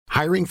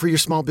Hiring for your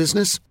small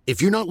business?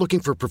 If you're not looking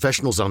for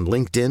professionals on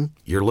LinkedIn,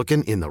 you're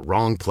looking in the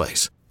wrong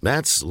place.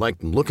 That's like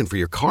looking for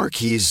your car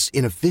keys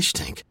in a fish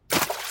tank.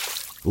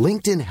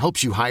 LinkedIn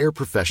helps you hire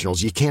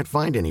professionals you can't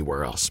find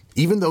anywhere else,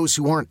 even those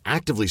who aren't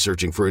actively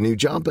searching for a new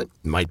job but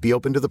might be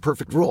open to the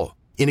perfect role.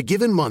 In a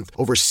given month,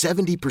 over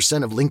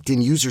 70% of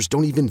LinkedIn users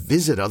don't even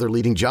visit other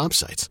leading job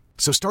sites.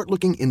 So start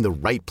looking in the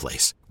right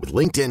place. With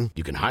LinkedIn,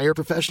 you can hire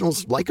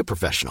professionals like a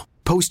professional.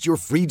 Post your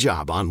free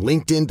job on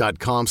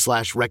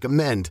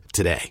linkedin.com/recommend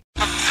today.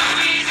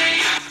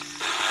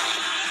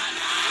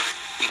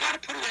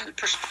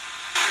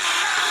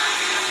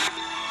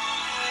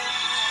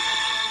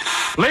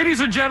 Ladies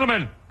and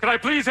gentlemen, can I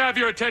please have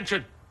your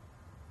attention?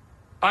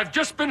 I've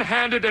just been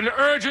handed an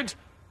urgent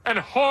and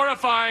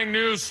horrifying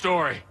news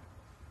story.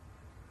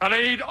 And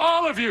I need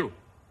all of you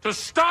to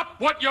stop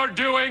what you're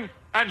doing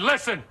and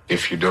listen.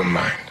 If you don't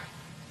mind,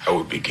 I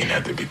will begin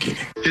at the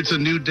beginning. It's a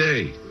new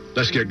day.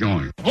 Let's get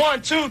going.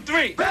 1, 2,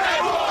 3.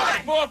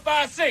 Bad boy! 4,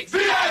 5, 6.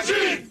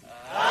 VIG!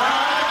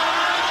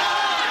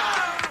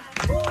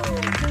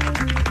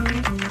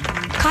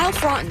 Kyle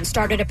Fraughton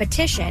started a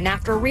petition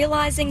after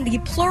realizing the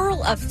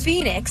plural of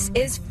phoenix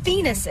is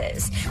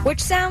penises,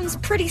 which sounds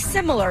pretty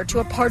similar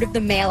to a part of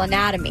the male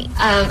anatomy.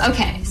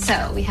 Okay,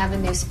 so we have a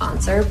new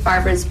sponsor,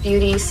 Barbara's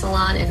Beauty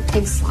Salon and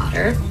Pig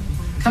Slaughter.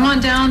 Come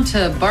on down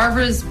to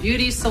Barbara's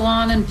Beauty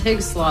Salon and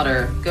Pig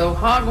Slaughter. Go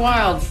hog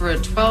wild for a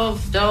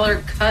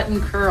 $12 cut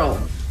and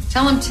curl.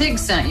 Tell them Tig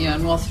sent you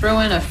and we'll throw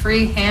in a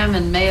free ham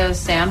and mayo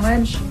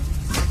sandwich.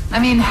 I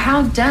mean,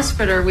 how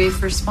desperate are we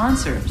for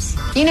sponsors?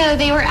 You know,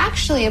 they were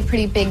actually a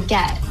pretty big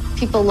get.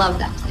 People love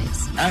that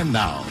place. And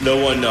now,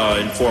 no one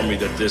informed me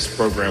that this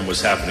program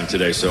was happening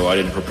today, so I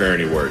didn't prepare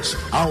any words.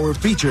 our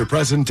feature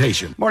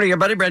presentation. Morning,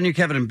 everybody. Brand new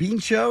Kevin and Bean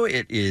Show.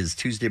 It is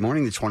Tuesday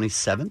morning, the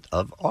 27th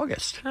of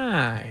August.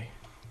 Hi.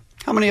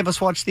 How many of us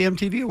watched the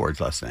MTV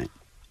Awards last night?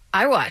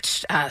 I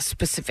watched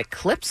specific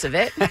clips of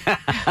it.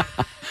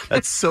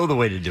 That's so the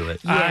way to do it.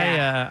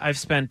 Yeah. I've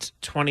spent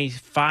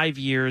 25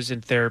 years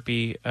in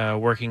therapy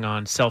working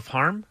on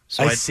self-harm,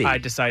 so I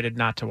decided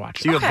not to watch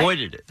it. So you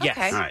avoided it?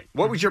 Yes. All right.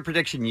 What was your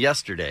prediction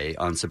yesterday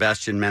on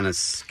Sebastian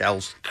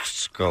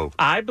Maniscalco?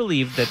 I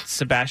believe that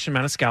Sebastian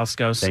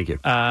Maniscalco Thank you.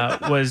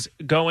 Was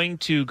going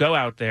to go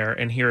out there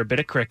and hear a bit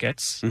of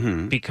crickets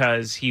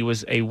because he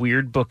was a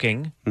weird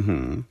booking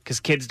because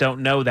kids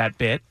don't know that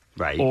bit.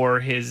 Right. Or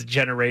his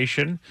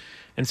generation.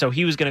 And so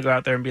he was going to go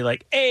out there and be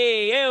like,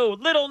 hey, yo,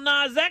 little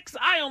Nas X,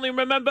 I only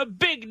remember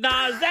Big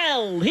Nas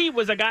L. He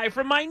was a guy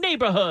from my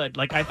neighborhood.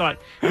 Like, I thought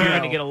we were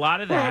going to get a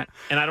lot of that,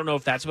 and I don't know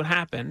if that's what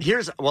happened.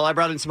 I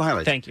brought in some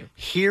highlights. Thank you.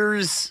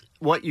 Here's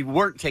what you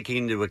weren't taking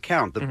into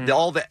account.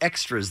 All the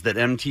extras that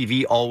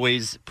MTV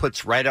always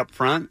puts right up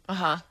front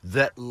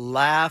that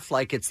laugh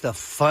like it's the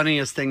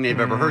funniest thing they've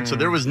ever heard. So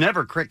there was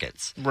never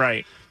crickets.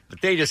 Right.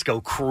 But they just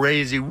go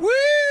crazy. Woo!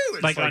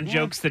 It's like on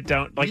jokes that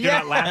don't, like they're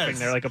not laughing,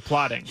 they're like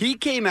applauding. He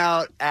came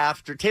out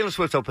after Taylor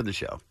Swift opened the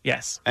show.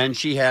 Yes. And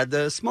she had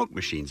the smoke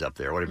machines up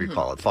there, whatever you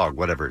call it, fog,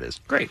 whatever it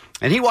is. Great.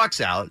 And he walks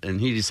out and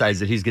he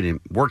decides that he's going to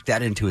work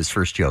that into his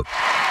first joke.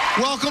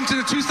 Welcome to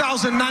the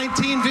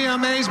 2019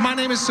 VMAs. My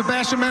name is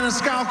Sebastian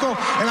Maniscalco,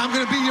 and I'm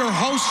going to be your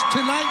host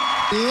tonight.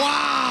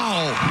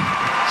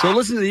 Wow. So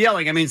listen to the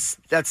yelling. I mean,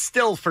 that's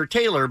still for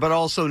Taylor, but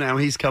also now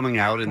he's coming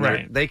out,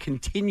 and they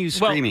continue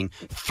screaming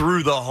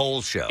through the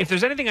whole show. If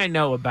there's anything I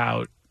know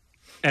about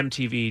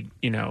MTV,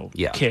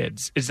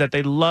 kids, is that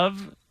they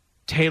love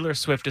Taylor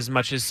Swift as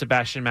much as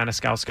Sebastian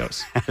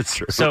Maniscalco. That's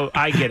true. So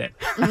I get it.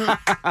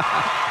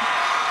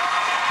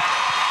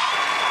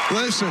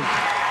 Listen,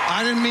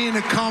 I didn't mean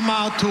to come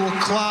out to a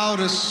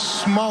cloud of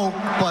smoke,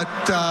 but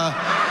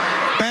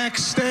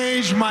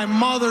backstage, my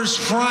mother's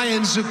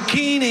frying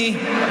zucchini.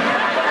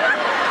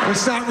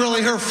 It's not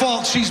really her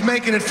fault. She's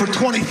making it for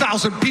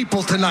 20,000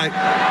 people tonight.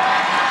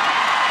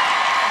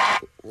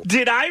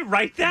 Did I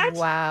write that?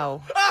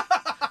 Wow.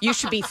 You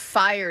should be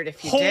fired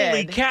if you did.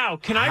 Holy cow.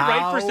 Can I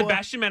write for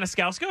Sebastian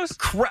Maniscalco?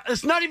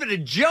 It's not even a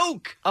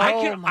joke.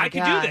 I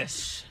could do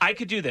this. I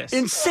could do this.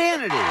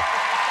 Insanity.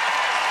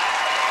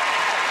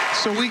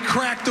 So we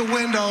cracked the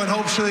window, and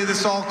hopefully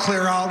this all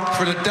clear out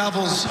for the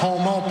Devils'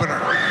 home opener.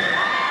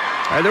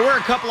 There were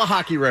a couple of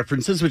hockey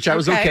references, which I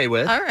was okay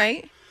with. All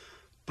right.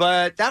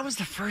 But that was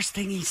the first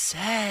thing he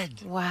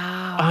said.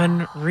 Wow.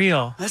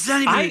 Unreal. That's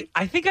not even...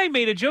 I think I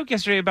made a joke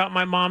yesterday about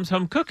my mom's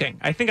home cooking.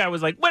 I think I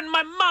was like, when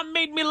my mom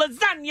made me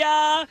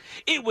lasagna,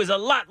 it was a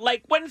lot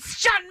like when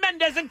Shawn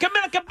Mendes and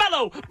Camila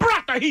Cabello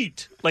brought the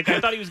heat. Like,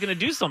 I thought he was going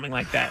to do something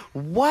like that.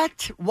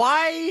 What?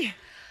 Why?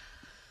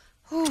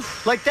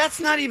 Like, that's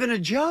not even a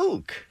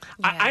joke.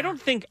 Yeah. I don't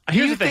think... Do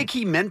you think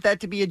he meant that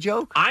to be a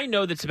joke? I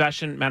know that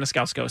Sebastian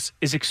Maniscalco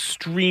is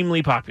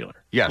extremely popular.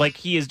 Yes. Like,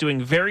 he is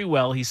doing very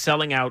well. He's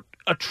selling out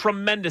a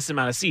tremendous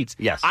amount of seats.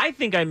 Yes. I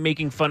think I'm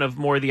making fun of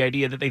more the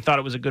idea that they thought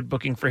it was a good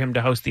booking for him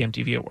to host the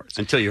MTV Awards.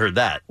 Until you heard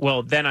that.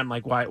 Well, then I'm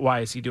like, why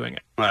is he doing it?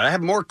 All right, I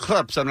have more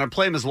clips. I'm going to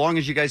play them as long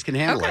as you guys can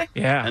handle it.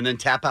 Yeah. And then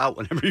tap out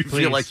whenever you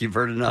feel like you've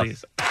heard enough.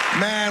 Please.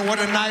 Man, what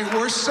a night.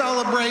 We're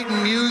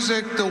celebrating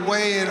music the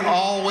way it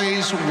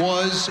always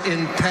was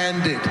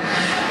intended.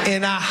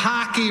 In a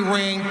hockey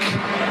rink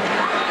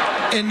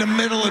in the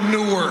middle of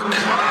Newark.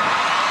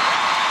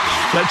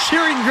 That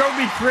cheering drove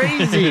me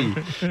crazy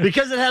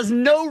because it has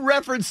no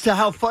reference to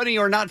how funny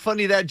or not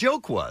funny that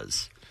joke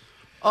was.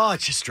 Oh,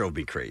 it just drove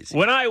me crazy.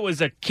 When I was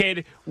a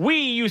kid, we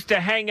used to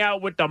hang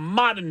out with the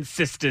Modern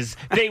Sisters.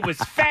 They was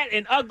fat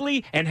and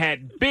ugly and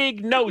had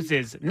big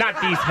noses.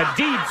 Not these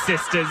Hadid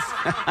sisters.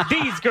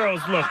 These girls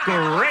look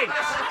great.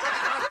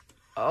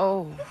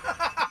 Oh.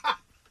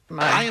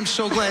 I am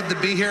so glad to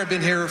be here. I've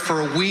been here for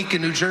a week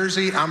in New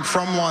Jersey. I'm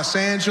from Los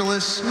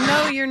Angeles.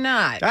 No, you're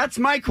not. That's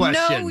my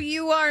question. No,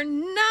 you are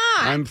not.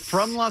 I'm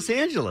from Los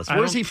Angeles.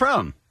 Where's he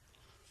from?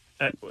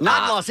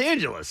 Not Los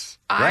Angeles.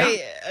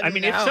 Right? I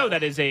mean, if so,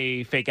 that is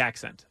a fake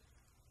accent.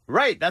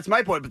 Right, that's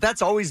my point. But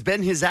that's always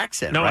been his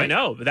accent, No, right? I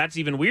know, but that's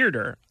even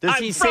weirder. Does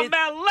I'm he from say-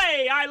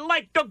 L.A. I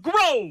like the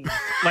Grove.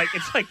 Like,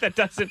 it's like that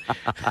doesn't...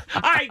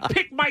 I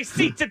pick my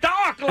seats at the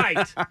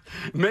ArcLight.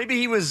 Maybe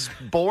he was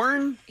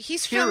born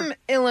He's here. from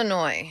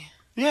Illinois.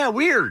 Yeah,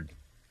 weird.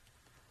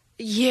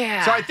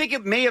 Yeah. So I think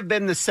it may have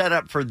been the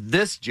setup for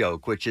this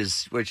joke, which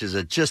is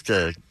just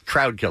a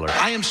crowd killer.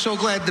 I am so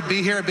glad to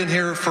be here. I've been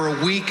here for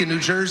a week in New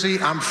Jersey.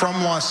 I'm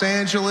from Los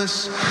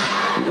Angeles,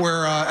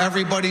 where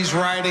everybody's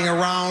riding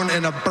around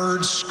in a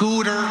bird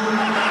scooter,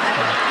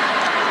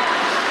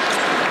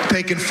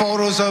 taking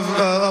photos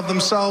of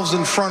themselves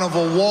in front of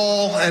a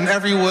wall, and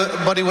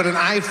everybody with an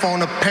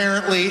iPhone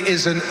apparently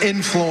is an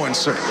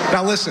influencer.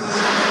 Now listen,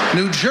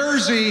 New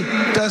Jersey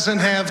doesn't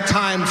have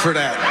time for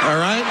that, all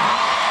right?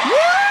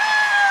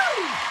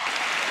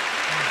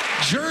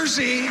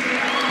 Jersey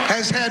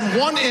has had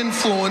one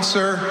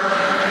influencer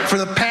for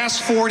the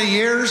past 40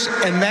 years,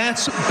 and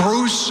that's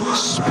Bruce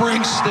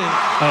Springsteen.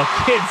 Oh,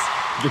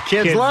 The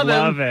kids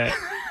love it.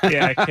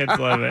 Yeah, kids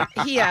love it.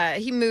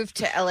 He moved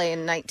to L.A.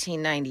 in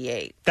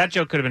 1998. That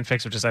joke could have been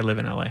fixed with just I live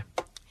in L.A.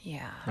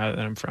 Yeah. Rather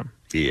than I'm from.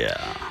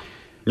 Yeah.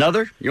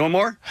 Another? You want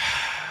more?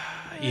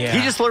 Yeah.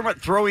 He just learned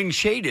what throwing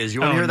shade is.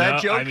 You want to hear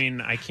that joke? I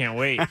mean, I can't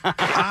wait.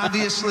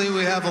 Obviously,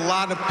 we have a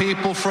lot of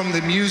people from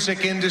the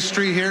music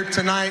industry here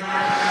tonight.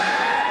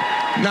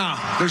 Now,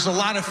 there's a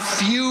lot of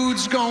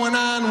feuds going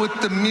on with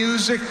the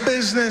music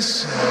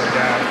business.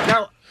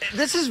 Now,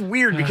 this is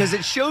weird because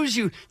it shows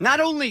you not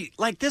only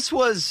does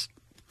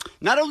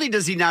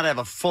he not have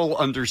a full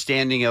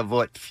understanding of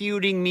what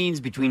feuding means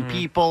between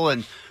people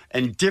and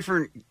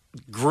different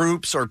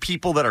groups or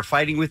people that are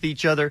fighting with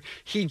each other,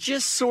 he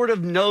just sort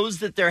of knows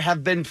that there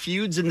have been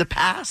feuds in the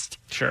past.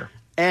 Sure.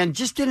 And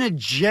just in a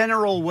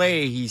general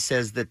way, he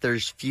says that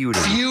there's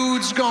feuding.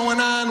 Feuds going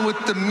on with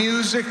the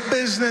music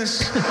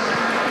business.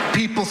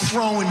 People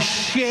throwing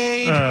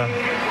shade.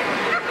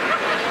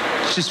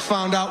 Just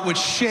found out what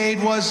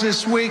shade was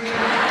this week.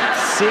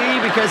 See,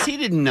 because he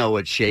didn't know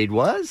what shade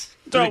was.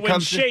 Throwing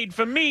shade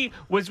for me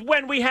was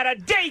when we had a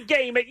day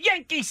game at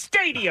Yankee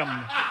Stadium.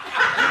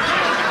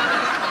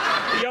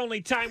 The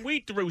only time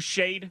we threw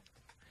shade.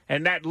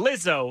 And that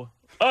Lizzo,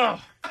 I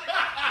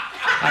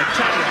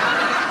tell you,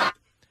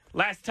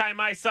 last time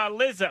I saw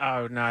Lizzo,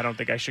 oh, no, I don't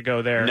think I should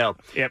go there. No.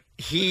 Yep.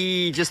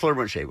 He just learned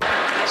what shade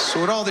was.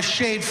 So with all the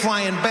shade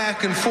flying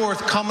back and forth,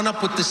 coming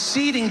up with the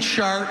seating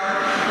chart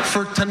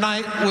for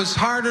tonight was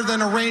harder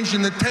than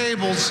arranging the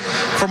tables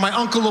for my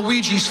Uncle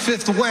Luigi's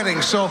 5th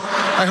wedding. So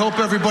I hope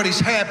everybody's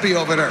happy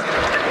over there.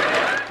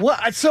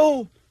 What?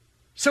 So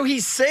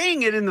he's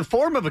saying it in the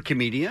form of a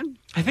comedian.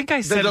 I think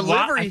I said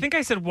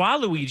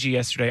Waluigi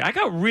yesterday. I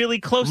got really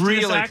close to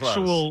this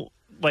actual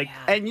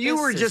and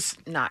you were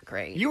just not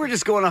great. You were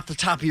just going off the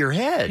top of your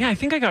head. Yeah, I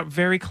think I got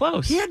very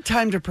close. He had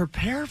time to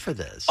prepare for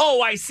this.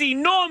 Oh, I see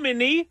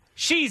Normani.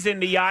 She's in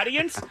the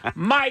audience.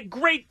 My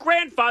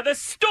great-grandfather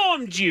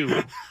stormed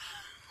you.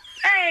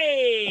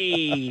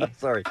 Hey!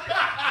 Sorry.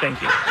 Thank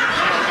you.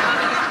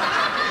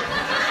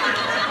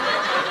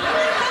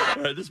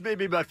 All right, this may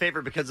be my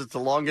favorite because it's the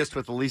longest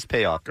with the least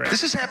payoff. Great.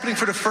 This is happening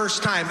for the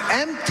first time.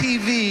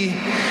 MTV,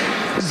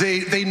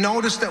 they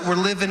noticed that we're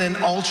living in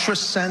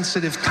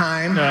ultra-sensitive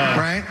time,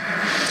 right?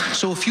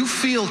 So if you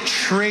feel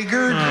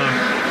triggered...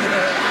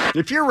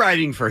 If you're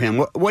writing for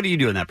him, what do you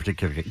do in that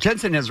particular case?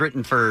 Jensen has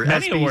written for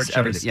many ESPYs, award shows.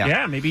 everything.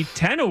 Yeah, maybe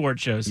 10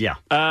 award shows. Yeah.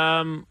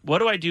 What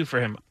do I do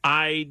for him?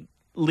 I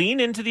lean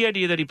into the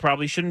idea that he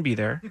probably shouldn't be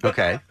there.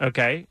 Okay.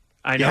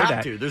 I You know have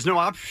that. to. There's no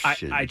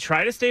option. I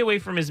try to stay away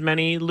from as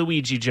many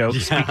Luigi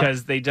jokes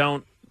because they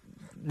don't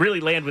really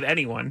land with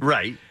anyone.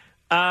 Right.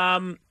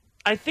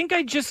 I think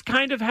I just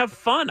kind of have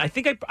fun. I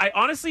think I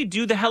honestly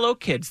do the Hello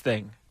Kids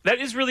thing. That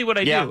is really what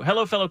I do.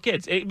 Hello, fellow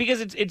kids.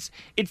 Because it's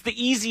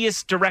the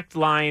easiest direct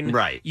line.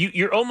 Right.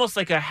 You're almost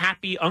like a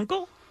happy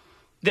uncle.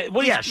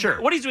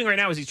 Sure. What he's doing right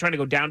now is he's trying to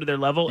go down to their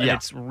level, and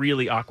it's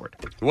really awkward.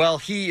 Well,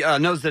 he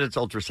knows that it's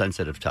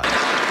ultra-sensitive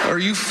time. Or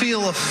you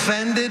feel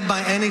offended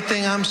by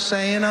anything I'm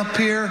saying up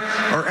here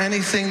or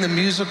anything the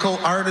musical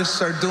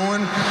artists are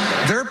doing,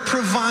 they're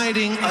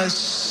providing a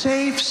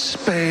safe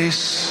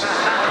space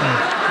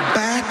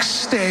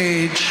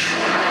backstage.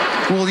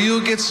 Will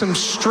you get some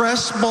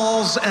stress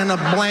balls and a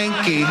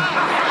blankie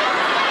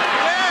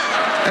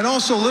And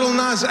also, Lil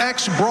Nas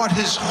X brought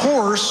his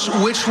horse,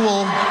 which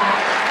will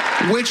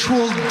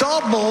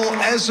double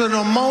as an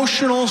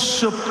emotional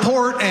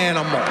support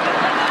animal.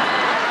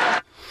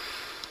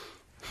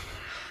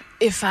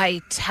 If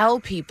I tell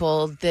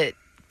people that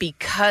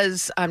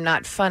because I'm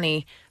not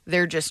funny,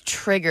 they're just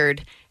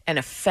triggered and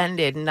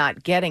offended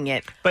not getting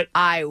it, but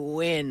I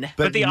win.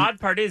 But the odd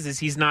part is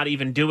he's not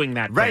even doing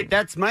that. Right, thing.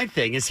 that's my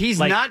thing. Is he's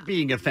not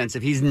being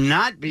offensive. He's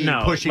not being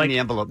pushing the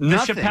envelope. The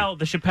Nothing.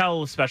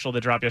 Chappelle special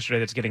that dropped yesterday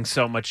that's getting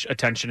so much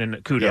attention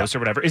and kudos or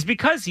whatever is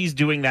because he's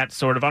doing that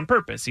sort of on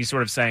purpose. He's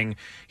sort of saying,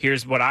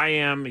 here's what I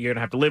am, you're going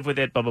to have to live with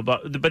it, blah, blah, blah.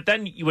 But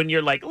then when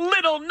you're like,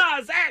 Little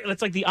Nas X,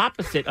 that's like the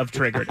opposite of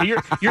triggered.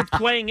 You're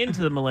playing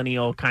into the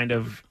millennial kind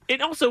of...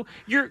 And also,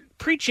 you're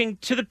preaching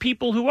to the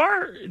people who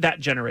are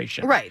that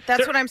generation. Right.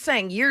 That's what I'm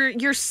saying.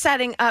 You're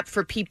setting up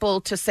for people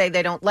to say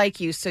they don't like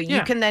you, so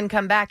you can then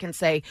come back and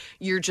say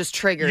you're just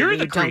triggered. You're and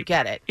the you creep. Don't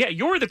get it. Yeah,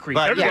 you're the creep.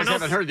 But you Everyone guys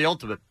else haven't heard the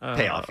ultimate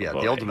payoff yet.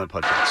 The ultimate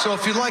punch. So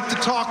if you'd like to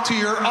talk to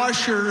your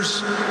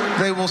ushers,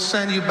 they will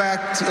send you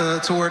back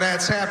to where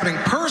that's happening.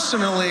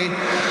 Personally,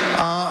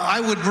 I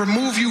would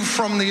remove you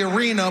from the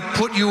arena,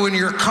 put you in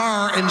your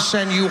car, and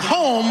send you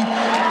home,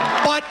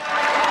 but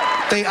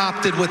they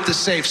opted with the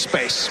safe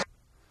space.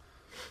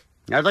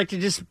 I'd like to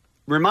just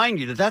remind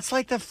you that that's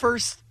like the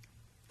first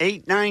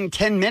 8, 9,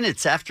 10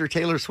 minutes after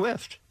Taylor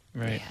Swift.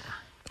 Right. Yeah.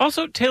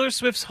 Also, Taylor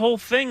Swift's whole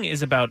thing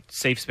is about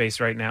safe space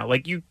right now.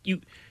 Like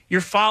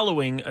you're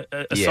following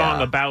a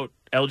song about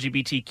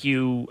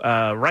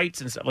LGBTQ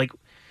rights and stuff. Like,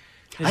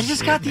 I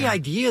just got the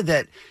idea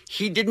that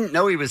he didn't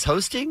know he was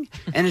hosting,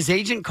 and his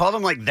agent called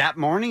him like that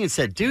morning and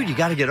said, "Dude, you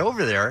got to get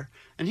over there."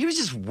 And he was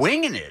just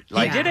winging it.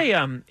 Like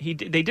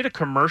they did a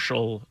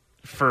commercial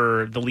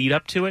for the lead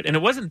up to it, and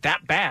it wasn't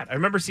that bad. I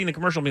remember seeing the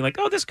commercial and being like,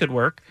 "Oh, this could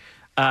work,"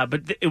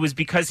 but it was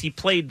because he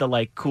played the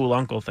like cool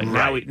uncle thing.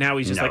 Right. Now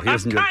he's just like, "I'm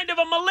kind of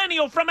a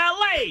millennial from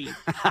LA."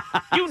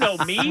 You know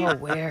me. So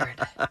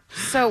weird.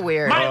 So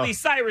weird. Miley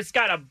Cyrus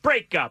got a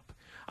breakup.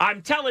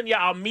 I'm telling you,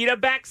 I'll meet her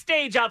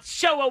backstage. I'll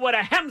show her what a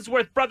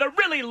Hemsworth brother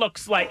really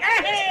looks like.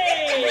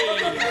 Hey!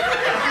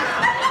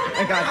 Oh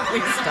my God,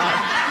 please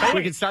stop.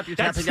 We can stop you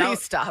tapping out.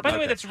 Please stop. By the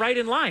way, that's right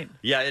in line.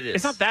 Yeah, it is.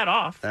 It's not that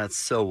off. That's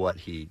so what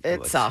he.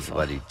 It's awful.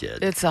 What he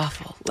did. It's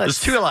awful. There's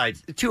two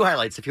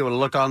highlights if you want to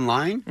look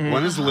online.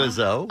 One is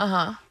Lizzo.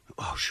 Oh,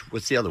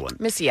 what's the other one?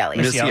 Missy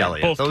Elliott. Missy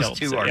Elliott. Both Those killed,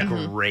 two so, are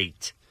yeah.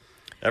 great.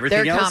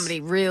 Everything Their else,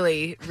 comedy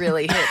really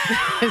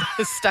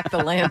hit, stuck the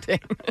landing.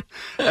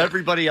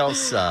 everybody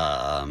else,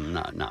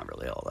 not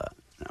really all that.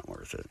 Not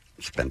worth it.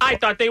 I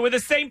thought they were the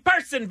same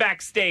person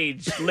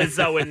backstage,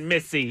 Lizzo and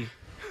Missy.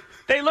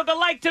 They look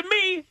alike to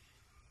me.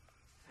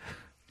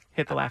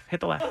 Hit the laugh.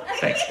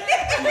 Thanks.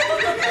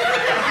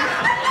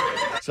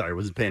 Sorry, I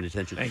wasn't paying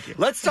attention. Thank you.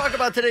 Let's talk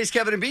about today's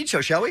Kevin and Bean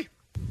show, shall we?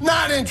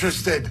 Not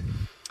interested.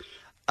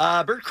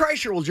 Bert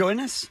Kreischer will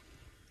join us.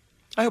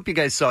 I hope you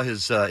guys saw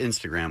his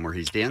Instagram where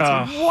he's dancing.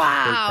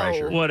 Wow. Bert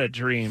Kreischer. What a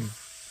dream.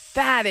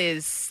 That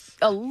is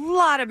a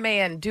lot of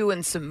man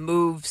doing some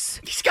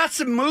moves. He's got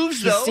some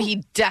moves, though.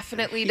 He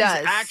definitely does.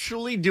 He's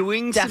actually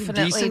doing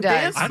Definitely some decent does.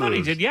 dance I thought he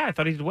moves. did. Yeah, I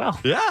thought he did well.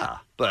 Yeah,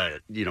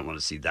 but you don't want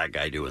to see that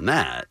guy doing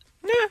that.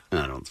 Yeah.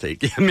 I don't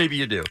think. Maybe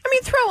you do. I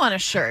mean, throw on a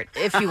shirt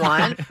if you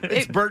want.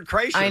 It's Bert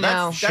Kreischer. I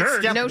know. That's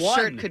step no one.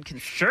 shirt could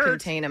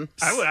contain him.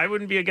 I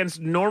wouldn't be against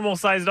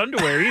normal-sized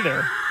underwear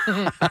either.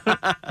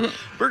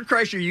 Bert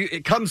Kreischer,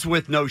 it comes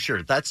with no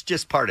shirt. That's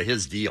just part of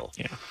his deal.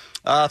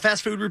 Yeah.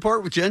 Fast food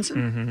report with Jensen.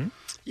 Mm-hmm.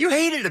 You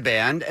hated a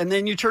band, and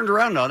then you turned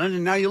around on it,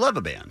 and now you love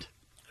a band.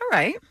 All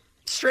right.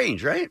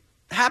 Strange, right?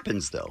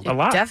 Happens, though. A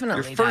lot.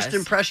 Definitely Your first does.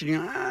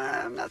 impression,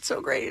 I'm not so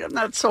great. I'm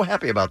not so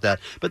happy about that.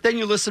 But then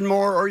you listen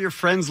more, or your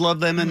friends love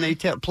them, and they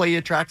play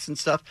you tracks and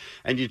stuff,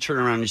 and you turn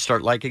around and you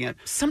start liking it.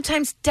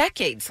 Sometimes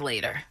decades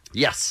later.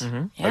 Yes,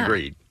 Yeah.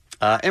 agreed.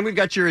 And we've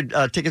got your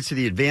tickets to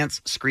the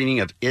advanced screening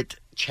of It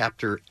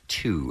Chapter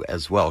 2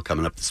 as well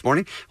coming up this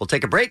morning. We'll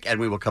take a break, and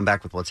we will come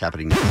back with what's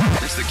happening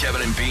next. It's the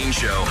Kevin and Bean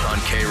Show on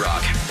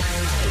K-Rock.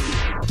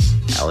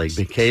 Allie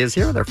McKay is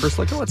here with our first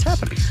look at what's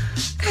happening.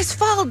 Guys,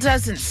 fall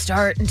doesn't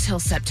start until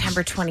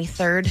September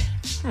 23rd.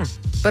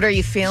 But are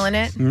you feeling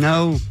it?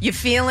 No. You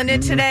feeling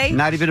it today?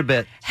 Not even a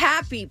bit.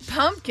 Happy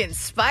Pumpkin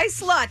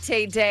Spice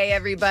Latte Day,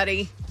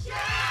 everybody.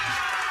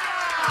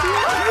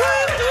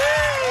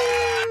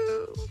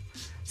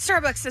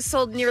 Starbucks has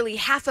sold nearly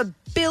 500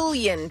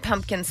 million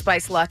pumpkin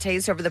spice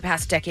lattes over the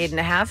past decade and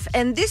a half.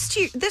 And this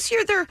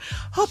year they're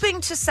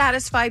hoping to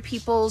satisfy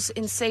people's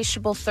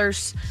insatiable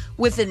thirst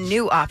with a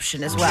new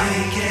option as well.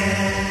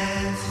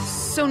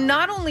 So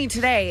not only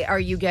today are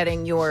you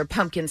getting your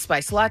pumpkin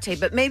spice latte,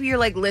 but maybe you're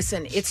like,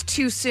 listen, it's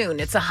too soon.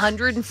 It's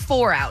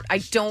 104 out. I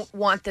don't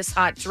want this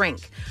hot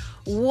drink.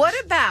 What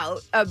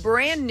about a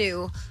brand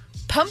new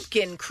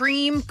pumpkin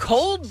cream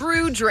cold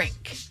brew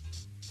drink?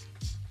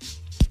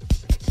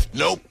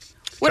 Nope.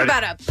 What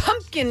about a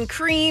pumpkin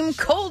cream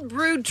cold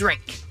brew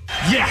drink?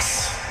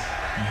 Yes.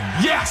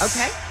 Yes.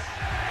 Okay.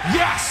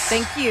 Yes.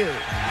 Thank you.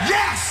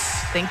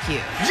 Yes. Thank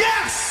you.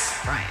 Yes.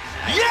 Brian.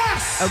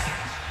 Yes. Okay.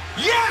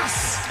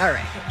 Yes. All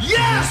right.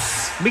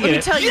 Yes. We get Let me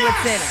it. tell you Yes.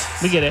 what's in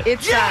it. We get it.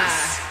 It's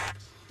Yes.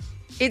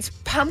 It's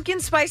pumpkin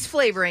spice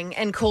flavoring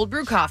and cold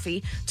brew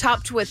coffee,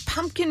 topped with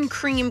pumpkin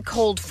cream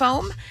cold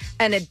foam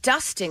and a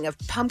dusting of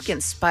pumpkin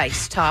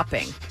spice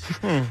topping.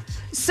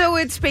 So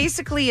it's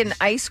basically an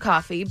iced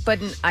coffee, but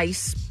an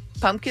iced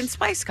pumpkin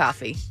spice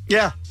coffee.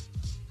 Yeah.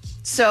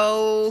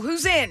 So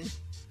who's in?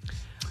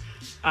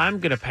 I'm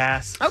going to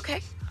pass.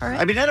 Okay. All right.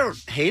 I mean, I don't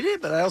hate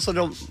it, but I also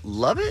don't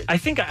love it. I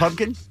think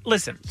pumpkin.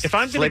 Listen, if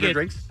I'm going to get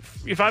drinks.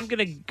 If I'm going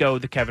to go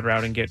the Kevin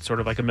route and get sort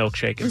of like a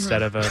milkshake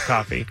instead of a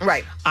coffee,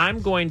 right?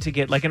 I'm going to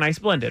get like an ice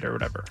blended or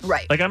whatever.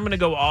 Right. Like I'm going to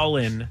go all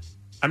in.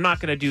 I'm not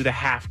going to do the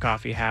half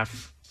coffee,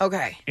 half.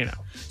 Okay. You know.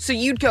 So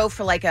you'd go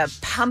for like a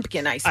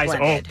pumpkin ice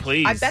blended. Oh,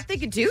 please. I bet they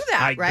could do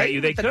that, I right? bet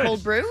you they With could. the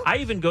cold brew? I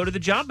even go to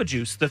the Jamba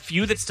Juice, the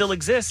few that still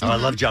exist. Oh, I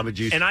love Jamba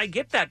Juice. And I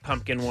get that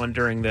pumpkin one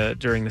during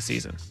the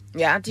season.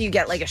 Yeah. Do you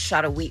get like a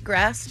shot of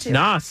wheatgrass too?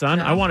 Nah, son.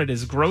 No? I want it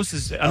as gross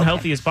as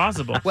unhealthy as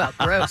possible. Well,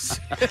 gross.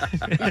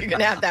 You're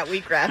gonna have that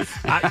wheatgrass.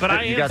 But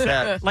I am got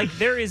that. like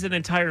there is an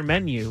entire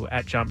menu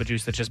at Jamba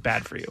Juice that's just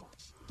bad for you.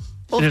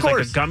 Well, There's of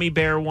course. like a gummy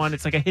bear one.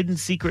 It's like a hidden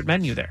secret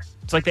menu there.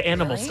 It's like the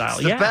animal Really? style.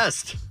 It's the yeah.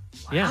 best.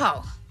 Yeah.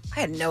 Wow. I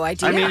had no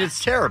idea. I mean,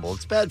 it's terrible.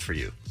 It's bad for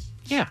you.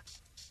 Yeah.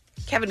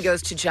 Kevin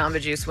goes to Jamba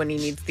Juice when he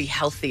needs the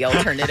healthy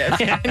alternative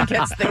and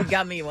gets the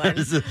gummy one.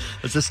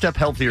 It's a step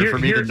healthier for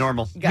me than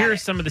normal. Here are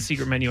some of the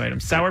secret menu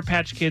items: Sour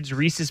Patch Kids,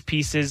 Reese's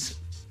Pieces,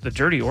 the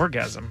Dirty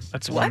Orgasm.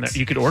 That's the one What? that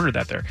you could order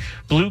that there.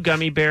 Blue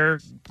Gummy Bear,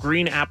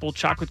 Green Apple,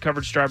 Chocolate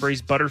Covered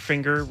Strawberries,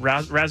 Butterfinger,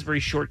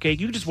 Raspberry Shortcake.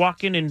 You could just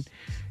walk in and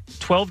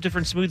 12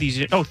 different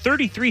smoothies. Oh,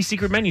 33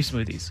 secret menu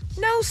smoothies.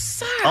 No,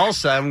 sir. All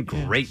sound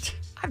great.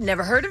 I've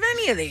never heard of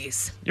any of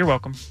these. You're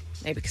welcome.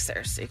 Maybe because they're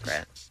a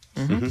secret.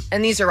 Mm-hmm.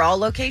 And these are all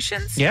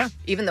locations? Yeah.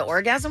 Even the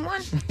orgasm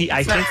one? I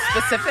It's not think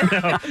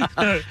specific?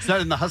 It's not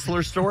in the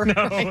Hustler store?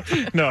 No,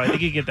 no, I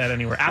think you get that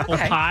anywhere. Apple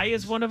Okay. pie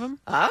is one of them.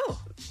 Oh,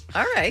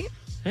 all right.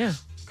 Yeah.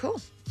 Cool.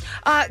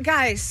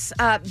 Guys,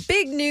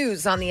 big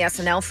news on the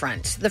SNL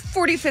front. The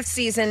 45th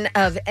season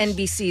of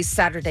NBC's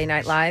Saturday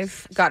Night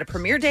Live got a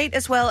premiere date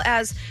as well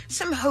as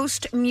some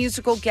host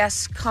musical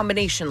guest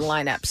combination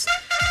lineups.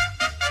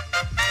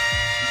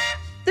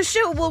 The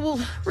show will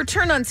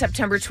return on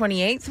September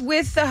 28th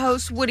with the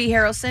host Woody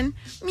Harrelson,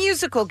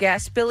 musical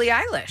guest Billie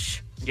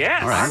Eilish.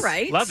 Yes. All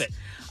right. Love it.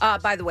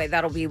 By the way,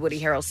 that'll be Woody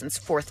Harrelson's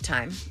fourth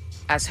time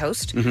as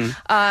host.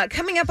 Mm-hmm.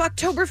 Coming up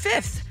October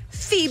 5th,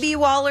 Phoebe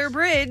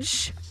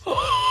Waller-Bridge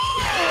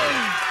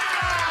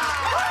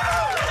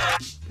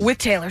with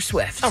Taylor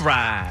Swift. All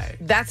right.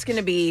 That's going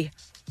to be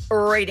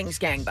ratings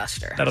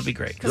gangbuster. That'll be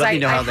great. Because I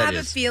have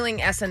a feeling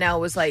SNL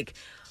was like,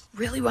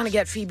 really want to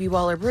get Phoebe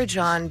Waller-Bridge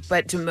on,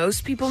 but do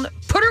most people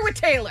put her with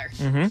Taylor?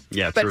 Mm-hmm.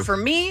 Yeah, But true. for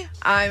me,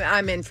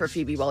 I'm in for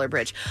Phoebe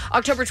Waller-Bridge.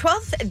 October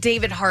 12th,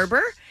 David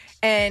Harbour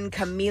and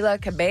Camila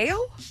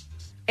Cabello.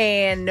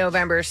 And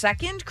November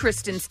 2nd,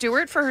 Kristen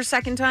Stewart for her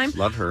second time.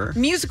 Love her.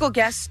 Musical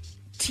guest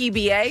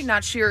TBA.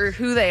 Not sure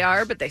who they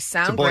are, but they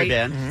sound It's a boy great.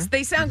 band. Mm-hmm.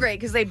 They sound great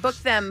because they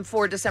booked them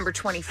for December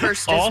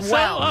 21st Also? as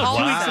well. Oh,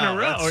 2 weeks in a Also.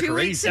 row. Two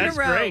Great. weeks in That's a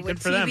row great. with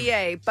Good for them.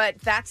 TBA. But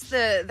that's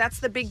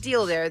the big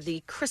deal there.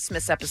 The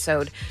Christmas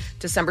episode,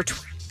 December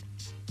 21st.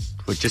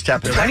 What just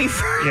happened?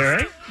 21st. You all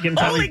right? Getting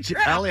Holy touchy?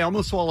 crap. Allie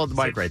almost swallowed the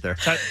mic right there.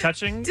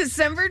 Touching?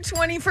 December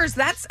 21st.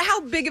 That's how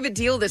big of a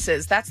deal this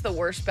is. That's the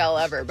worst spell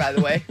ever, by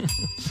the way.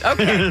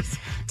 Okay.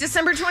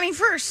 December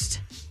 21st.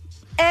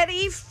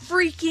 Eddie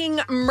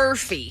freaking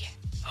Murphy.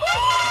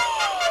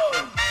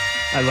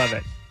 I love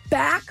it.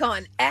 Back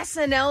on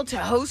SNL to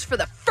host for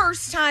the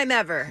first time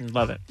ever.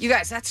 Love it. You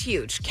guys, that's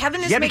huge.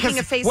 Kevin is Yeah, making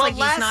because- a face well, like he's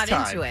last not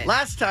time- into it.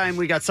 Last time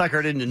we got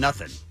suckered into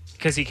nothing.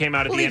 Because he came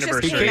out at Well, the he just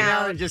anniversary. came He came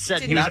out, out and just said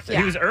didn't- He was, nothing.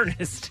 he was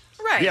earnest.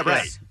 Right. Yeah,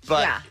 right.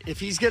 But Yeah. if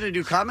he's going to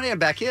do comedy, I'm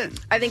back in.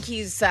 I think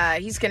he's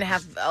going to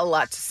have a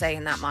lot to say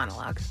in that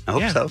monologue. I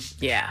hope Yeah. so.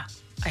 Yeah.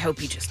 I hope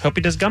he just. Hope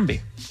he does Gumby.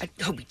 I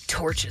hope he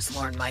torches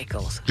Lorne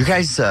Michaels. You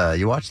guys,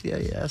 you watch the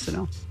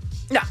SNL?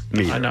 No.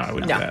 Me I either. know. I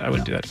wouldn't No. do that. I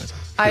wouldn't do that to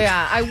myself.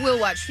 I will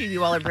watch Phoebe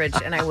Waller-Bridge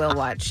and I will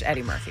watch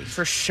Eddie Murphy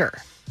for sure.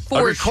 I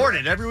record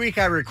it. Every week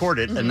I record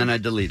it and then I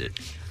delete it.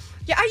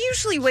 Yeah, I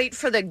usually wait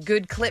for the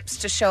good clips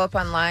to show up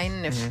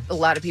online. If a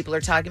lot of people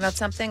are talking about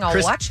something, I'll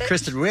watch it.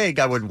 Kristen Wiig,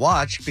 I would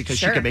watch because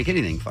Sure. she can make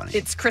anything funny.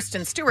 It's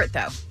Kristen Stewart,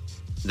 though.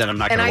 Then I'm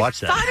not And going I to watch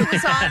that. thought it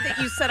was odd that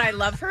you said I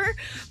love her,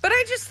 but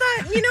I just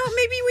thought,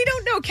 maybe we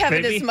don't know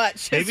Kevin as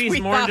much. Maybe as he's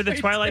we more thought into the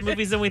we Twilight did.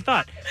 movies than we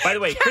thought. By the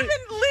way, Kevin,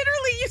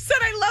 literally, you said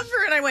I love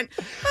her, and I went,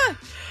 huh,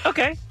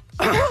 okay.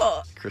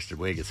 cool. Kristen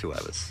Wiig is who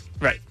I was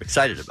Right.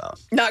 excited about.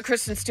 Not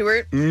Kristen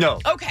Stewart? No.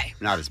 Okay.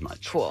 Not as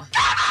much. Cool.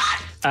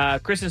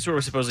 Kristen Stewart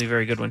was supposedly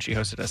very good when she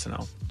hosted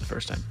SNL the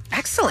first time.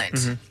 Excellent.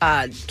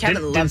 Mm-hmm. Kevin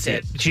Didn't loved see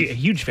it. She a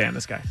huge fan,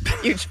 this guy.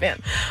 Huge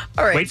fan.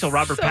 All right. Wait till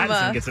Robert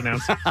Pattinson gets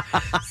announced.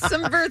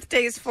 Some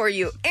birthdays for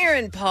you.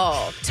 Aaron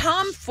Paul,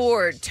 Tom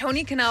Ford,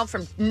 Tony Kanal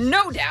from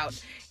No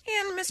Doubt,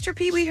 and Mr.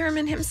 Pee Wee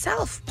Herman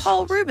himself,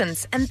 Paul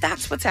Rubens. And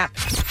that's what's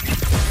happening.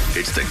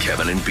 It's the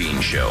Kevin and Bean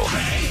Show.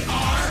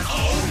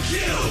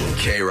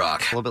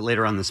 K-Rock. A little bit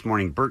later on this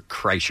morning, Bert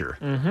Kreischer.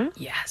 Mm-hmm.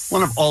 Yes.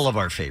 One of all of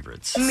our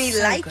favorites. Me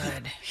like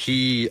it.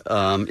 He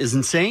is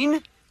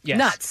insane. Yes.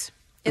 Nuts.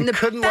 In the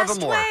couldn't best love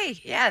him more. way.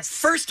 Yes.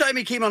 First time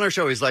he came on our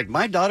show, he's like,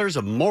 my daughter's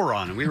a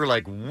moron. And we were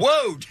like,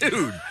 whoa,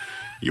 dude.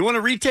 You want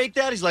to retake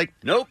that? He's like,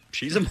 nope,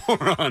 she's a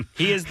moron.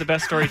 He is the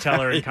best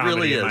storyteller in comedy,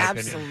 really in is. my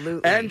Absolutely.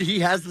 opinion. And he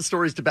has the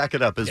stories to back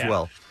it up as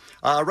well.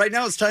 Right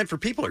now it's time for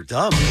People Are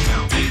Dumb.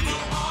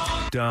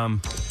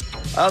 Dumb.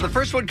 The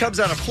first one comes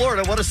out of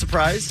Florida. What a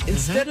surprise.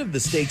 Instead of the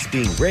stakes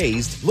being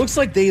raised, looks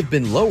like they have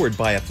been lowered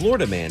by a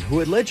Florida man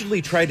who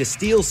allegedly tried to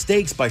steal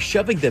steaks by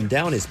shoving them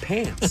down his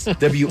pants.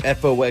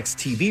 WFOX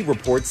TV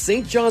reports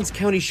St. Johns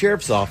County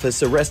Sheriff's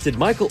Office arrested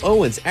Michael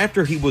Owens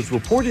after he was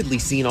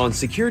reportedly seen on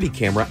security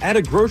camera at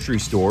a grocery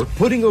store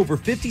putting over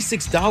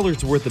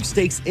 $56 worth of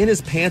steaks in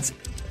his pants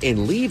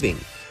and leaving.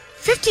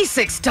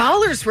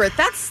 $56 worth.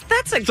 That's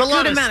a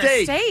good amount of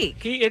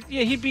steak.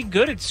 He'd be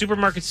good at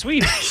supermarket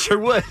sweep. Sure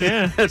would.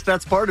 Yeah. If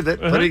that's part of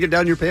it. Putting it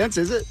down your pants,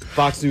 is it?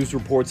 Fox News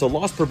reports a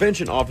loss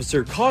prevention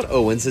officer caught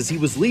Owens as he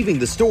was leaving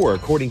the store,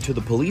 according to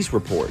the police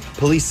report.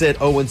 Police said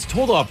Owens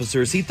told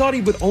officers he thought he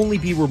would only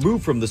be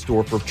removed from the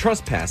store for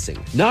trespassing,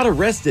 not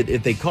arrested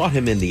if they caught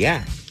him in the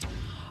act.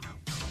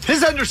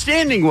 His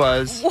understanding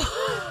was,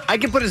 I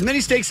can put as many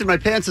steaks in my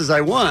pants as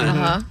I want.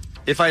 Uh-huh.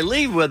 If I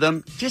leave with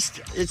them,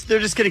 they're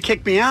just going to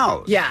kick me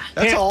out. Yeah.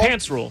 That's all.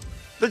 Pants rule.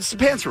 It's the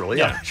pants rule,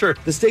 yeah, sure.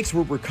 The steaks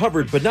were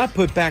recovered but not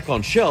put back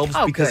on shelves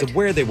because of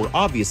where they were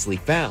obviously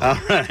found. All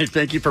right,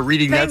 thank you for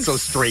reading that so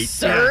straight.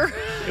 Sir.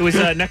 Yeah. It was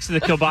next to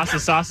the kielbasa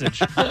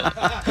sausage.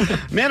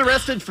 Man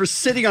arrested for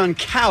sitting on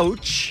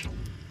couch.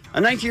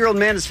 A 19-year-old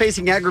man is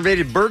facing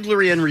aggravated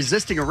burglary and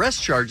resisting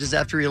arrest charges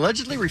after he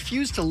allegedly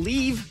refused to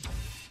leave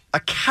a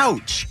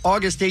couch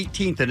August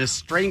 18th in a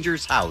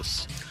stranger's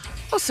house.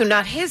 Oh, so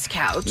not his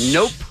couch.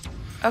 Nope.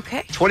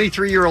 Okay.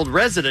 23-year-old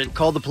resident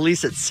called the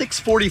police at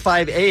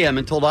 6:45 a.m.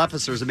 and told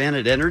officers a man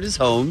had entered his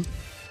home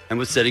and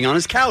was sitting on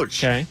his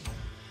couch. Okay.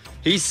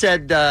 He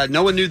said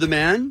no one knew the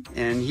man,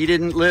 and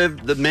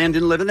the man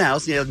didn't live in the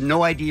house. He had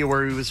no idea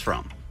where he was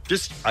from.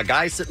 Just a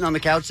guy sitting on the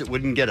couch that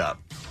wouldn't get up.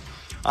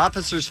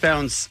 Officers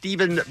found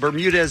Steven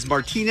Bermudez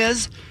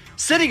Martinez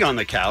sitting on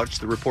the couch,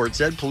 the report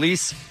said.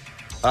 Police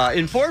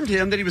informed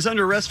him that he was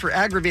under arrest for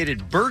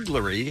aggravated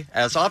burglary.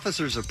 As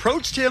officers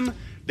approached him,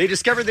 they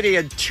discovered that he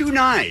had 2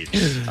 knives.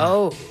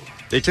 Oh.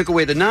 They took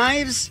away the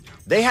knives.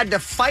 They had to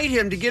fight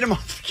him to get him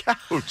off the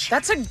couch.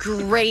 That's a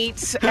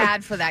great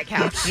ad for that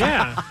couch.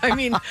 Yeah. I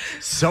mean,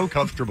 so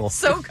comfortable.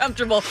 so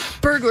comfortable.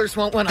 Burglars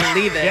won't want to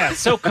leave it. Yeah,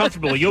 so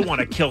comfortable you'll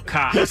want to kill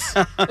cops.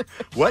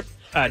 What?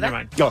 Never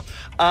mind. No.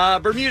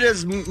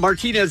 Bermudez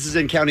Martinez is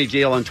in county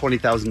jail on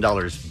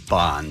 $20,000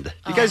 bond.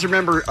 You guys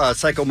remember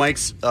Psycho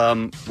Mike's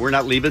We're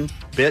Not Leaving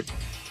bit?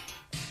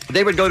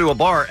 They would go to a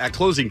bar at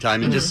closing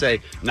time and just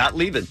say, not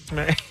leaving.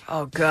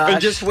 Oh, gosh.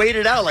 And just wait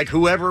it out. Like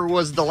whoever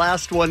was the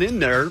last one in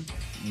there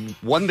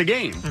won the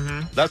game.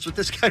 That's what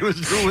this guy was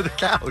doing with the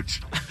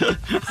couch.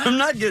 I'm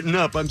not getting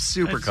up. I'm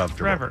super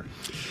comfortable.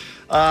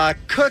 Forever.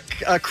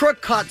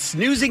 Crook caught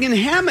snoozing in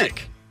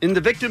hammock in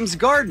the victim's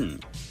garden.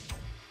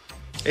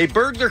 A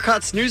burglar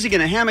caught snoozing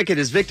in a hammock at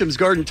his victim's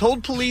garden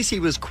told police he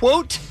was,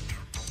 quote,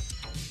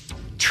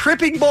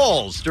 tripping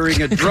balls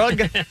during a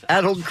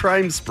drug-addled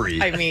crime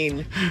spree. I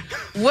mean,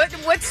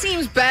 what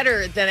seems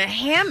better than a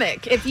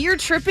hammock? If you're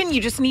tripping, you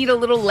just need a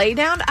little lay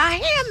down.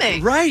 A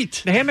hammock. Right.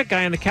 The hammock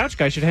guy and the couch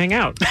guy should hang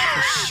out.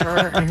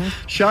 Sure.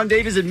 Sean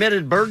Davies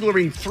admitted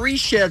burglaring 3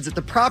 sheds at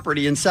the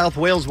property in South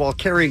Wales while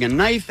carrying a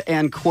knife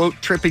and, quote,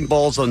 tripping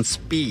balls on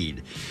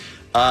speed.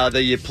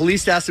 The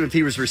police asked him if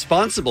he was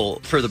responsible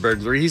for the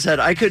burglary. He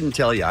said, I couldn't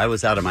tell you. I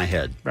was out of my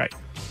head. Right.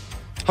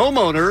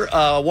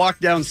 Homeowner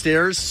walked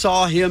downstairs,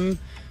 saw him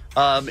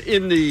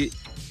in the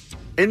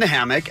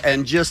hammock,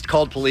 and just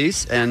called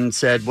police and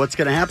said, what's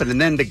going to happen?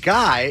 And then the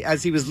guy,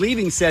 as he was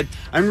leaving, said,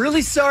 I'm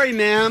really sorry,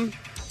 ma'am.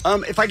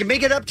 If I can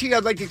make it up to you,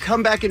 I'd like to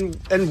come back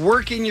and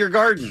work in your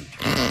garden.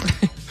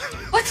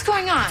 What's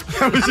going on?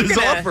 That was his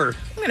offer.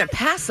 I'm going to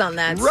pass on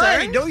that,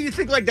 Right. sir. Don't you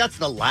think like that's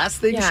the last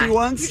thing Yeah. she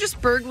wants? You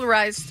just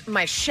burglarized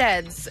my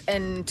sheds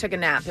and took a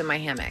nap in my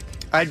hammock.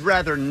 I'd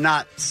rather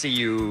not see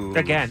you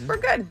Again. We're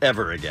good.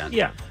 ever again.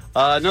 Yeah.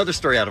 Another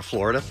story out of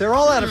Florida. They're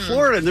all out of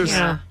Florida, and there's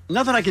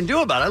nothing I can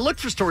do about it. I looked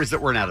for stories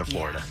that weren't out of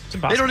Florida.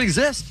 They don't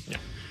exist. Yeah.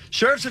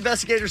 Sheriff's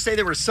investigators say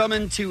they were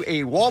summoned to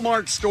a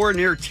Walmart store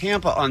near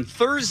Tampa on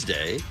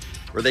Thursday,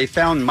 where they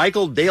found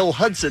Michael Dale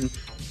Hudson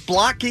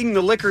blocking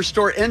the liquor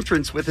store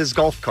entrance with his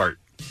golf cart.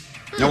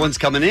 No one's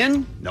coming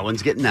in, no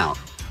one's getting out.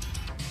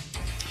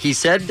 He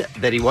said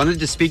that he wanted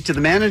to speak to the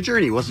manager,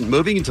 and he wasn't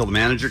moving until the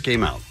manager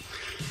came out.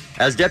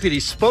 As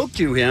deputies spoke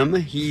to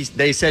him,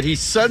 they said he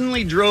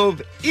suddenly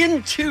drove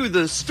into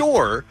the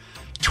store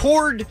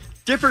toward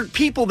different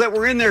people that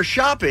were in there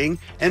shopping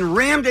and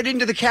rammed it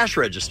into the cash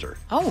register.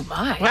 Oh,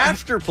 my.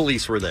 After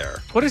police were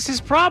there. What is his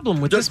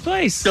problem with this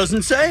place?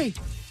 Doesn't say.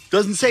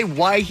 Doesn't say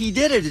why he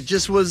did it. It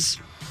just was...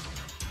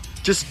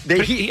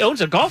 he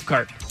owns a golf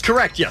cart.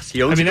 Correct, yes.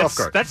 He owns a golf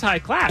cart. That's high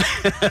class.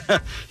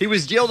 He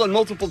was jailed on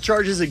multiple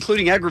charges,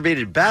 including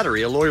aggravated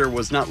battery. A lawyer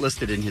was not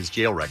listed in his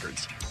jail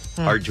records.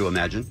 Hard to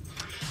imagine.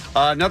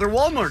 Another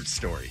Walmart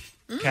story.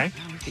 Okay.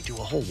 We could do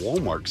a whole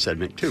Walmart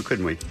segment, too,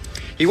 couldn't we?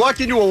 He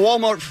walked into a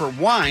Walmart for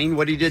wine.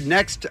 What he did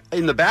next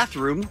in the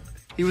bathroom,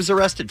 he was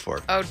arrested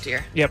for. Oh,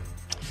 dear. Yep.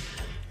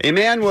 A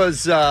man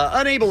was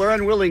unable or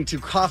unwilling to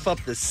cough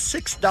up the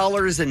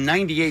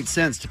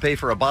 $6.98 to pay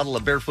for a bottle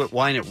of Barefoot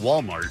wine at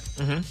Walmart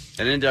and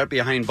ended up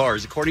behind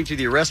bars. According to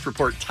the arrest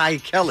report, Ty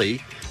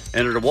Kelly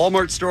entered a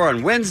Walmart store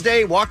on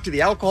Wednesday, walked to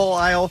the alcohol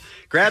aisle,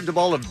 grabbed a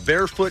bottle of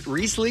Barefoot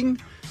Riesling,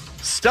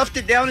 stuffed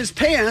it down his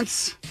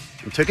pants,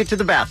 and took it to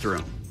the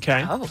bathroom.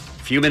 Okay. Oh. A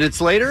few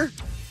minutes later,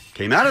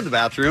 came out of the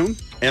bathroom,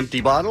 empty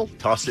bottle,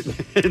 tossed it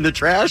in the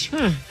trash,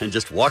 and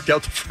just walked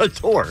out the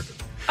front door.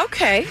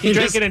 Okay. He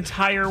drank an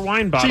entire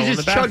wine bottle in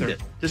the bathroom.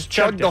 Chugged it. Just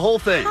chugged the whole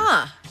thing.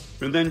 Huh.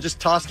 And then just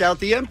tossed out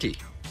the empty.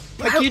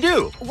 Like you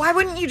do. Why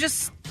wouldn't you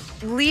just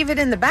leave it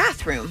in the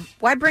bathroom?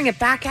 Why bring it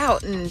back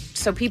out and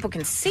so people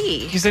can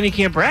see? Because then you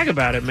can't brag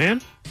about it,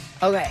 man.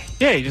 Okay.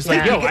 Yeah, you're just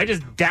like, yo, I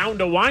just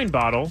downed a wine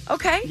bottle.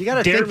 Okay. You got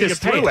to think this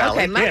through,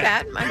 Allie. Okay, my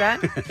bad.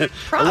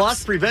 A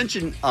loss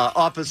prevention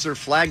officer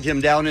flagged him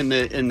down in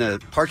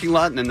the parking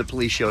lot, and then the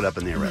police showed up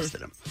and they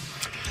arrested him.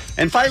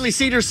 And finally,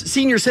 senior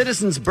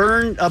citizens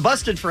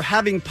busted for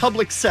having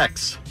public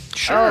sex.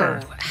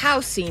 Sure. Oh,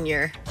 how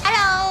senior?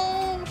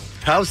 Hello.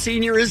 How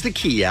senior is the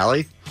key,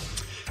 Allie?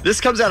 This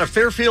comes out of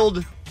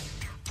Fairfield,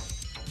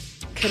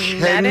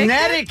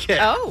 Connecticut.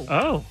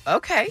 Oh.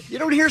 Okay. You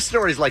don't hear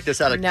stories like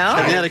this out of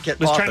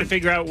Connecticut. I was trying to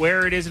figure out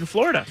where it is in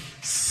Florida.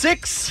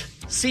 6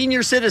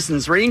 senior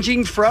citizens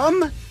ranging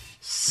from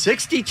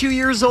 62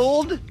 years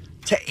old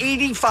to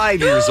 85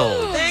 years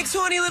old. Thanks,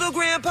 horny little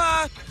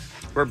grandpa.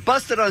 Were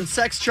busted on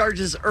sex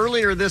charges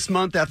earlier this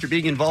month after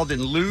being involved in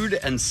lewd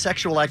and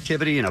sexual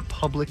activity in a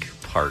public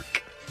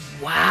park.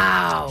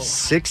 Wow.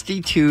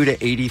 62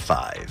 to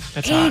 85.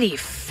 That's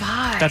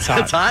 85. That's hot.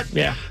 That's hot?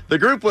 Yeah. The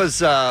group was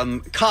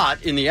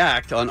caught in the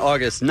act on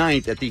August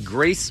 9th at the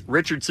Grace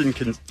Richardson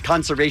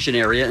Conservation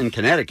Area in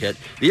Connecticut.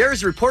 The area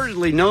is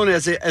reportedly known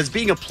as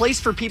being a place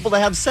for people to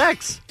have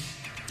sex.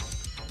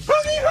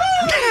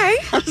 Okay.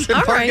 How does the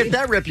park get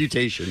that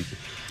reputation?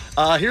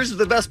 Here's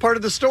the best part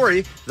of the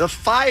story. The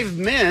 5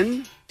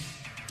 men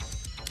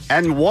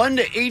and 1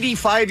 to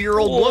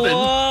 85-year-old woman.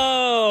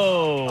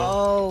 Whoa.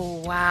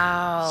 Oh,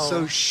 wow.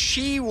 So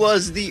she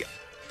was the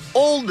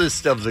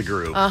oldest of the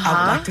group. I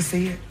would like to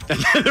see it.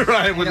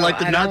 I would like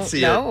to not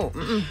see it.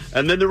 Mm-mm.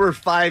 And then there were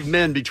 5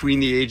 men between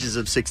the ages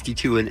of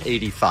 62 and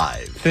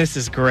 85. This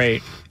is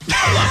great.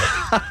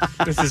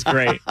 This is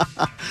great.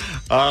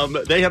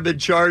 They have been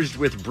charged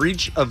with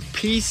breach of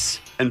peace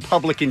and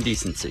public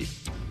indecency.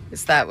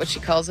 Is that what she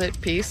calls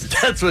it? Peace?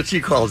 That's what she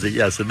calls it,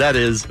 yes. And that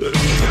is...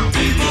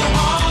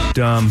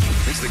 Dumb.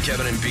 It's the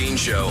Kevin and Bean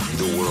Show,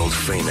 the world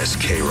famous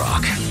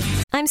K-Rock.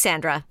 I'm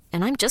Sandra,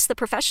 and I'm just the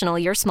professional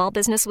your small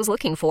business was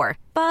looking for.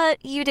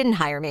 But you didn't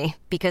hire me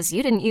because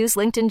you didn't use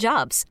LinkedIn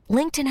Jobs.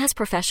 LinkedIn has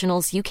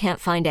professionals you can't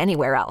find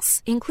anywhere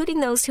else,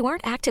 including those who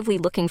aren't actively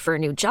looking for a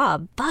new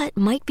job, but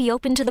might be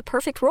open to the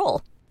perfect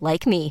role,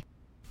 like me.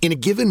 In a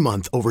given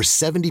month, over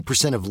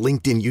 70% of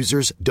LinkedIn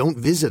users don't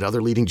visit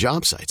other leading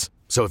job sites.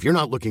 So if you're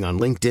not looking on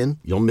LinkedIn,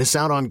 you'll miss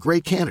out on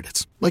great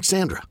candidates like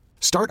Sandra.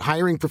 Start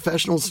hiring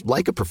professionals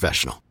like a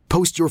professional.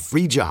 Post your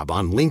free job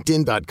on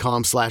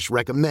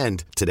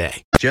linkedin.com/recommend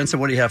today. Jensen,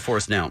 what do you have for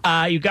us now?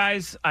 You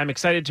guys, I'm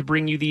excited to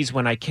bring you these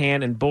when I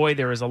can. And boy,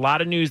 there is a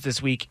lot of news this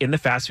week in the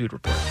Fast Food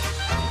Report.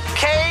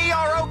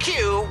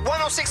 KROQ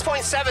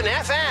 106.7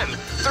 FM,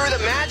 through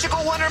the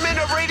magical wonderment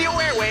of radio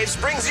airwaves,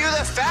 brings you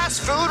the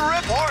Fast Food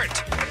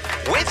Report.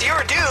 With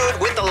your dude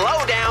with the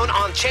lowdown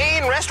on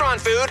chain restaurant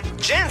food,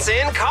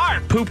 Jensen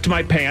Karp. Pooped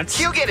my pants.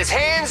 He'll get his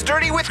hands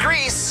dirty with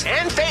grease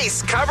and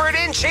face covered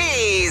in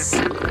cheese.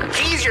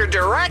 He's your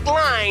direct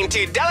line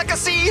to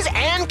delicacies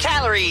and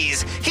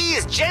calories.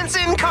 He's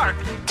Jensen Karp.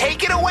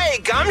 Take it away,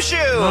 Gumshoe.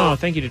 Oh,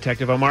 thank you,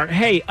 Detective Omar.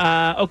 Hey,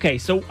 okay,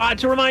 so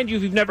to remind you,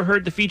 if you've never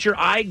heard the feature,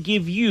 I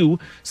give you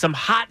some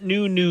hot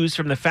new news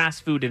from the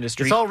fast food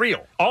industry. It's all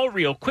real. All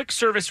real. Quick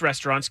service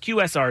restaurants,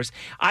 QSRs.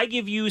 I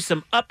give you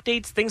some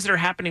updates, things that are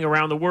happening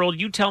around the world.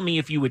 You tell me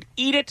if you would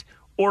eat it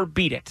or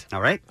beat it.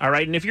 All right. All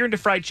right. And if you're into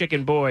fried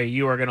chicken, boy,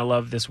 you are going to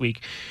love this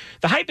week.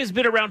 The hype has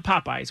been around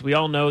Popeyes. We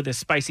all know the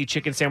spicy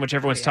chicken sandwich.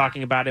 Everyone's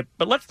talking about it.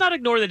 But let's not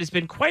ignore that it's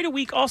been quite a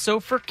week also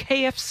for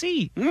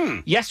KFC.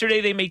 Yesterday,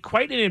 they made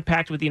quite an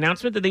impact with the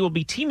announcement that they will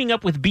be teaming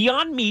up with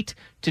Beyond Meat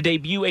to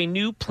debut a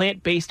new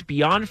plant-based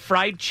Beyond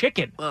Fried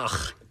Chicken.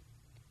 Ugh.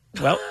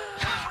 Well,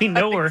 we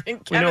know where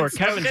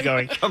Kevin's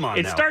going. Come on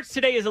It now. starts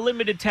today as a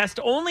limited test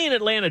only in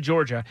Atlanta,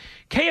 Georgia.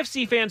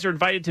 KFC fans are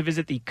invited to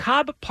visit the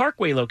Cobb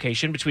Parkway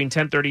location between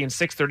 10:30 and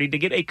 6:30 to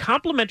get a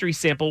complimentary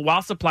sample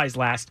while supplies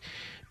last.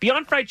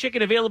 Beyond Fried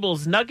Chicken available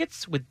as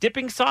nuggets with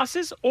dipping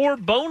sauces or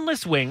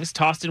boneless wings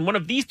tossed in one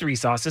of these 3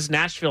 sauces,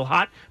 Nashville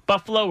Hot,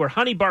 Buffalo, or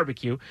Honey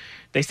Barbecue.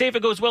 They say if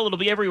it goes well, it'll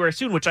be everywhere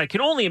soon, which I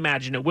can only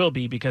imagine it will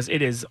be because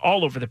it is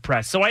all over the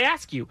press. So I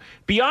ask you,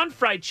 Beyond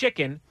Fried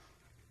Chicken,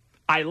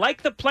 I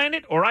like the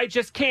planet, or I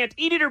just can't.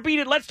 Eat it or beat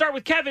it. Let's start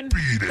with Kevin.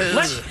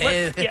 No.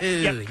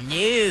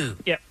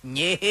 Yeah. I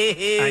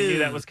knew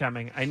that was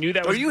coming. I knew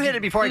that was. Or you hit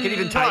it before I could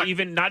even talk.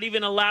 Not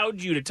even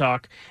allowed you to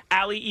talk.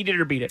 Allie, eat it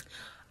or beat it.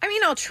 I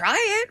mean, I'll try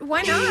it.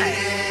 Why not?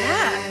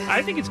 Yeah.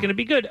 I think it's going to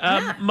be good.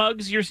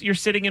 Muggs, you're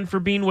sitting in for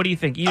Bean. What do you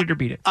think? Eat it or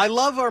beat it? I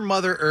love our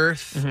Mother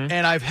Earth,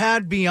 and I've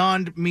had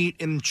Beyond Meat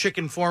in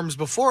chicken forms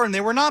before, and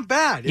they were not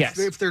bad. Yes.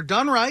 If they're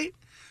done right.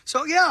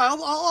 So, yeah,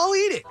 I'll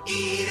eat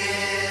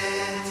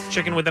it.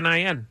 Chicken with an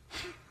IN.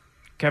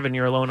 Kevin,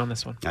 you're alone on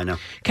this one. I know.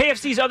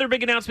 KFC's other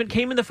big announcement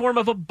came in the form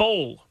of a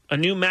bowl. A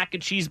new mac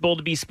and cheese bowl,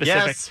 to be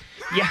specific. Yes.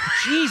 Yeah,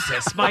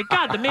 Jesus, my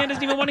God, the man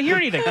doesn't even want to hear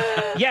anything.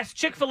 Yes,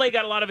 Chick-fil-A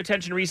got a lot of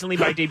attention recently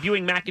by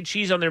debuting mac and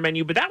cheese on their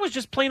menu, but that was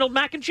just plain old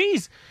mac and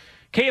cheese.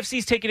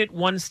 KFC's taken it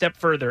one step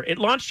further. It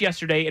launched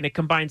yesterday, and it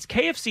combines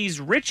KFC's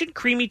rich and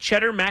creamy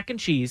cheddar mac and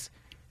cheese,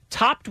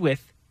 topped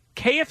with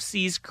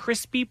KFC's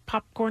crispy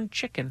popcorn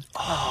chicken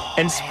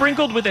and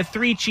sprinkled with a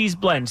 3-cheese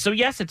blend. So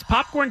yes, it's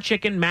popcorn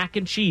chicken, mac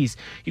and cheese.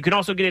 You can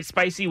also get it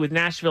spicy with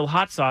Nashville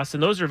hot sauce,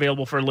 and those are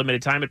available for a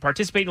limited time at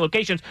participating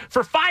locations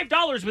for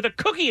 $5 with a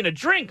cookie and a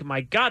drink. My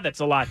God, that's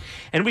a lot.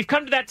 And we've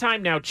come to that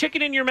time now.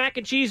 Chicken in your mac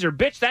and cheese, or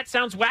bitch, that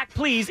sounds whack.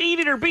 Please eat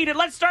it or beat it.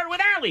 Let's start with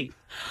Allie.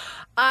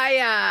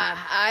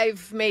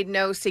 I've made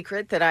no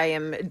secret that I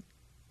am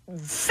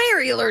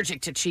very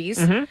allergic to cheese.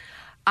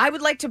 I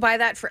would like to buy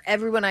that for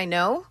everyone I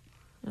know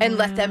and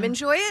let them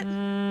enjoy it.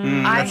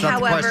 I,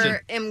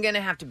 however, am going to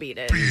have to beat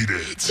it. Beat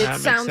it. It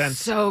sounds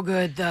so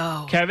good,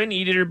 though. Kevin,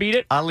 eat it or beat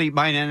it? I'll eat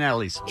mine and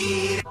Allie's.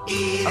 Okay.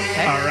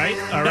 All right.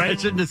 I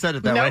shouldn't have said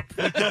it that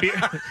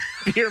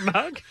way. Beer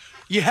mug?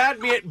 You had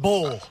me at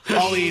bowl.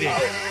 I'll eat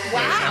it.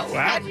 Wow.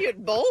 Had you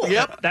at bowl?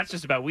 Yep. That's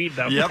just about weed,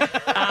 though. Yep. And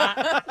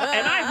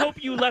I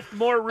hope you left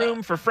more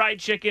room for fried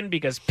chicken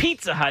because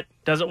Pizza Hut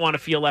doesn't want to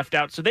feel left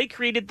out, so they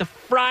created the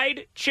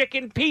fried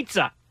chicken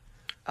pizza.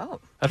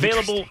 Oh.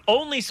 Available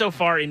only so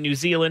far in New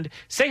Zealand.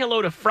 Say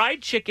hello to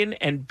fried chicken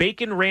and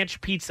bacon ranch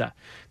pizza.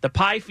 The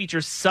pie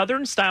features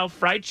Southern-style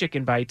fried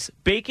chicken bites,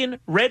 bacon,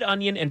 red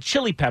onion, and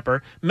chili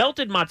pepper,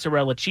 melted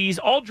mozzarella cheese,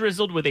 all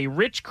drizzled with a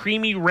rich,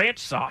 creamy ranch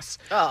sauce.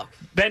 Oh.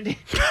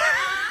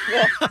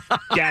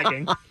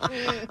 Gagging.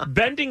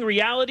 Bending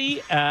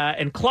reality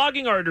and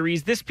clogging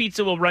arteries, this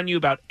pizza will run you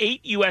about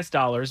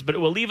 $8, but it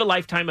will leave a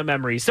lifetime of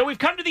memories. So we've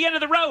come to the end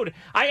of the road.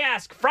 I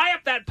ask, fry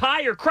up that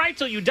pie or cry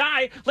till you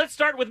die. Let's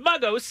start with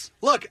Muggos.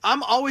 Look,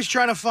 I'm always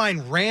trying to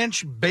find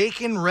ranch,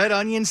 bacon, red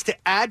onions to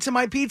add to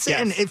my pizza,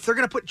 and if they're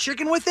going to put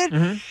chicken with it,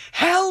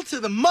 hell to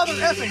the mother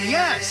effing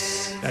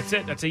yes. That's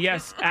it. That's a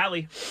yes.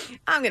 Allie.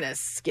 I'm going to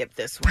skip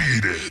this one.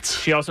 Beat it.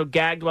 She also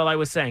gagged while I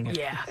was saying it.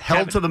 Yeah.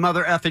 Hell to the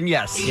mother effing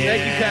yes. Yeah.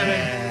 Thank you,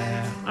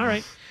 Kevin. All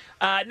right.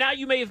 Now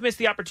you may have missed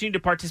the opportunity to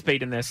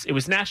participate in this. It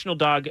was National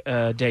Dog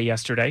Day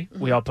yesterday.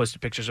 We all posted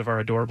pictures of our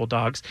adorable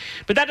dogs.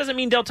 But that doesn't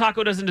mean Del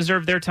Taco doesn't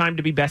deserve their time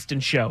to be best in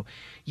show.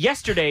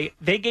 Yesterday,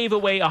 they gave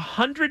away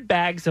 100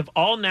 bags of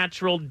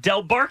all-natural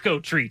Del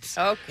Barco treats.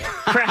 Okay.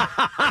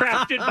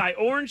 Crafted by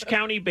Orange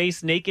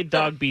County-based Naked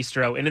Dog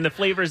Bistro and in the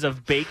flavors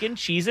of bacon,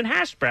 cheese, and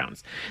hash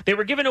browns. They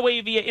were given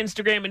away via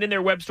Instagram and in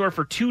their web store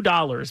for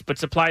 $2, but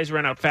supplies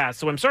ran out fast.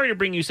 So I'm sorry to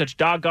bring you such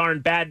doggone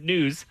bad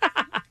news.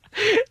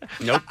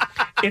 Nope.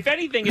 If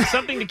anything, it's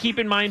something to keep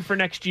in mind for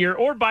next year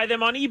or buy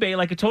them on eBay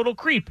like a total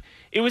creep.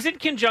 It was in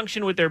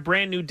conjunction with their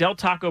brand new Del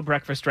Taco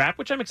breakfast wrap,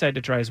 which I'm excited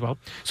to try as well.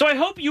 So I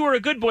hope you are a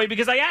good boy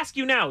because I ask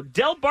you now,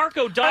 Del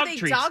Barco dog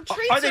treats. Dog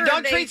treats? Are they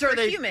dog treats or are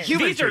they humans?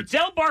 human These are treats?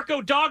 Del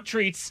Barco dog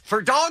treats.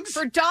 For dogs?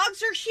 For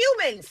dogs or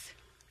humans?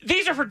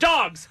 These are for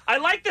dogs. I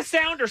like the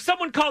sound, or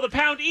someone call the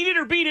pound. Eat it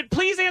or beat it.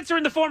 Please answer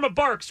in the form of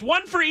barks.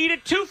 1 for eat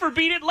it, 2 for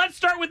beat it. Let's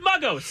start with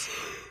Muggos.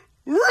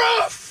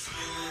 Ruff!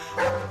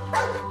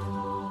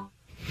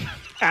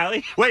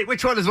 Allie? Wait,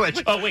 which one is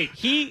which? Oh, wait.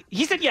 He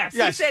said yes.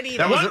 He said eat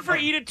it. 1 for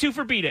eat it, 2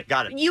 for beat it.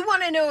 Got it. You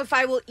want to know if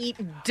I will eat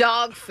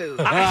dog food,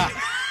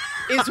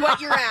 is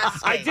what you're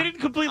asking. I didn't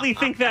completely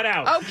think that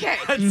out. Okay.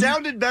 It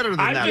sounded better than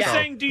that. I'm just though.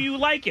 saying, do you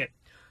like it?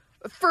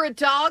 For a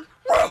dog?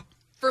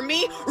 For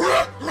me? You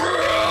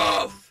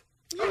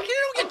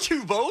don't get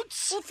 2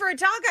 votes. Well, for a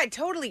dog, I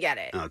totally get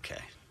it. Okay.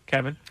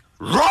 Kevin?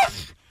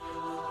 Ruff!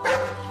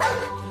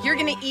 You're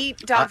going to eat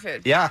dog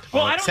food. Yeah.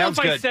 Well, I don't know sounds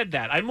if I good. said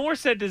that. I more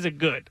said, is it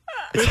good?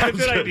 It's a Sounds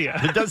good idea.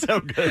 It does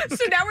sound good.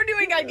 So now we're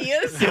doing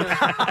ideas? Maybe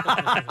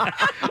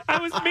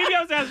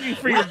I was asking you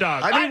for your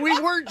dog. I mean, we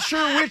weren't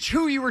sure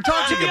who you were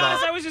talking To be about.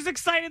 honest, I was just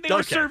excited they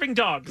were serving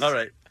dogs. All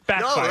right.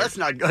 Backfired. No, that's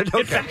not good. It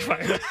Okay.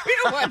 backfired. We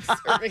don't want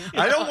serving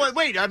I don't want.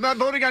 Wait, I'm not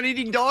voting on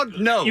eating dog.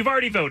 No. You've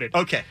already voted.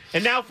 Okay.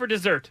 And now for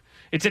dessert.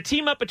 It's a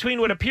team up between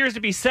what appears to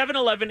be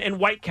 7-Eleven and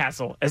White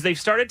Castle, as they've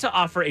started to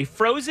offer a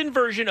frozen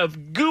version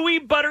of gooey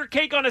butter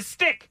cake on a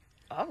stick.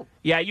 Oh.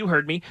 Yeah, you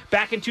heard me.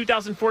 Back in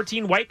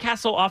 2014, White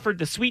Castle offered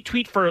the sweet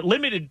treat for a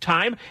limited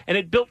time, and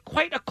it built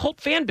quite a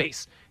cult fan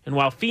base. And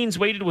while fiends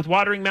waited with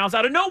watering mouths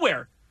out of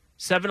nowhere,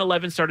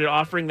 7-Eleven started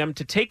offering them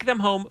to take them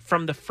home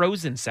from the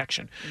frozen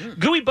section.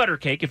 Gooey butter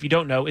cake, if you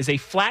don't know, is a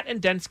flat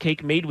and dense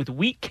cake made with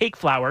wheat cake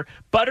flour,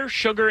 butter,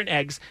 sugar, and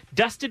eggs,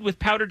 dusted with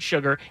powdered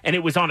sugar, and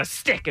it was on a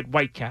stick at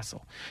White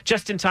Castle.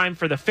 Just in time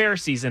for the fair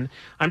season,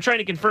 I'm trying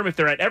to confirm if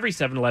they're at every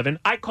 7-Eleven.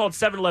 I called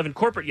 7-Eleven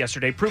corporate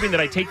yesterday, proving that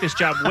I take this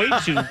job way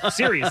too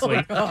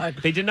seriously.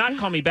 They did not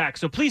call me back,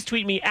 so please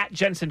tweet me at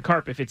Jensen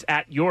Karp if it's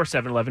at your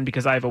 7-Eleven,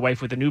 because I have a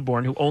wife with a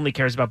newborn who only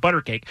cares about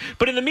butter cake.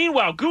 But in the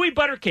meanwhile, gooey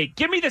butter cake,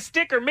 give me the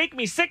stick or make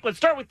me sick. Let's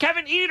start with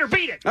Kevin. Eat it or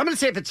beat it. I'm going to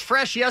say if it's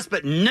fresh, yes,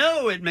 but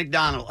no at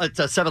McDonald's. It's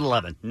a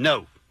 7-Eleven.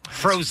 No.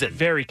 Frozen.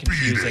 Very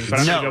confusing, but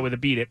I'm going to go with a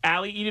beat it.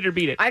 Allie, eat it or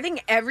beat it? I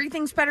think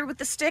everything's better with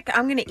the stick.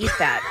 I'm going to eat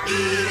that.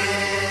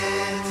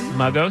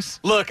 Muggos?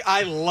 Look,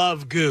 I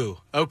love goo,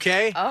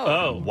 okay?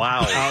 Oh,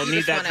 wow. I'll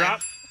need that drop.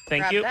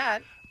 Thank you.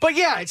 That. But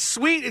yeah, it's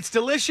sweet. It's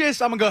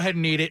delicious. I'm going to go ahead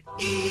and eat it.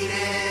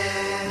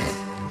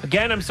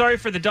 Again, I'm sorry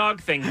for the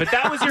dog thing, but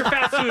that was your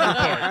fast food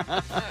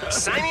report.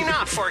 Signing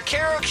off for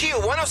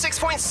KROQ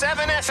 106.7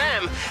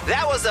 FM,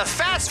 that was the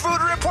Fast Food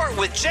Report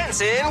with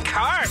Jensen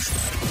Karp.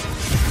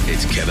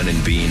 It's Kevin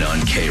and Bean on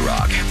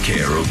K-Rock,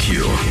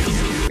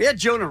 KROQ. We had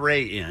Jonah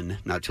Ray in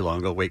not too long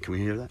ago. Wait, can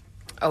we hear that?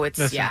 Oh, it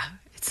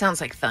sounds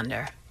like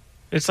thunder.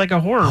 It's like a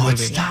horror movie. It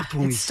stopped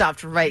when It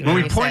stopped right when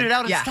we you pointed said-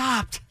 out. It yeah.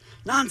 stopped.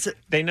 Nonsense.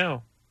 They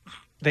know.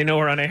 They know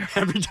we're on air.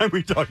 Every time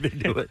we talk, they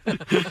do it.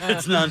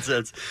 It's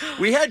nonsense.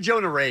 We had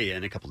Jonah Ray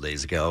in a couple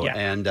days ago,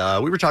 and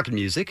we were talking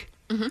music,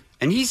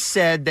 and he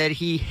said that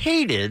he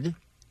hated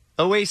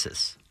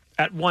Oasis.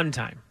 At one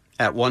time.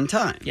 At one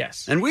time.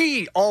 Yes. And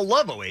we all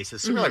love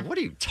Oasis. So we're like, what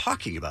are you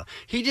talking about?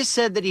 He just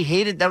said that he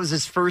hated, that was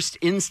his first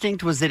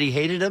instinct, was that he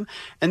hated them.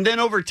 And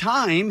then over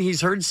time, he's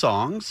heard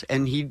songs,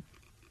 and he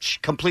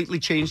completely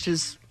changed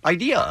his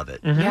idea of it.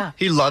 Yeah.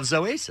 He loves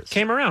Oasis.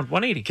 Came around,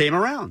 180. Came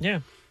around.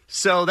 Yeah.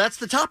 So that's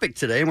the topic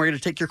today, and we're going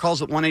to take your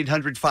calls at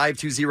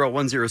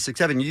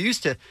 1-800-520-1067. You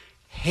used to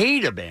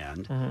hate a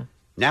band.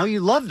 Now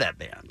you love that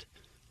band.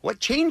 What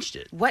changed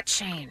it? What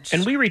changed?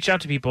 And we reached out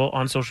to people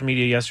on social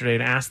media yesterday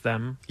and asked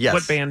them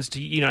what bands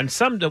do you know, and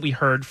some that we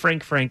heard,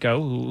 Frank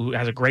Franco, who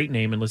has a great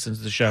name and listens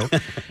to the show,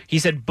 he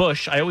said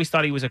Bush. I always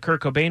thought he was a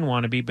Kurt Cobain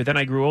wannabe, but then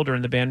I grew older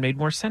and the band made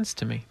more sense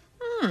to me.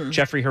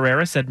 Jeffrey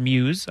Herrera said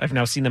Muse. I've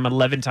now seen them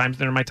 11 times.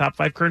 They're in my top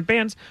 5 current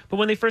bands. But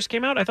when they first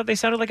came out, I thought they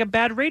sounded like a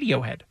bad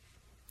Radiohead.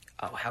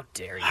 Oh, how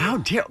dare you? How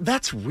dare...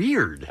 That's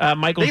weird.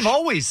 Michael They've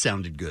always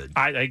sounded good.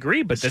 I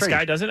agree, but this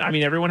guy doesn't. I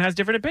mean, everyone has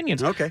different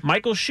opinions. Okay.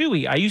 Michael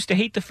Shuey. I used to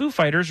hate the Foo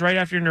Fighters right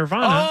after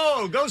Nirvana.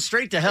 Oh, go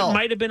straight to hell. It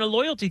might have been a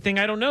loyalty thing.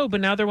 I don't know, but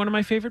now they're one of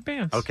my favorite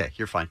bands. Okay,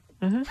 you're fine.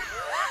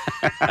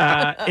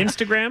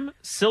 Instagram,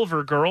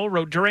 Silver Girl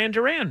wrote Duran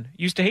Duran.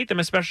 Used to hate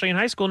them, especially in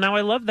high school. Now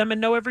I love them and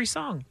know every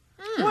song.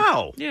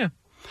 Wow. Yeah.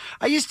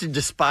 I used to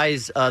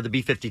despise the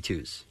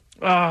B-52s.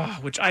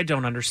 Which I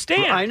don't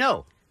understand. I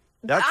know.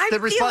 That's I the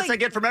feel response like I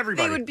get from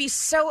everybody. They would be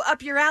so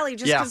up your alley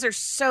just because they're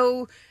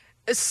so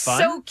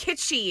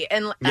kitschy,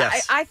 and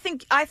Yes.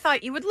 I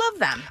thought you would love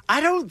them. I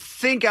don't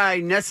think I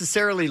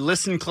necessarily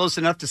listened close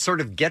enough to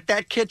sort of get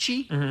that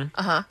kitschy.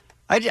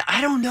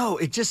 I don't know.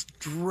 It just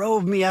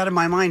drove me out of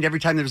my mind every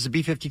time there was a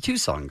B-52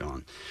 song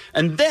going.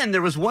 And then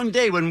there was one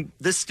day when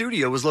this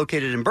studio was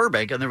located in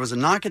Burbank, and there was a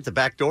knock at the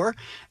back door,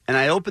 and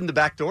I opened the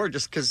back door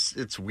just because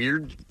it's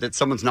weird that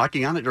someone's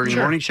knocking on it during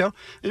the morning show.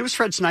 And it was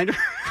Fred Snyder.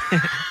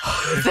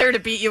 There to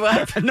beat you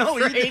up. No,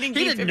 for he hating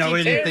didn't know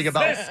B-52s. anything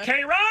about This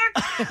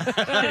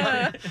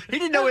K-Rock? He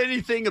didn't know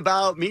anything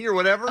about me or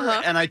whatever.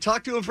 And I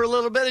talked to him for a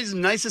little bit. He's the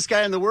nicest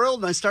guy in the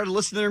world. And I started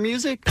listening to their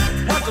music.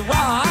 What's the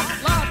rock?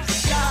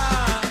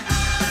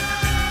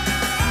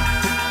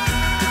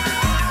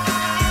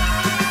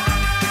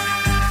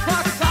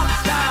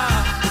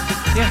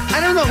 I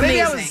don't know. Maybe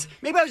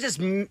Amazing. I was just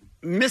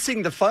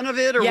missing the fun of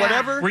it or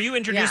whatever. Were you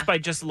introduced by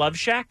Just Love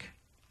Shack?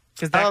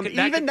 Because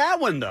that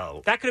one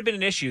though, that could have been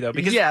an issue though.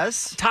 Because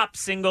yes, top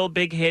single,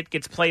 big hit,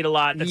 gets played a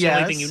lot. That's the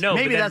only thing you know.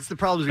 Maybe that's the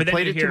problem. We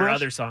played you it hear too much.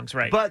 other songs,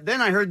 right? But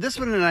then I heard this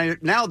one,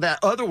 and now that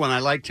other one I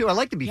like too. I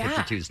like the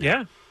B-52s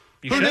now.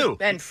 Yeah. Who knew?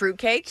 And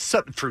fruitcake.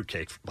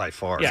 Fruitcake by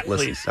far. Yeah,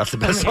 Listen, please. that's the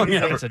best song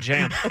ever. It's a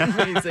jam.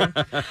 Amazing.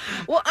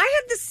 Well,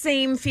 I had the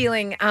same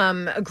feeling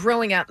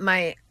growing up.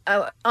 My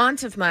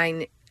aunt of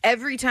mine,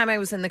 every time I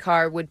was in the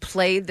car, would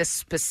play this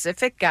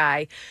specific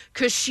guy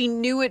because she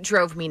knew it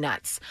drove me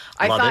nuts.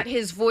 I thought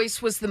his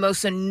voice was the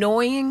most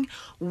annoying,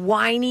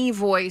 whiny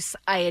voice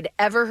I had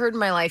ever heard in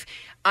my life.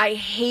 I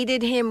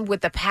hated him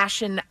with a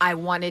passion. I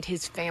wanted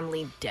his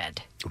family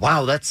dead.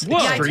 Wow, that's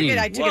extreme.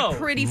 I took it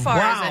pretty far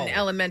as an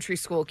elementary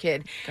school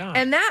kid. God.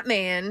 And that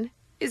man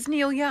is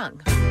Neil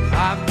Young.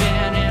 I've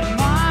been in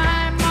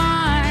my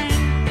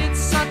mind. It's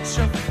such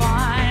a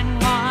fine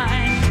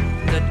line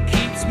that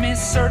keeps me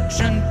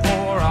searching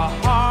for a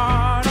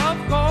heart of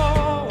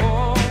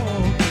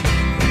gold.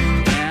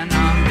 And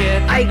I'm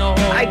getting old.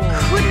 I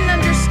couldn't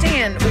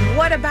understand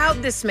what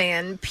about this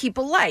man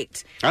people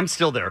liked. I'm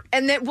still there.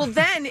 And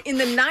then in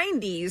the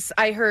 90s,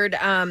 I heard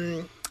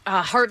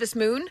Harvest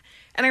Moon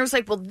And I was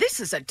like, well, this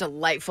is a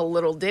delightful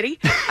little ditty.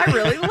 I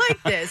really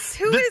like this.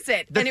 Who is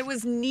it? And it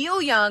was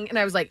Neil Young. And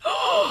I was like,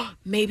 oh,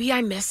 maybe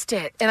I missed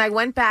it. And I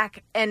went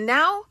back. And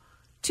now,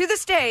 to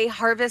this day,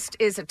 Harvest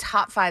is a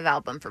top 5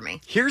 album for me.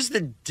 Here's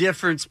the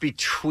difference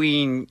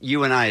between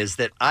you and I is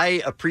that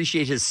I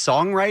appreciate his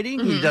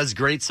songwriting. He does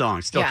great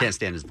songs. Still can't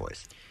stand his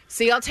voice.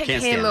 See, I'll take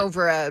Can't him stand it.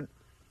 over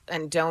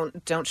and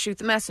don't shoot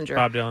the messenger.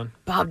 Bob Dylan.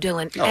 Bob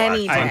Dylan, Oh,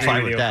 any day. I'm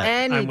fine with that.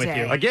 Any I'm with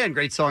day. you. Again,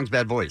 great songs,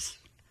 bad voice.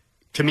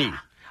 To me.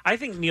 I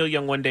think Neil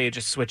Young one day it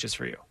just switches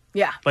for you.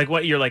 Yeah. Like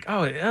what you're like,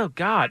 oh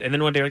God. And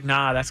then one day you're like,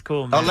 nah, that's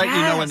cool, man. I'll let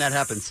you know when that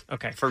happens.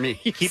 Okay. For me.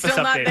 Keep Still us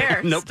not updated.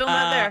 there. Nope. Still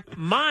not there.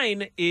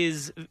 Mine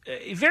is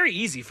very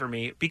easy for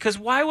me because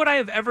why would I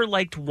have ever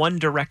liked One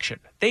Direction?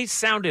 They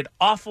sounded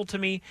awful to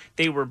me.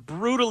 They were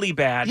brutally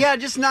bad. Yeah,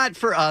 just not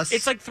for us.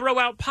 It's like throw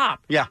out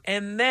pop. Yeah.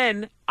 And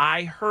then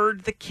I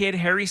heard the Kid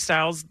Harry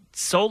Styles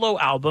solo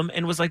album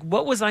and was like,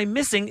 what was I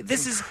missing?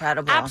 This is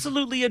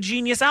absolutely a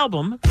genius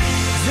album.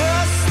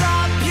 Just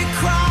stop your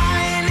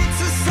crying,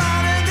 it's a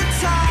sign of the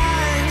times.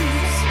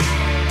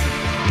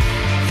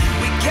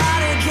 We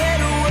gotta get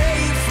away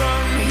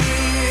from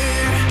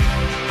here.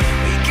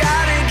 We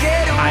gotta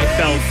get away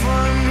from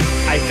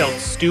here. I felt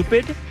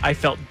stupid. I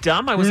felt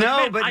dumb. I was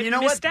like, man, I you know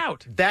missed what?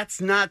 out.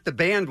 That's not the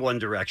band One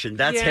Direction.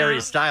 That's Yeah,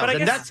 Harry Styles, but I and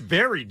guess- that's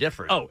very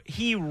different. Oh,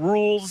 he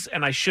rules,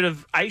 and I should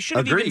have even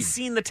Agreed.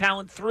 seen the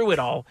talent through it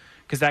all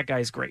because that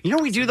guy's great. You know,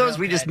 we do those.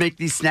 We just make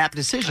these snap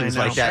decisions I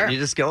know. like that. Sure. And you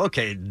just go,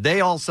 okay,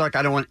 they all suck.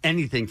 I don't want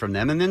anything from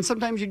them. And then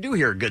sometimes you do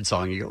hear a good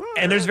song. You go, oh,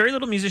 And there's very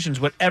little musicians.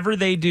 Whatever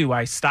they do,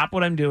 I stop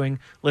what I'm doing,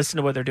 listen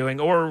to what they're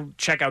doing, or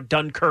check out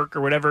Dunkirk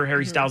or whatever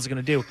Harry Styles is going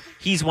to do.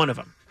 He's one of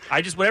them.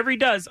 Whatever he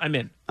does, I'm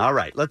in. all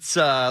right, let's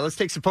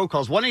take some phone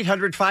calls.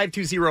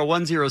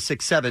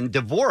 1-800-520-1067.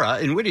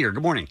 Devora in Whittier.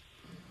 Good morning.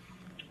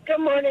 Good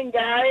morning,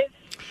 guys.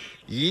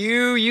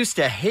 You used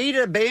to hate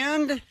a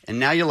band, and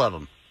now you love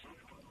them.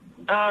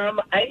 I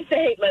used to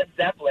hate Led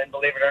Zeppelin,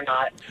 believe it or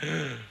not.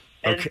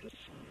 Okay.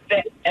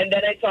 And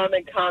then I saw them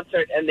in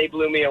concert, and they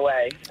blew me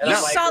away. And You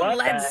I'm like, saw what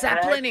Led the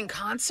Zeppelin heck? in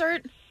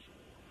concert?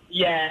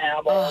 Yeah.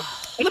 I'm all...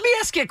 Let me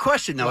ask you a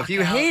question, though. If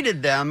you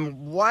hated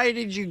them, why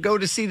did you go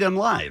to see them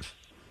live?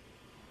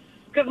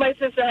 Because my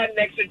sister had an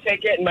extra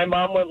ticket, and my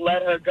mom wouldn't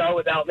let her go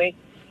without me.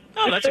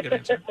 Oh, that's a good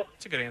answer.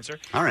 That's a good answer.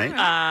 All right.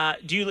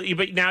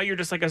 But now you're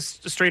just like a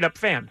straight up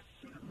fan.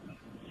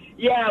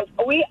 Yeah,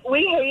 we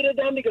hated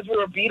them because we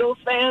were Beatles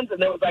fans, and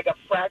there was like a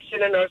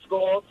fraction in our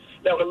school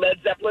that were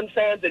Led Zeppelin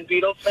fans and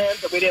Beatles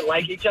fans, and we didn't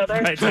like each other.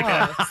 Right, it's like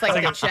It's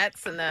like the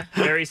Jets and the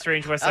Very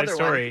strange West Side Other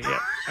Story. one. Yeah.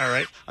 All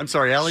right. I'm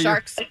sorry, Allie.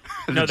 Sharks.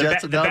 No, the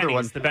Jets and the other Bennies.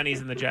 one. The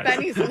Bennies and the Jets.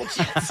 Bennies and the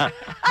Jets.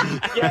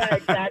 Yeah,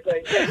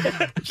 exactly.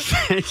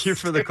 Thank you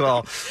for the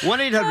call.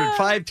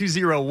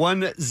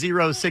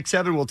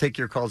 1-800-520-1067. We'll take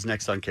your calls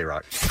next on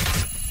K-Rock.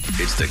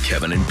 It's the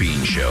Kevin and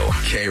Bean Show.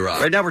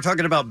 K-Rock. Right now we're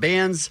talking about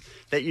bands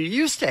that you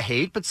used to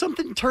hate, but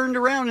something turned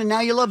around and now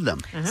you love them.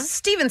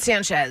 Steven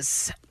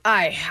Sanchez.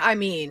 I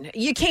mean,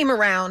 you came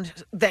around,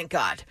 thank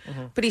God.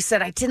 But he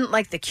said, I didn't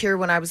like The Cure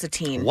when I was a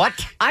teen.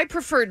 What? I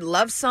preferred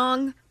Love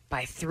Song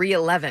by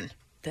 311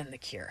 than The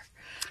Cure.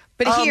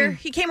 But here,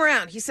 he came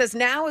around. He says,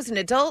 now as an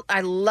adult, I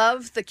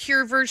love the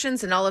Cure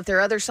versions and all of their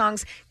other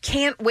songs.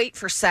 Can't wait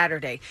for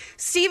Saturday.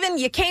 Steven,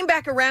 you came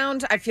back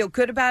around. I feel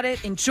good about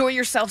it. Enjoy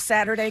yourself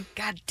Saturday.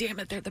 God damn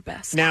it, they're the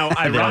best. Now, They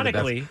are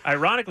the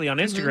ironically, on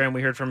Instagram,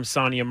 we heard from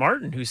Sonia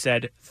Martin, who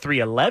said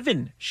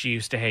 311 she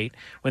used to hate.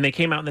 When they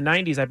came out in the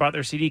 90s, I bought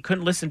their CD,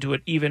 couldn't listen to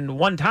it even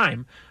one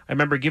time. I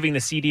remember giving the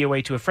CD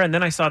away to a friend.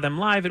 Then I saw them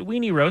live at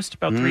Weenie Roast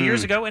about 3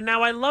 years ago, and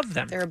now I love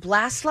them. They're a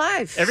blast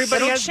live. Everybody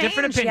It'll has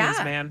different change, opinions,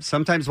 yeah. man.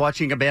 Sometimes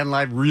watching a band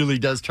live really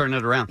does turn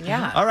it around.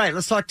 Yeah. All right,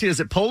 let's talk to,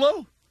 is it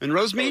Polo in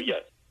Rosemead? Yeah.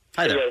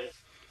 Hi there.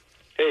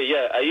 Hey,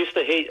 yeah, I used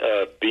to hate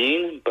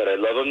Bean, but I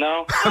love him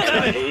now.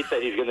 And I hate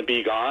that he's going to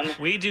be gone.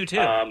 We do, too.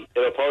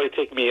 It'll probably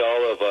take me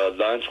all of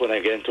lunch when I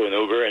get into an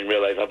Uber and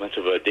realize how much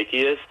of a dick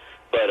he is.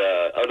 But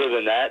other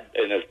than that,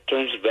 in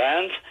terms of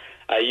bands,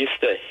 I used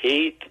to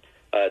hate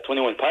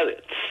 21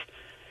 Pilots.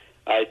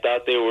 I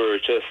thought they were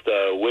just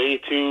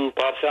way too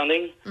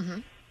pop-sounding.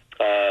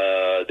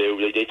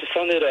 They just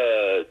sounded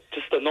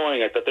just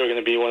annoying. I thought they were going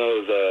to be one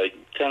of those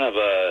kind of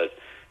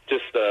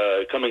just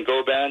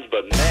come-and-go bands,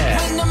 but man...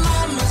 When the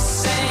mama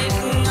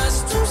sang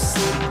us to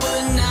sleep,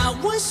 but now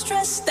we're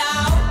stressed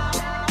out.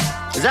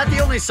 Is that the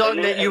only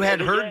song that you had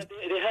heard?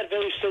 They had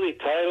very silly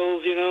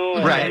titles, you know.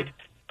 and Right.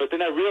 But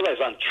then I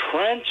realized on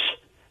Trench,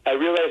 it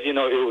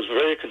was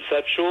very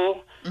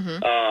conceptual,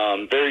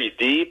 very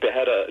deep. It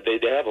had they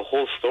have a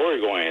whole story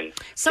going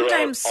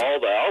Sometimes- throughout all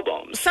the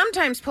albums.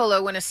 Sometimes,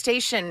 Polo, when a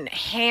station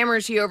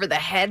hammers you over the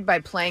head by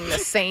playing the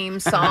same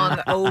song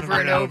over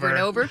and over and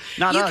over,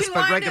 Not you us, can but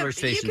wind regular up,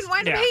 stations. You can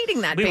wind up Yeah.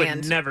 hating that We would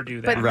band. never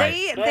do that. But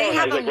Right. they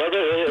have like a...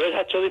 Red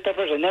Hot Chili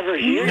Peppers. I never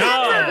hear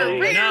Never, it.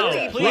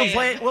 really.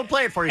 We'll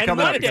play it for you And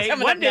coming one up. day,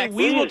 Coming one up day next.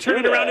 we will turn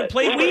it around and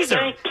play Ruba Weezer.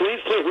 Stank, please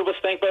play Ruba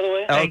Stank, by the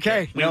way. Thank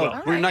Okay, you. We no, will.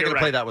 we're not going You're to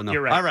play right. that one, though.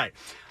 You're right. All right.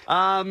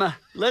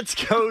 Let's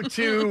go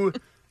to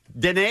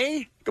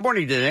Danae. Good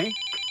morning, Danae.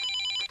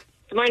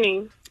 Good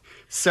morning.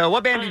 So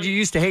what band did you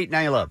used to hate, now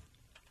you love?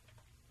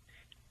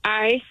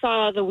 I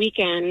saw The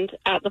Weeknd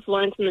at the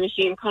Florence and the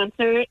Machine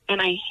concert,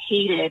 and I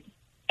hated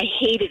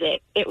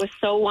it. It was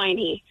so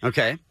whiny.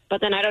 Okay. But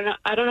then I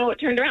don't know what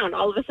turned around.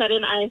 All of a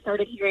sudden, I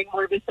started hearing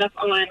more of his stuff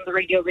on the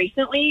radio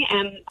recently,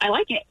 and I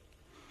like it.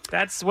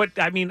 That's what,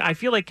 I mean, I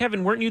feel like,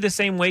 Kevin, weren't you the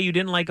same way? You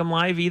didn't like him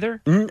live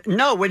either?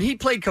 No, when he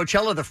played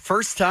Coachella the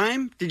first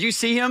time, did you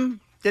see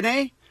him,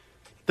 Danae?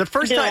 The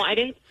first No, time, I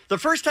didn't. The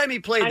first time he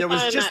played, there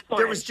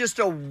was just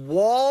a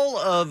wall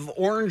of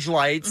orange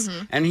lights,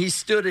 and he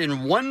stood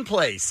in one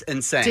place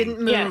and sang.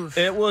 Didn't move.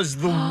 It was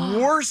the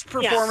worst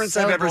performance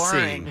so I've ever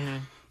boring.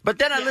 seen. But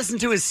then I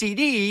listened to his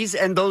CDs,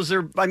 and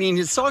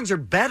his songs are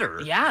better.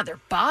 Yeah, they're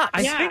bops.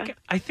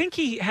 I think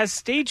he has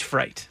stage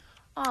fright.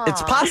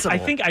 It's possible.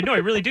 I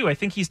really do. I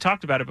think he's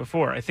talked about it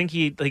before. I think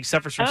he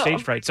suffers from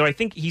stage fright. So I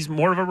think he's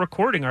more of a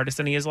recording artist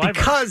than he is live.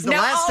 Because now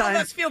all of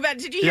us feel bad.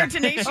 Did you hear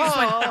Tenacious?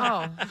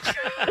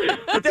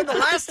 But then the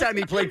last time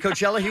he played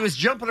Coachella, he was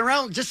jumping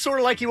around just sort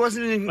of like he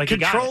wasn't in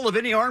control of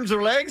any arms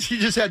or legs. He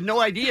just had no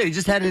idea. He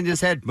just had it in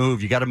his head,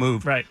 move, you got to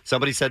move. Right.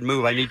 Somebody said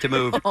move, I need to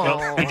move.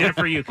 Well, we did it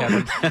for you,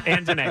 Kevin.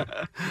 And Danae.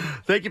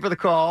 Thank you for the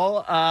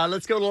call.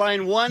 Let's go to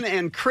line 1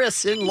 and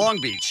Chris in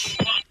Long Beach.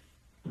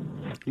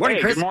 Morning,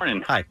 Hey, Chris. good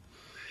morning. Hi.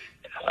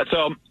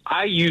 So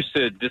I used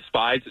to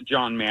despise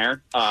John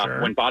Mayer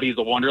when Bodies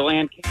of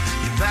Wonderland came.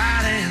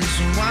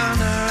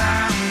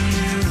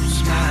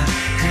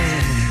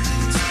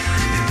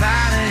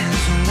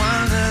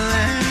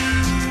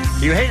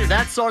 You hated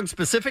that song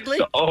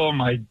specifically? Oh,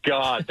 my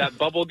God. That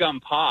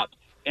bubblegum pop.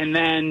 And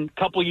then a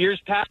couple years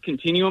passed,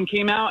 Continuum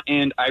came out,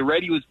 and I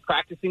read he was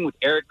practicing with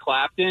Eric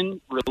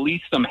Clapton,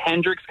 released some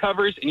Hendrix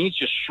covers, and he's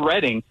just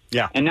shredding.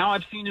 Yeah. And now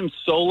I've seen him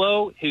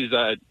solo, his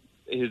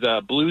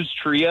blues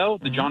trio,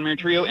 the John Mayer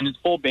trio, and his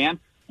full band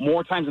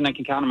more times than I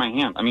can count on my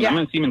hand. I mean, I'm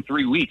going to see him in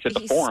 3 weeks at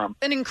the Forum.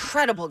 An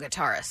incredible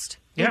guitarist.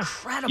 Yeah.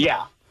 Incredible.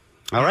 Yeah.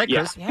 All right, Yeah.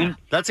 Chris. Yeah.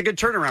 That's a good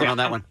turnaround on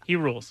that one. He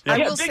rules. I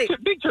will say,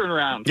 big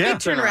turnaround. Yeah. big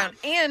turnaround.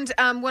 And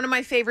one of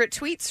my favorite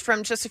tweets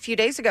from just a few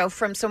days ago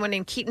from someone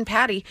named Keaton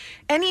Patty.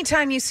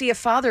 Anytime you see a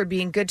father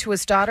being good to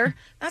his daughter,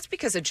 that's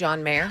because of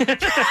John Mayer.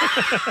 It's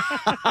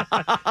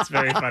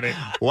very funny.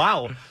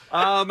 Wow.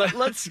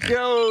 Let's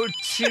go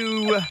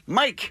to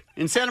Mike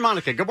in Santa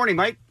Monica. Good morning,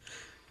 Mike.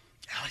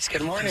 Alex,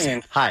 good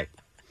morning. Hi.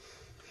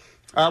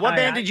 What Hi,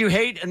 band did you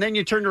hate and then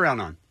you turned around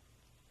on?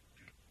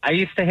 I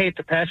used to hate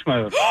Depeche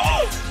Mode.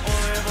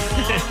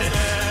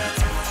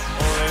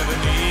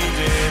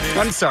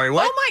 I'm sorry,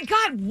 what? Oh, my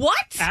God,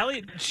 what?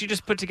 Allie, she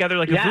just put together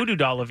like a voodoo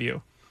doll of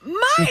you.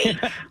 Mike!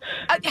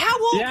 How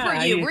old Yeah,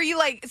 were you? Were you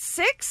like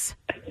 6?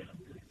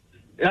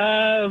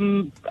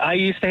 I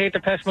used to hate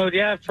Depeche Mode,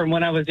 from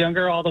when I was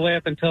younger all the way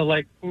up until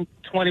like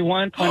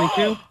 21,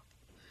 22.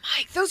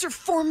 Mike, those are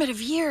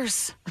formative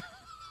years.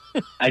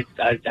 I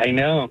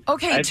know.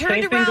 Okay, Same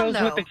turned thing around, goes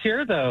though. with The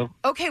Cure, though.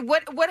 Okay,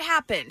 what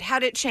happened? How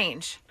did it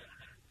change?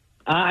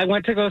 I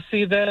went to go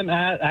see them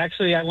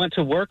actually, I went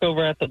to work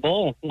over at the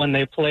Bowl when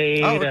they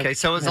played. Oh, okay.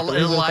 So it was a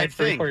live like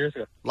 3 thing. 4 years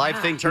ago. Live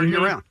thing turned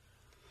you around.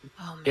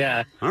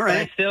 Yeah. All right. But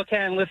I still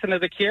can't listen to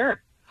The Cure.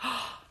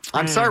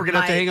 I'm sorry, we're going to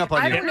have to hang up on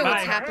I you. don't know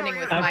what's happening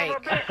with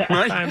Mike.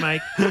 Hi,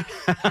 Mike.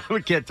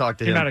 We can't talk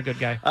to him. You're not a good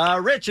guy.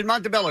 Rich in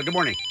Montebello, good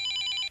morning.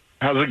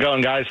 How's it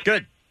going, guys?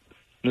 Good.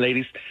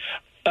 Ladies.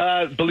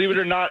 Believe it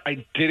or not,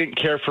 I didn't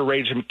care for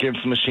Rage Against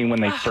the Machine when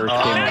they first came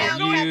out.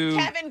 Now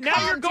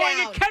you're going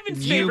to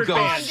Kevin's favorite go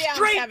band.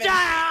 straight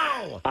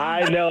down.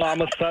 I know, I'm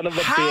a son of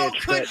a How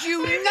bitch. could but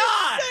you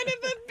not? Son of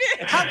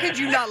a bitch. How could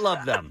you not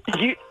love them?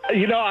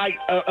 You know,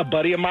 a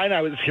buddy of mine,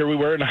 we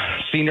were in a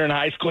senior in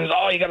high school. He goes,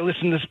 oh, you got to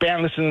listen to this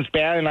band,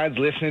 and I was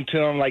listening to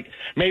them. Like,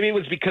 maybe it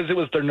was because it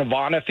was their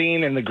Nirvana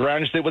thing and the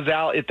grunge that was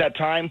out at that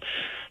time.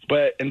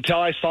 But until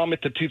I saw him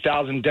at the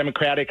 2000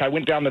 Democratic, I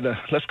went down to the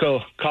Let's Go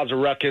Cause a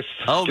Ruckus.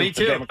 Oh, me against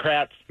the too.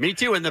 Democrats. Me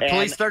too. And the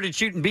police started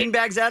shooting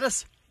beanbags at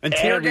us and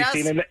tear gas.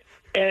 Everything.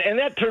 And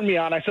that turned me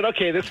on. I said,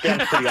 okay, this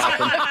band's pretty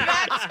awesome.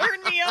 That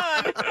turned me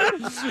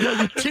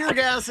on. Tear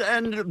gas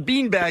and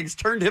beanbags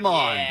turned him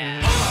on.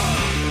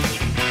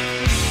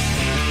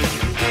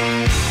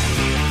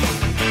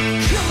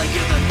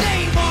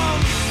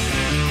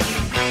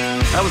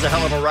 That was a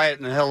hell of a riot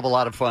and a hell of a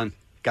lot of fun.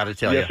 Got to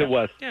tell you. Yes, it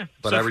was. Yeah.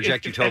 But So I if-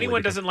 reject you if totally.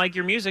 anyone doesn't like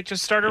your music,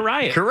 just start a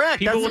riot. Correct.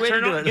 People That's the will way to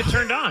turn do on, it. get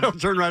turned on. It'll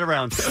turn right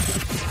around.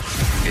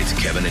 It's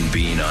Kevin and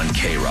Bean on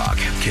K-Rock,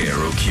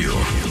 KROQ.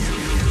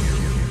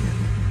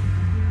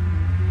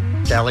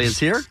 Callie is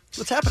here.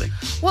 What's happening?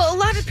 Well, a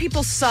lot of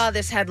people saw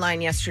this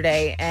headline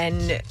yesterday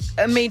and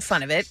made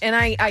fun of it. And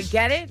I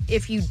get it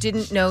if you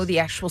didn't know the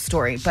actual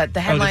story. But the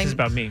Oh, headline this is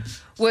about me.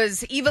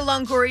 was Eva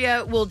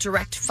Longoria will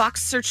direct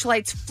Fox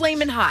Searchlight's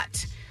Flamin'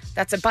 Hot.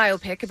 That's a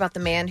biopic about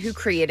the man who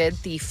created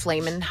the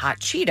Flamin' Hot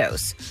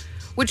Cheetos.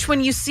 Which,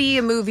 when you see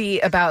a movie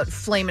about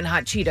Flamin'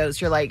 Hot Cheetos,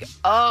 you're like,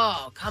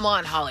 oh, come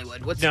on,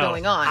 Hollywood. What's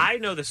going on? I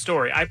know the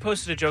story. I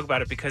posted a joke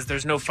about it because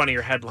there's no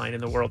funnier headline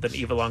in the world than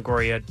Eva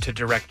Longoria to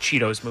direct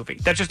Cheetos movie.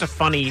 That's just a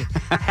funny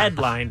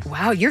headline.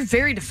 Wow, you're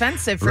very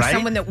defensive for Right?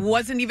 someone that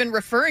wasn't even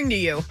referring to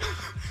you.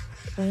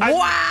 I'm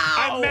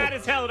Wow. mad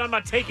as hell and I'm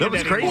not taking That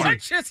was it anymore. crazy. What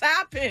just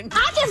happened?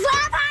 I just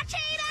love hot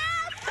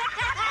Cheetos!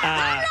 Uh,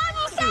 I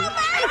love them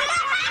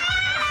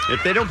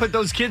If they don't put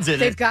those kids in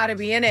They've it, got to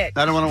be in it.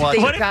 I don't want to watch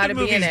They've it. What if got the to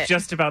be in movie's it.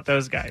 just about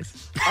those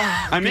guys?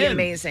 I'm Be in.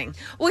 amazing.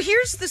 Well,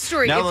 here's the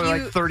story. Now If they're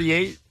you- like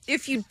 38.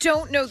 If you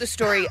don't know the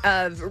story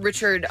of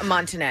Richard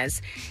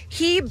Montanez,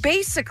 he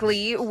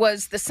basically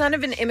was the son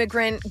of an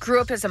immigrant,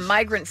 grew up as a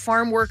migrant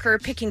farm worker,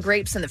 picking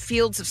grapes in the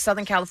fields of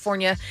Southern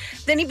California.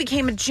 Then he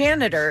became a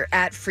janitor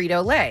at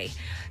Frito-Lay.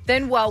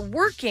 Then while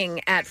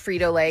working at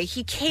Frito-Lay,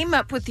 he came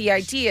up with the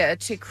idea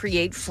to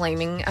create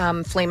Flamin'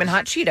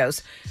 Hot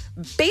Cheetos.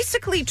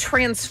 Basically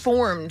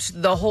transformed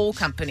the whole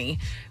company,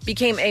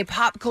 became a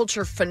pop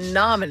culture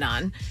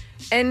phenomenon,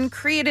 and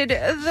created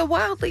the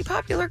wildly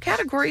popular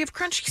category of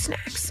crunchy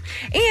snacks.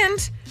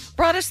 And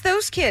brought us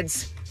those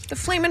kids, the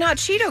Flamin' Hot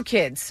Cheeto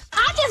kids.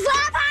 I just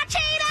love hot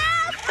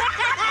Cheetos!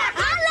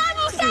 I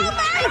love them so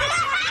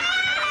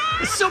much!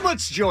 There's so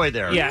much joy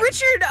there.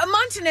 Richard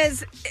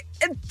Montanez,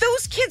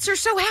 those kids are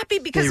so happy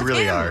because They of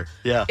really him. are.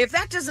 Yeah. If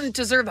that doesn't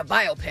deserve a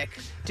biopic.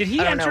 Did he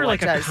I don't know enter what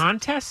like a does.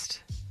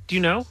 contest? Do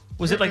you know?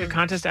 Was it like a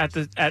contest at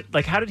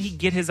like how did he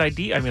get his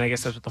ID? I mean, I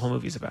guess that's what the whole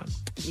movie's about.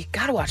 You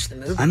gotta watch the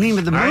movie. I mean,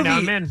 but the All right, movie, now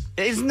I'm in.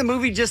 Isn't the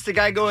movie just the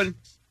guy going,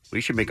 we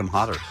should make him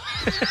hotter?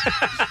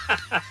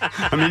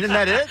 I mean, isn't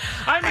that it?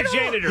 I'm a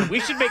janitor. We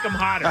should make him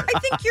hotter. I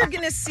think you're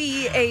going to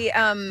see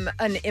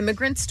an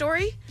immigrant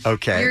story.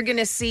 Okay. You're going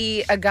to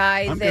see a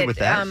guy I'm good with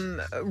that.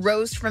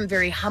 rose from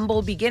very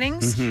humble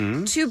beginnings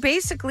Mhm. to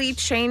basically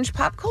change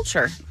pop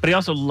culture. But he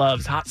also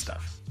loves hot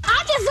stuff.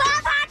 I just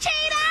love hot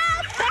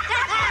Cheetos!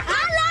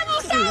 I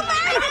love them so much!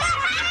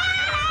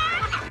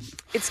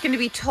 It's going to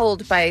be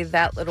told by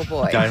that little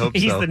boy. I hope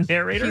He's so. the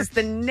narrator? He's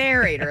the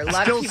narrator. A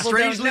lot Still of people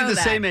strangely don't know the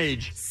that. same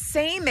age.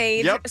 Same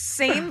age, Yep.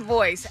 same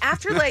voice.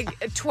 After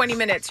like 20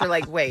 minutes, you're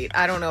like, wait,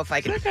 I don't know if I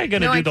can. Is that guy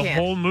gonna no, do I the can't.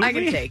 whole movie? I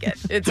can take it.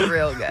 It's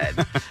real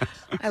good.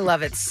 I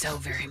love it so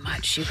very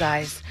much, you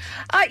guys.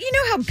 You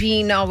know how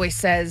Bean always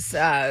says,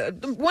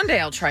 one day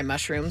I'll try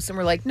mushrooms. And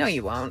we're like, no,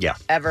 you won't. Yeah.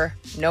 Ever.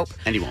 Nope.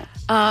 And he won't.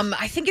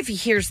 I think if he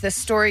hears this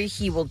story,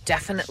 he will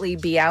definitely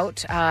be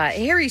out.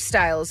 Harry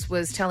Styles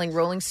was telling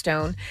Rolling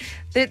Stone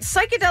that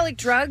psychedelic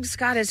drugs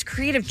got his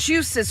creative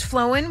juices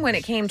flowing when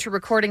it came to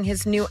recording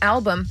his new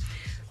album.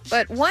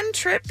 But one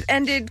trip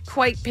ended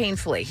quite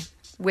painfully,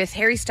 with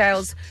Harry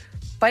Styles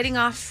biting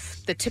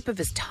off the tip of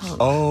his tongue.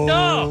 Oh,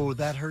 No.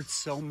 that hurts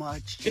so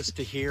much just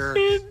to hear.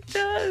 It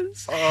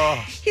does.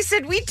 Oh. He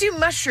said, we'd do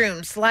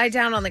mushrooms, lie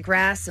down on the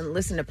grass, and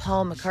listen to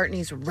Paul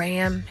McCartney's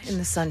Ram in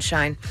the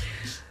sunshine.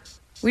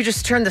 We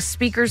just turned the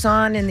speakers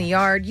on in the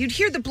yard. You'd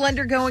hear the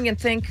blender going and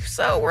think,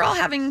 so we're all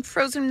having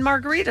frozen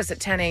margaritas at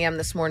 10 a.m.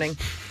 this morning.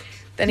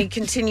 Then he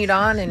continued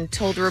on and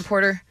told the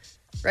reporter,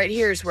 right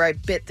here is where I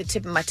bit the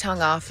tip of my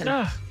tongue off and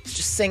was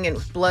just singing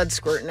with blood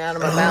squirting out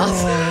of my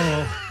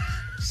mouth.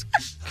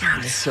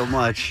 God, so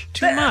much.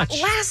 Too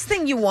much. Last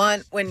thing you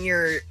want when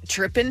you're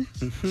tripping,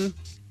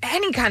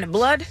 any kind of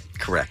blood.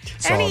 Correct.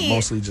 It's all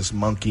mostly just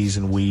monkeys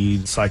and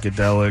weed,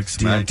 psychedelics,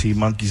 DMT,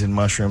 monkeys and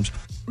mushrooms.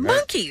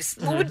 Monkeys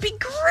would be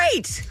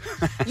great.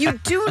 You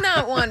do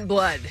not want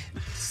blood.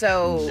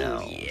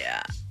 So,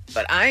 yeah.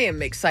 But I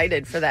am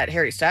excited for that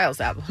Harry Styles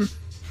album.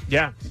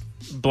 Yeah.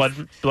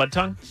 Blood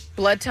tongue?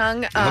 Blood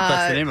Tongue. I hope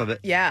that's the name of it.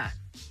 Yeah.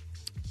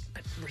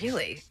 But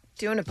really,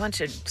 doing a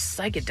bunch of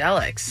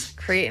psychedelics,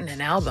 creating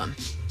an album.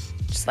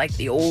 Just like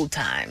the old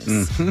times,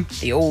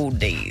 the old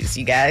days,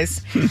 you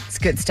guys. It's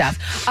good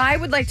stuff. I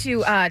would like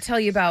to tell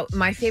you about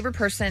my favorite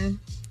person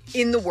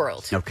in the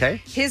world.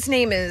 Okay. His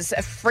name is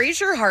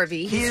Fraser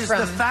Harvey. He is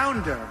the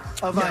founder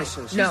of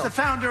ISIS. No. He's the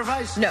founder of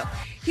ISIS. No.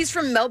 He's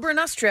from Melbourne,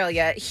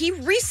 Australia. He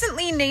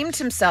recently named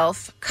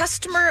himself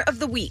Customer of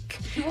the Week.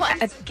 He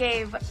once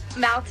gave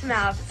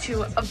mouth-to-mouth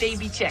to a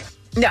baby chick.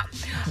 No.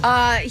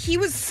 He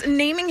was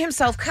naming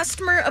himself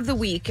Customer of the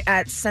Week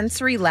at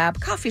Sensory Lab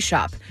Coffee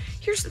Shop.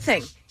 Here's the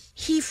thing.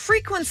 He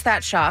frequents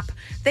that shop.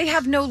 They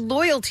have no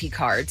loyalty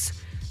cards.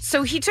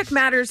 So he took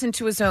matters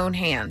into his own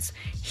hands.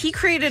 He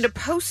created a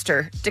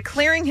poster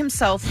declaring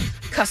himself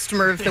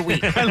Customer of the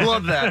Week. I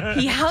love that.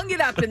 He hung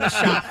it up in the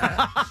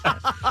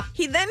shop.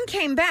 He then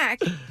came back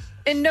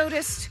and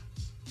noticed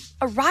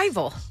a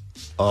rival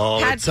Oh,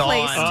 had it's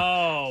placed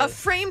on. a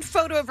framed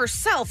photo of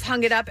herself,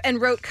 hung it up,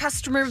 and wrote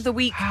Customer of the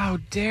Week. How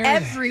dare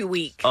every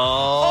week.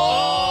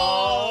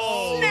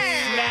 Oh,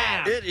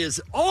 snap. It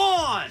is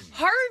on.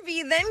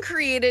 Harvey then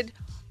created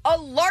a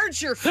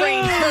larger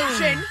framed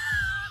version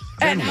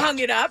and hung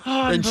it up.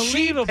 And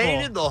she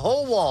painted the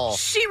whole wall.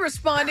 She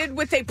responded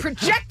with a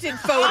projected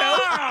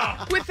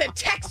photo with a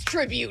text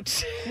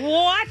tribute.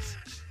 What?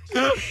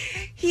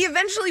 He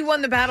eventually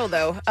won the battle,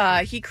 though.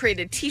 He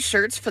created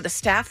T-shirts for the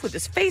staff with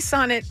his face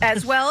on it,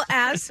 as well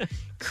as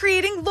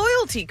creating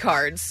loyalty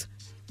cards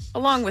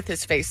along with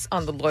his face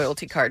on the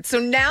loyalty card. So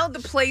now the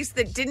place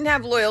that didn't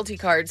have loyalty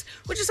cards,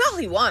 which is all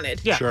he wanted,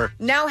 Sure.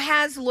 now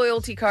has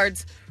loyalty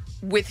cards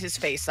with his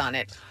face on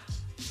it.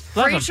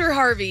 Love him. Fraser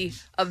Harvey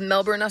of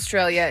Melbourne,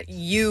 Australia,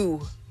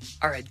 you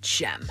are a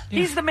gem.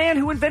 He's the man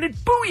who invented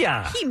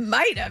Booyah. He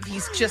might have.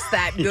 He's just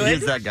that He good.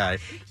 is that guy.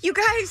 You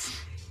guys,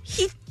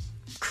 he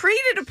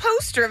created a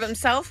poster of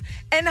himself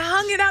and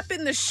hung it up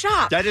in the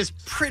shop. That is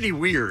pretty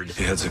weird.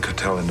 He has a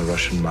cartel in the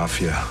Russian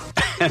mafia.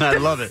 And I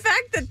love The it.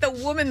 fact that the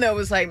woman, though,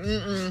 was like,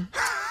 mm-mm.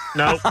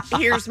 No.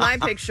 Here's my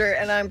picture,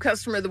 and I'm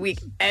customer of the week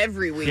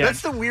every week.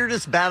 That's the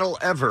weirdest battle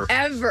ever.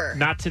 Ever.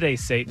 Not today,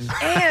 Satan.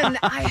 And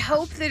I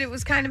hope that it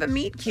was kind of a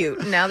meet cute,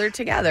 and now they're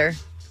together.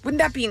 Wouldn't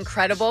that be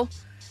incredible?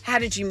 How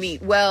did you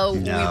meet? Well,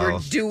 No. we were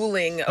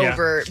dueling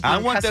over I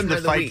being want them customer to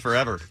of the fight week.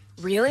 forever.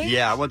 Really?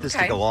 Yeah, I want this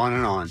Okay. to go on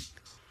and on.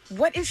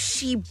 What if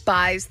she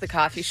buys the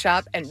coffee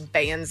shop and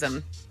bans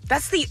him?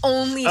 That's the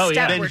only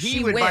step Then where he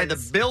she would wins. buy the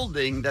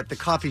building that the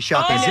coffee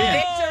shop is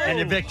in and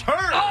evict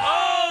her.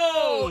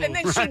 Oh, and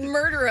then she'd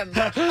murder him.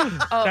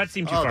 Oh. That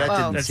seemed too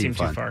far. That seemed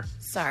too far.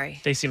 Sorry.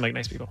 They seem like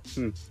nice people.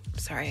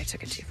 Sorry, I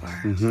took it too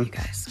far. Mhm. You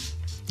guys.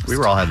 We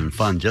were all having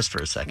fun just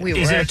for a second. We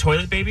Is were. it a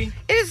toilet baby?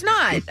 It is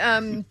not.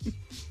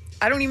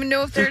 I don't even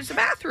know if there's a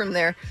bathroom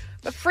there.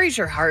 But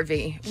Fraser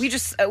Harvey,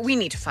 we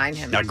need to find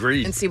him.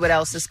 Agreed. And see what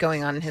else is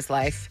going on in his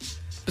life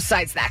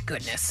besides that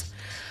goodness.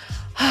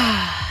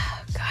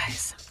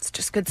 Guys, it's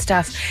just good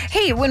stuff.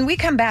 Hey, when we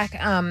come back,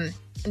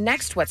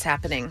 next, what's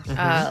happening?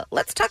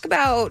 Let's talk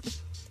about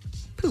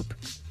poop,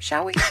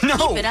 shall we?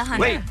 No.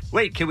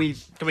 Wait. Can we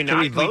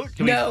not? vote?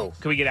 No.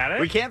 Can we get out of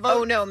it? We can't vote?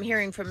 Oh, no, I'm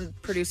hearing from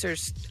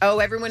producers. Oh,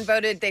 everyone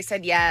voted. They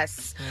said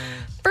yes.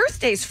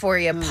 Birthdays for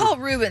you. Paul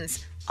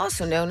Rubens,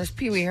 also known as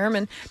Pee Wee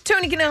Herman.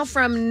 Tony Cannell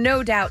from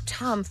No Doubt.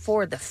 Tom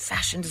Ford, the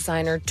fashion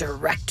designer,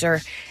 director.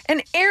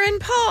 And Aaron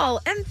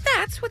Paul. And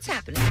that's what's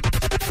happening.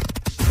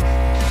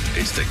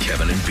 It's the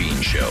Kevin and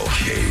Bean Show.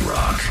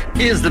 K-Rock.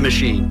 Is the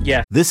machine.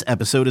 Yeah. This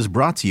episode is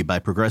brought to you by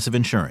Progressive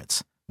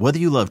Insurance. Whether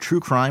you love true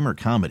crime or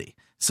comedy,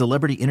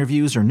 celebrity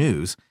interviews or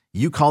news,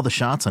 you call the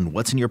shots on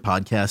what's in your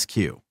podcast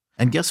queue.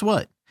 And guess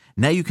what?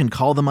 Now you can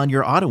call them on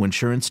your auto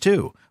insurance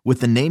too with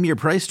the Name Your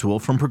Price tool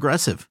from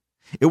Progressive.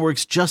 It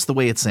works just the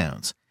way it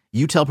sounds.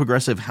 You tell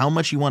Progressive how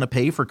much you want to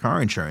pay for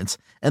car insurance,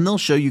 and they'll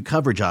show you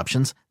coverage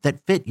options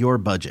that fit your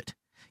budget.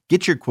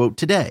 Get your quote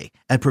today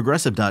at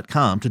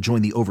Progressive.com to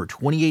join the over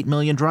 28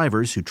 million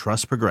drivers who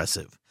trust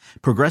Progressive.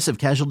 Progressive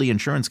Casualty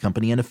Insurance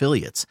Company and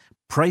Affiliates.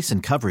 Price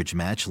and coverage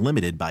match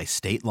limited by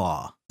state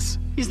law.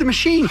 He's the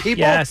machine, people.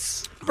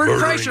 Yes. Bert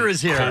Kreischer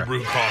is here. Cold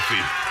brew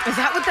coffee. Is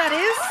that what that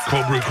is?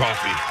 Cold brew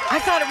coffee. I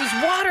thought it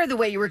was water the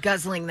way you were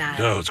guzzling that.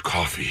 No, it's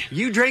coffee.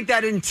 You drank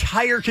that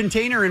entire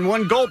container in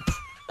one gulp.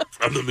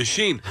 I'm the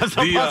machine. That's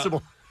not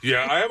possible.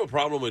 Yeah, I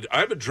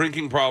have a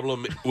drinking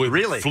problem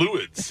with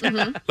fluids.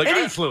 Like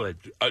any fluid.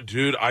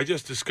 Dude, I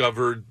just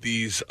discovered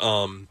these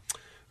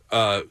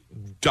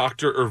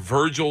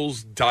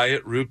Virgil's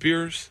Diet root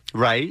beers.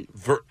 Right.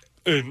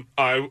 And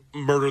I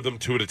murder them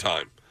two at a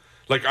time.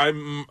 Like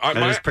that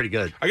is pretty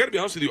good. I got to be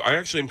honest with you. I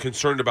actually am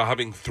concerned about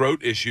having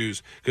throat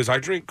issues because I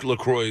drink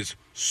LaCroix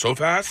so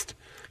fast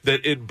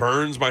that it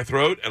burns my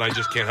throat and I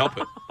just can't help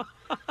it.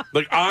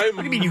 Like I'm.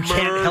 What do you mean you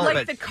can't help like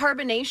it? the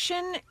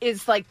carbonation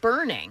is like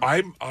burning.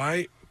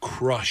 I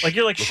crush. Like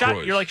you're like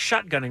LaCroix. you're like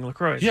shotgunning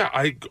LaCroix. Yeah,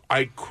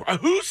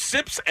 who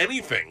sips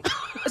anything?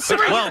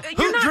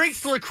 Who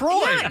drinks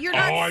LaCroix? Yeah, you're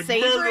not I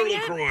savoring murder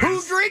it. LaCroix.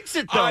 Who drinks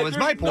it, though, is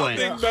my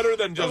point. Nothing better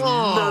than just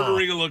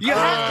murdering a LaCroix. You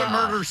have to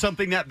murder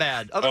something that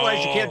bad.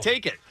 Otherwise, you can't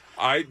take it.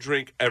 I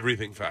drink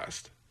everything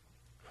fast.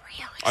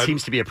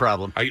 Seems to be a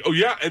problem.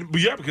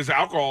 Because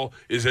alcohol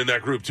is in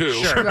that group too.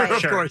 Sure, right.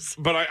 Of course.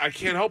 But I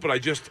can't help it.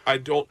 I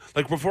don't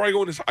like before I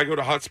go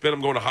to Hot Spin.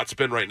 I'm going to Hot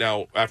Spin right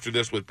now after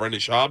this with Brendan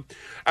Schaub.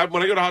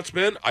 When I go to Hot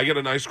Spin, I get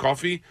a nice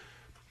coffee.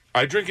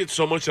 I drink it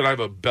so much that I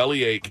have a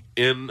bellyache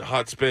in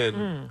Hot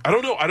Spin. I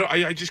don't know.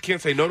 I just can't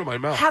say no to my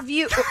mouth. Have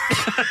you?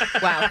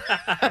 Wow,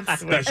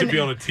 that should be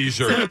on a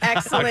T-shirt.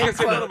 Excellent I can't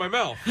say no quote. to my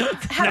mouth.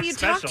 Have you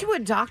talked to a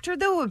doctor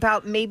though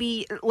about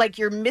maybe like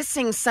you're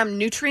missing some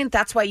nutrient?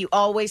 That's why you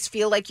always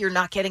feel like you're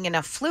not getting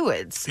enough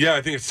fluids. Yeah,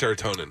 I think it's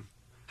serotonin.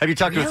 Have you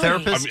talked to a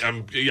therapist?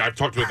 I've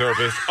talked to a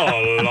therapist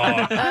a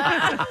lot.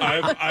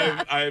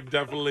 I've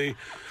definitely.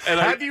 And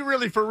have you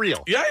really, for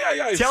real? Yeah.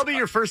 Tell me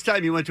your first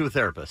time you went to a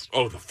therapist.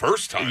 Oh, the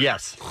first time?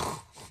 Yes.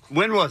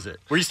 When was it?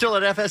 Were you still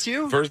at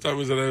FSU? First time I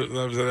was at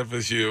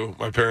FSU.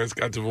 My parents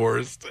got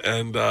divorced,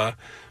 and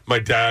my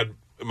dad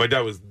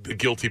was the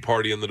guilty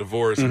party in the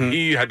divorce, and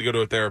he had to go to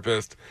a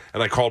therapist.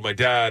 And I called my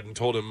dad and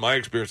told him my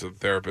experience with the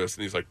therapist,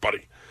 and he's like,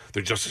 "Buddy,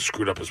 they're just as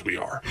screwed up as we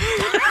are."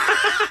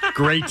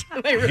 Great.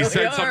 He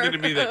said something to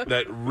me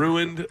that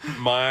ruined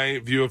my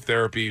view of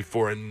therapy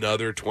for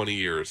another 20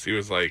 years. He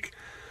was like,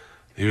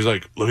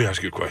 "Let me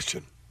ask you a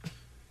question.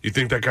 You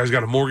think that guy's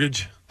got a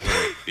mortgage?"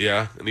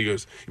 Yeah. And he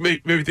goes, "You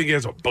maybe think he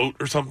has a boat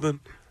or something?"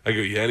 I go,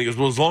 "Yeah." And he goes,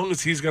 "Well, as long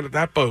as he's got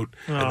that boat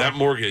and that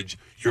mortgage,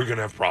 you're going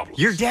to have problems."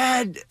 Your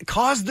dad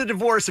caused the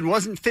divorce and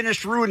wasn't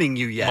finished ruining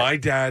you yet. My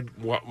dad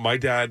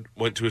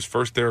went to his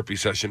first therapy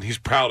session. He's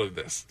proud of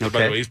this. Okay.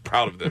 By the way, he's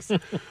proud of this.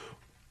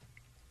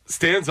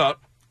 Stands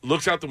up,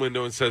 looks out the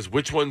window and says,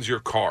 "Which one's your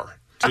car?"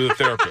 to the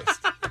therapist.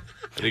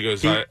 And he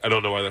goes, I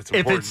don't know why that's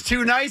important. If it's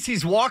too nice,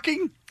 he's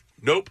walking?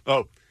 Nope.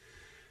 Oh.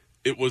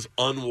 It was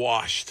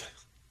unwashed.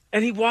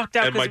 And he walked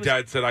out. And my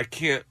dad said, I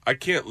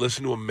can't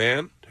listen to a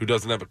man who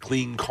doesn't have a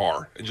clean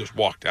car, and just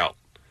walked out.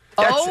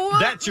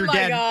 That's your my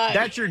dad. God.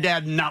 That's your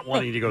dad not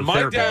wanting to go to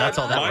therapy. That's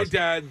all that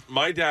was.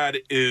 My dad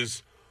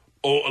is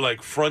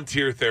like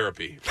frontier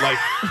therapy, like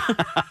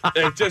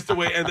it's just the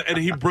way. And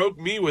he broke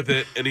me with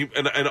it,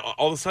 and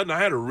all of a sudden I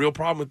had a real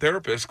problem with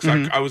therapists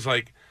because I was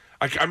like,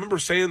 I remember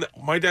saying that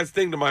my dad's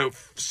thing to my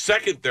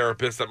second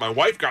therapist that my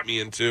wife got me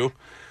into.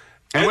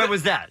 And when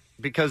was that?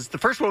 Because the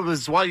first one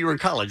was while you were in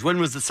college. When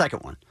was the second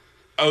one?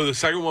 Oh, the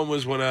second one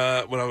was when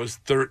I was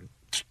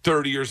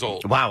 30 years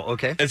old. Wow.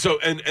 Okay. And so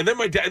and then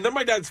my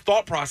dad's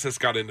thought process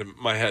got into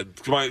my head.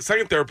 My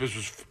second therapist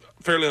was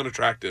fairly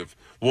unattractive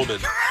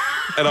woman,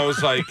 and I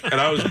was like,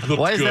 looked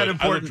Why is good. that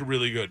important? I looked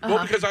really good.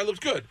 Well, because I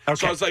looked good. Okay.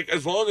 So I was like,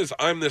 as long as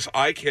I'm this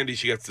eye candy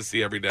she gets to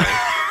see every day,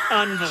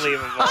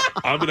 Unbelievable.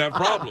 I'm gonna have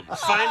problems.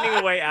 Finding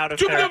a way out of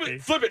therapy.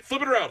 Flip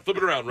it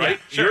around, right? Yeah,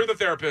 sure. You're the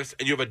therapist,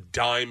 and you have a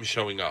dime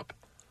showing up.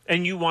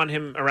 And you want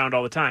him around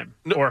all the time,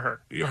 or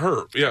her.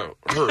 Her. No,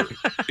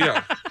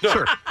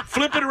 Sure.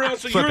 Flip it around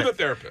so Flip you're it. the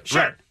therapist.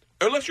 Sure. Right.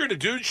 Unless you're a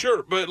dude,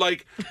 sure. But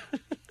like,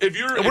 if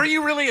you're... Were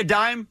you really a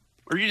dime?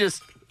 Or you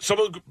just...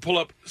 Someone pull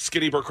up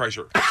Skinny Bert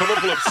Kreischer. Someone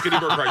pull up Skinny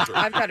Bert Kreischer.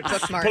 I've got it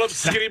bookmarked. Pull up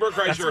Skinny Bert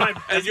Kreischer. That's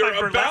and you're my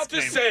about burlesque to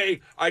name.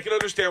 say, I can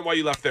understand why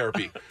you left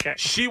therapy. Okay.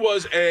 She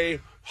was a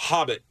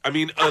hobbit. I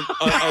mean, a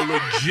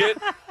legit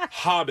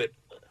hobbit.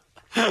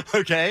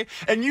 Okay.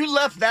 And you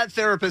left that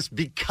therapist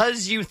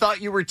because you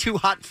thought you were too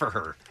hot for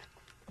her.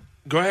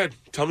 Go ahead.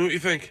 Tell me what you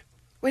think.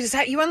 Wait, is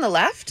that you on the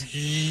left?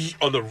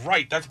 On the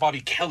right, that's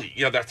Bobby Kelly.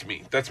 Yeah, that's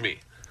me.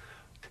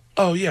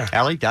 Oh, yeah.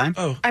 Allie, dime?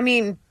 Oh. I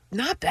mean,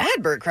 not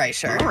bad, Bert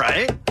Kreischer. All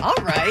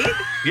right.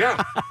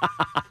 Yeah.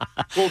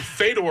 Well,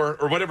 Fedor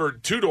or whatever,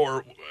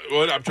 Tudor.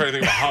 I'm trying to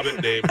think of a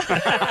Hobbit name.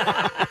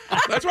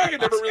 That's why I can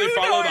never really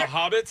follow the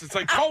Hobbits. It's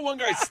like, call one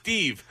guy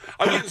Steve.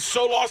 I'm getting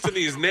so lost in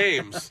these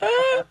names.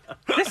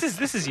 This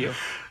is you.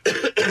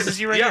 This is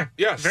you right here.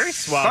 Yes. Very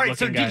suave. All right,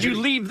 so looking did guy. you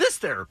leave this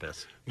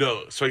therapist?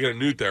 No, so I got a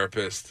new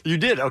therapist. You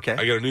did? Okay.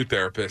 I got a new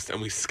therapist,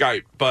 and we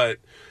Skype. But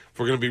if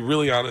we're going to be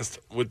really honest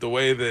with the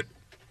way that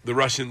the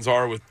Russians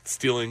are with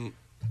stealing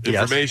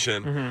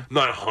information, I'm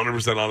not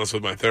 100% honest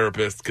with my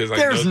therapist because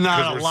There's we're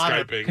not a lot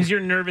of... Skyping. Because you're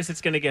nervous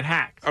it's going to get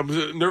hacked. I'm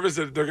nervous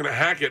that they're going to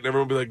hack it, and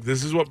everyone will be like,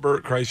 this is what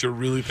Bert Kreischer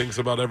really thinks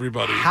about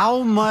everybody.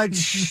 How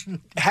much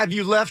have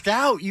you left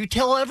out? You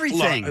tell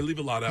everything. I leave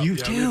a lot out. You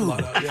Yeah, I do. leave a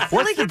lot out, yeah.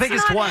 What's the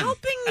biggest one? Well,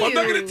 I'm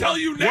not going to tell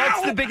you now.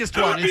 What's the biggest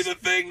That one? would be the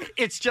thing.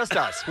 It's just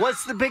us.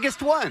 What's the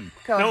biggest one?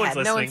 Go No ahead.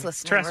 one's No listening. one's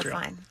listening. Terrestrial.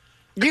 We're fine.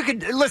 You can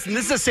listen.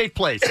 This is a safe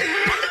place.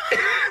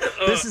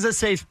 This is a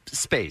safe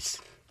space,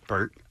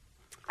 Bert.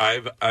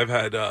 I've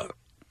had I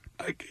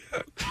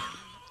can't.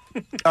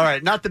 All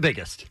right, not the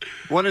biggest.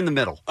 One in the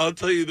middle. I'll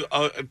tell you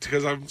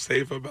because I'm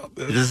safe about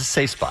this. This is a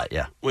safe spot,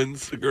 yeah. When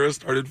Segura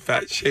started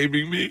fat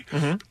shaming me,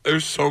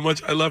 there's so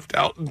much I left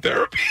out in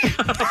therapy.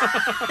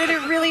 Did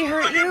it really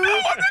hurt you? I'm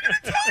not going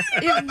to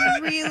tell you.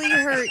 It really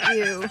hurt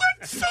you. I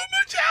left so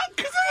much out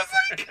because I was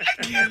like,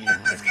 I can't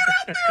let this get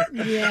out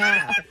there.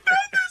 Yeah. I found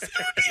this.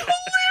 It would be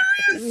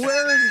hilarious.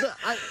 Where's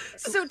the...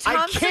 So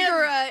Tom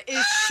Segura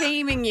is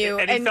shaming you,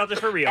 And he felt it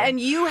for real. and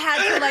you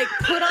had to like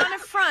put on a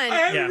front. I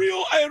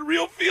had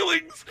real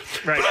feelings,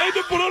 Right. but I had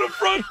to put on a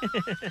front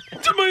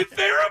to my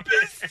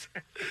therapist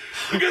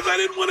because I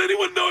didn't want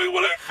anyone knowing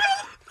what I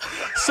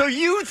felt. So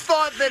you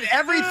thought that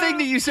everything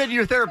that you said to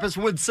your therapist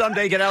would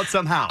someday get out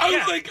somehow? I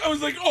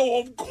was like,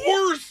 oh, of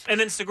course. And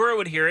then Segura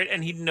would hear it,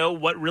 and he'd know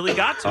what really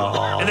got to him.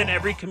 Oh. And then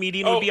every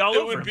comedian would be all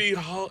over him.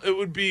 It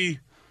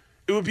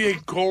would be a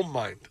gold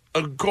mine.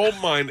 A gold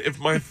mine if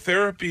my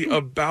therapy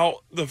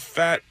about the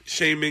fat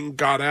shaming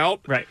got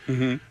out. Right.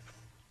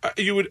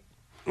 You would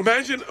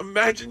imagine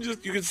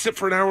just you could sit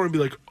for an hour and be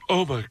like,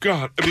 oh my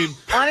God. I mean,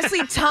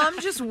 Honestly, Tom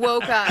just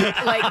woke up.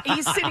 Like,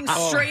 he's sitting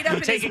straight up in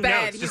his Taking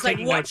bed. notes, He's just like,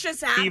 taking what notes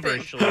just happened?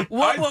 feverishly.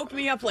 What woke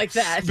me up like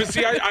that? but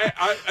see,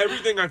 I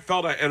everything I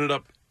felt I ended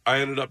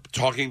up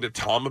talking to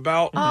Tom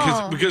about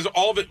because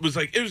all of it was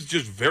like it was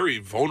just very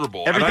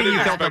vulnerable. And I Everything didn't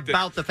you felt expect it-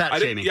 about the fat I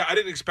didn't- shaming. Yeah, I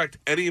didn't expect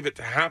any of it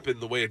to happen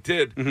the way it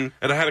did, and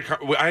I had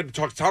to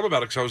talk to Tom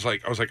about it because I was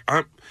like,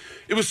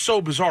 it was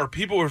so bizarre.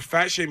 People were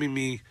fat shaming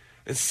me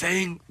and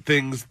saying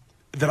things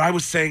that I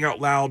was saying out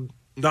loud,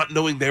 not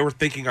knowing they were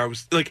thinking I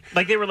was like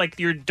they were like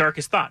your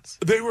darkest thoughts.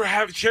 they were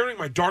sharing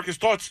my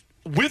darkest thoughts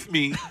with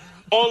me.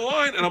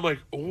 Online, and I'm like,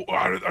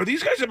 are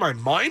these guys in my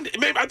mind?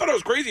 Maybe I thought I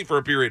was crazy for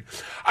a period.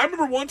 I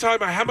remember one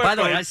time I had my By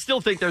the phone. way, I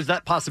still think there's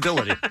that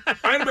possibility. I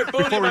had my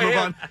phone Before in we my move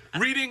hand,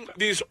 reading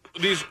these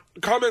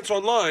comments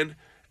online,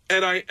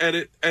 and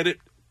it.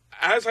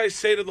 As I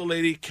say to the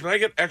lady, "Can I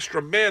get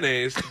extra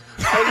mayonnaise?"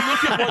 I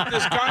look at what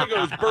this guy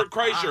goes, Bert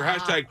Kreischer,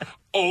 hashtag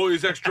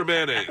always extra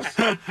mayonnaise.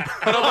 And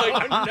I'm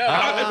like,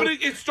 but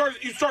it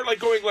starts. You start like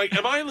going like,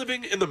 "Am I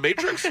living in the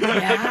Matrix?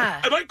 Yeah.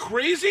 Am I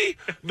crazy?"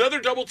 Another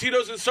double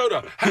Tito's and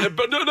soda,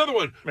 but no, another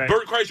one. Right.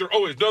 Bert Kreischer,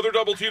 always another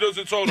double Tito's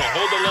and soda.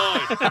 Hold the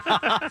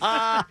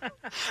line.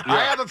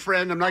 I have a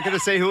friend, I'm not going to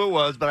say who it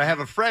was, but I have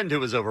a friend who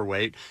was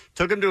overweight,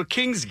 took him to a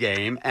Kings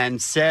game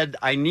and said,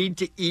 I need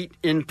to eat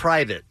in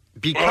private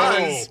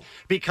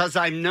because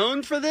I'm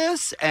known for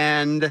this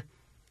and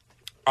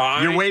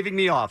you're waving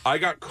me off. I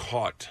got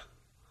caught.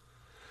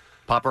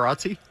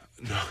 Paparazzi?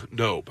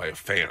 No, by a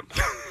fan.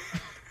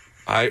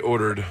 I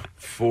ordered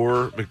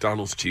 4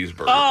 McDonald's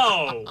cheeseburgers.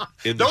 Oh!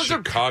 In the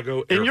Chicago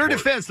airport. In your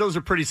defense, those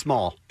are pretty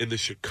small. In the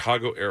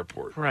Chicago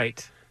airport.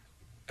 Right.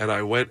 And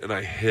I went and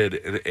I hid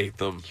and ate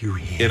them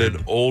in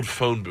an old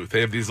phone booth. They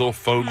have these little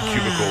phone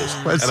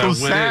cubicles. That's and so I went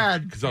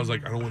sad. because I was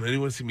like, I don't want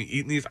anyone to see me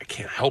eating these. I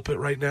can't help it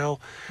right now.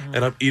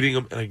 And I'm eating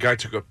them. And a guy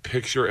took a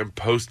picture and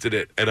posted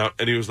it. And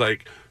he was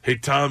like, hey,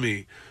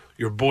 Tommy,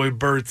 your boy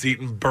Bert's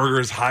eating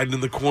burgers hiding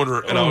in the corner.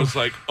 And I was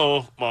like,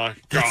 oh, my God.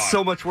 That's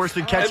so much worse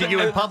than catching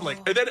you in public.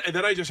 And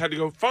then I just had to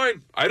go,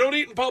 fine, I don't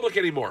eat in public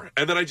anymore.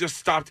 And then I just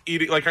stopped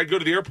eating. Like, I'd go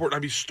to the airport and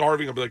I'd be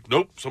starving. I'd be like,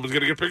 nope, someone's going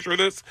to get a picture of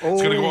this.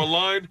 It's going to go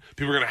online.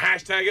 People are going to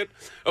hashtag it.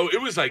 Oh,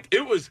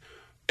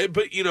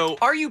 but, you know.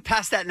 Are you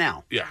past that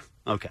now? Yeah.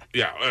 Okay.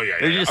 Yeah. Oh, yeah.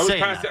 You're just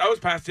saying I was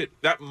past it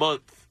that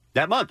month.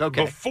 That month,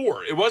 okay.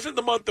 Before. It wasn't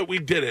the month that we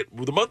did it.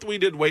 The month we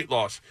did weight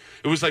loss.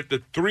 It was like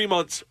the 3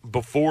 months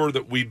before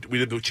that we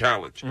did the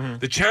challenge. Mm-hmm.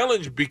 The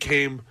challenge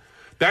became,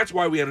 that's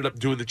why we ended up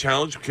doing the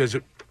challenge, because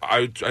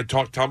I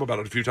talked to Tom about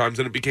it a few times,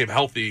 and it became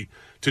healthy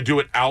to do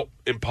it out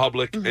in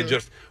public. And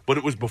just, when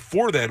it was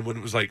before then, when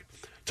it was like,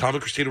 Tom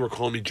and Christina were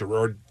calling me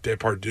Gerard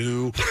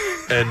Depardieu,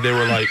 and they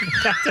were like...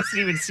 That doesn't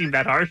even seem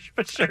that harsh,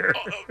 but sure.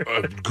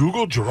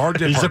 Google Gerard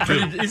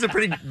Depardieu. He's a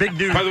pretty big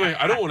dude. By the way,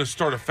 I don't want to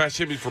start a fat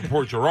shaming for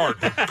poor Gerard,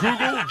 but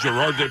Google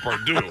Gerard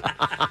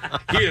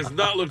Depardieu. He has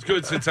not looked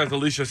good since that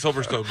Alicia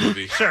Silverstone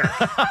movie. Sure.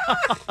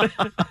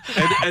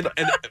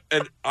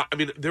 and I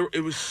mean,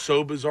 it was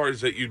so bizarre is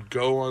that you'd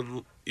go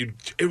on...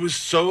 It was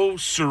so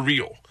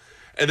surreal.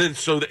 And then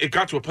it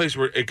got to a place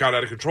where it got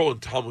out of control,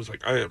 and Tom was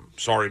like, I am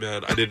sorry,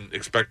 man. I didn't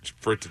expect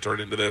for it to turn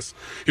into this.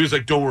 He was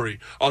like, don't worry.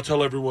 I'll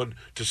tell everyone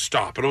to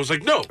stop. And I was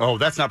like, no. Oh,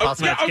 that's not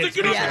possible. I was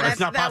like, that's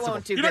not possible.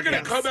 You're not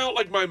going to come out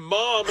like my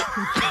mom.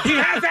 He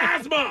has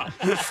asthma.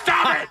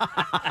 Stop it.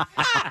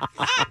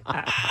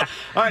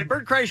 All right,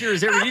 Bert Kreischer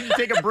is here. We need to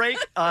take a break.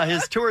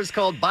 His tour is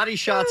called Body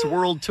Shots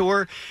World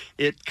Tour.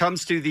 It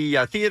comes to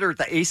the theater at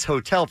the Ace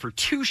Hotel for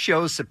 2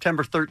 shows,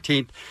 September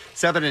 13th,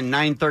 7 and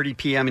 9:30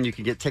 p.m., and you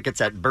can get tickets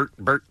at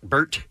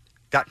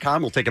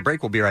BertBert.com. We'll take a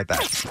break. We'll be right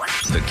back.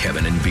 The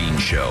Kevin and Bean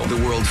Show,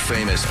 the world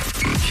famous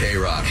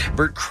K-Rock.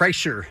 Bert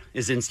Kreischer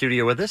is in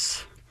studio with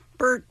us.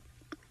 Bert,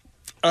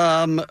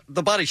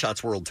 the Body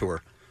Shots World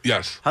Tour.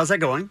 Yes. How's that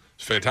going?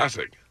 It's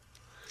fantastic.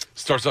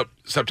 Starts up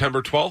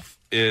September 12th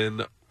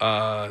in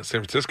San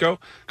Francisco,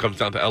 comes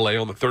down to L.A.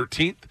 on the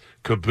 13th,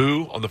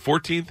 Kaboo on the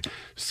 14th,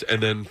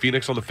 and then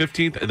Phoenix on the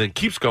 15th, and then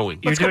keeps going.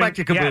 Let's go back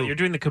to Kaboo. Yeah, you're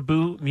doing the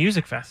Kaboo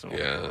Music Festival.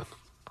 Yeah.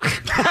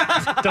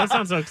 Don't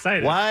sound so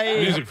excited. Why?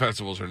 Music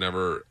festivals are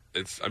never,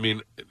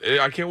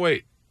 I can't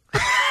wait.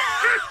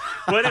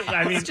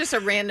 It's just a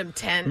random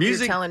tent.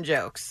 You're telling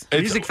jokes.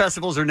 Music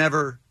festivals are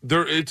never.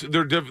 It's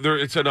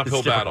an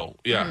uphill battle.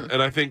 Yeah,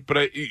 and I think,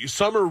 but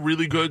some are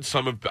really good.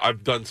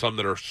 I've done some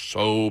that are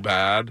so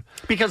bad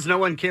Because no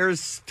one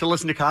cares to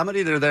listen to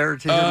comedy. They're there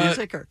to hear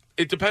music. Or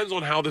it depends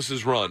on how this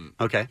is run.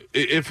 Okay,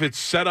 if it's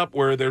set up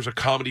where there's a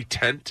comedy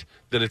tent,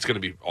 then it's going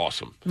to be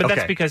awesome. But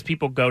that's because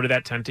people go to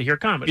that tent to hear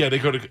comedy. Yeah, they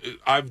go to.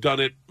 I've done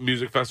it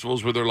music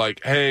festivals where they're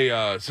like,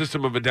 "Hey,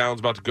 System of a Down's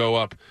about to go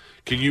up.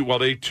 Can you, while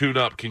they tune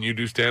up, can you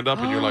do stand up?"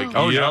 And you're like,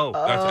 Oh, "Yeah." no.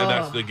 And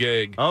that's the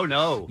gig. Oh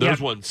no, those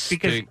ones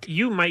stink. Because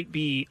you might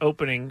be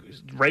opening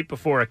right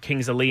before a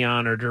Kings of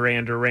Leon or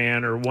Duran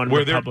Duran or One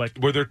where Republic,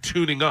 where they're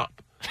tuning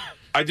up.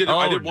 I did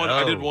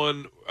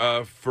one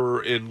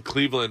for in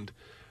Cleveland.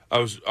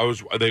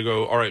 They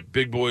go, all right,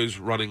 Big Boy's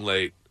running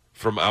late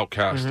from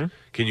Outkast. Mm-hmm.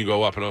 Can you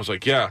go up? And I was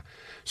like, yeah.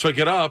 So I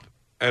get up,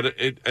 and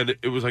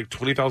it was like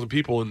 20,000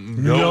 people,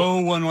 and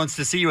no one wants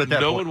to see you at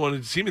that point. No one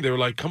wanted to see me. They were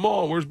like, come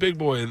on, where's Big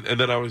Boy? And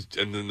then I was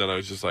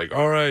just like,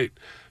 all right,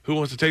 who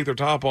wants to take their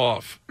top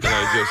off? And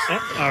I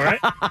just all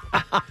right.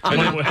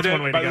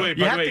 By the way,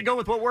 you have to go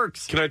with what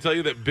works. Can I tell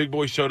you that Big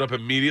Boy showed up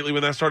immediately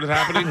when that started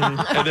happening?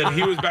 And then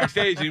he was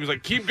backstage and he was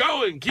like, keep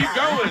going.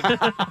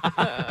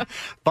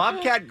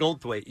 Bobcat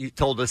Goldthwait, you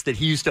told us that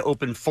he used to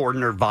open for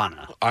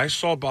Nirvana. I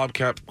saw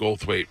Bobcat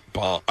Goldthwait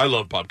bomb. I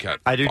love Bobcat.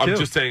 I do too. I'm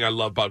just saying I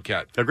love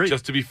Bobcat. Agreed.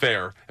 Just to be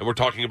fair, and we're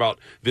talking about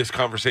this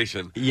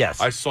conversation. Yes.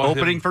 I saw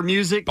opening him for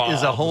music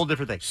is a whole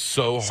different thing.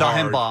 So hard. Saw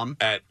him bomb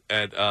at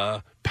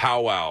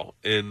Powwow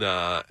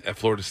at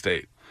Florida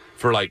State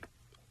for like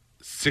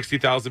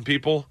 60,000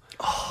 people.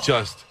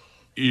 Just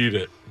eat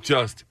it.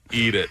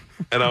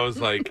 And I was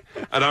like,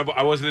 and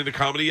I wasn't into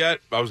comedy yet.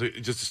 I was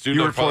just a student.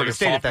 You were I was probably Florida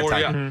State at that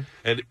sophomore, time.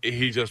 yeah. And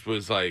he just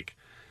was like,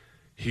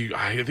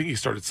 I think he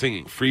started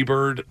singing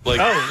Freebird. Like,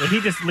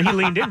 he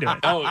leaned into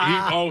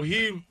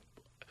it.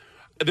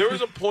 There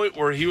was a point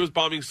where he was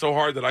bombing so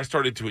hard that I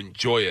started to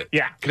enjoy it.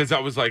 Yeah, because I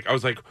was like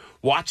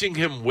watching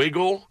him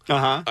wiggle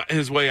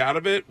his way out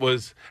of it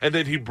was, and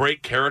then he'd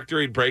break character.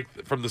 He'd break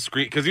from the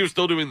screen because he was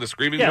still doing the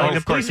screaming. Yeah, like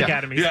the Police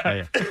Academy.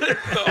 Yeah.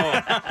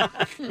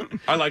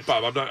 I like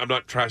Bob. I'm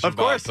not trashing Of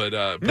course. Bob,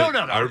 but no.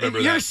 I remember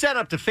You're that. set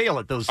up to fail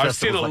at those I've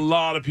festivals. seen a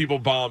lot of people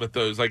bomb at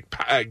those, like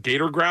at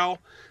Gator Growl.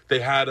 They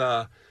had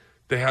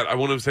They had, I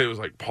want to say it was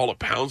like Paula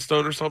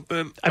Poundstone or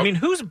something. I mean,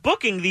 who's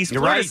booking these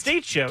Florida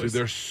State shows?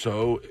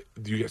 Dude,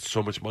 you get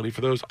so much money for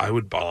those. I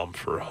would bomb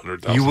for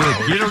 $100,000. You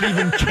would. You don't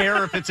even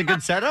care if it's a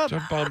good setup.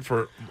 I bombed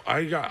for,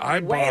 I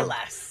bombed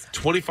less.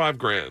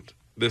 $25,000.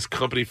 This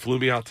company flew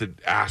me out to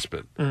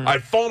Aspen. Mm.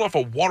 I'd fallen off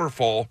a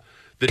waterfall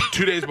the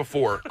 2 days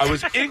before. I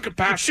was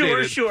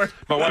incapacitated. Sure.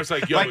 My wife's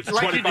like, yo, it's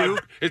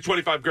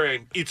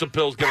 $25,000. Eat some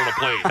pills, get on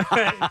a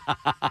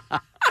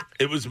plane.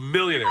 It was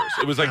millionaires.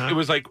 It was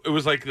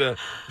like the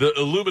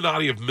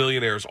Illuminati of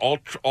millionaires.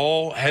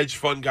 All hedge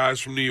fund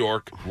guys from New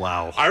York.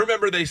 Wow. I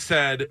remember they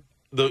said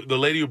the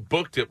lady who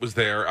booked it was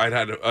there. I'd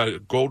had a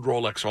gold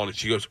Rolex on, and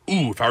she goes,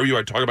 "Ooh, if I were you,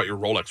 I'd talk about your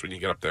Rolex when you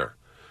get up there."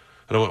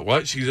 And I went,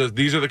 "What?" She says,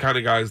 "These are the kind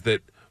of guys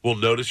that will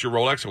notice your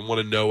Rolex and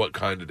want to know what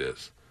kind it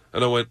is."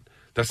 And I went,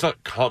 "That's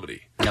not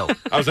comedy." No.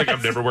 I was like,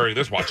 "I'm never wearing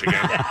this watch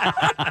again."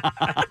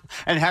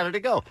 And how did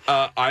it go?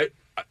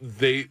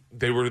 They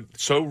were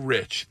so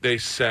rich. They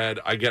said,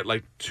 I get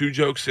like 2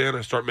 jokes in,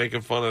 I start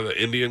making fun of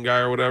the Indian guy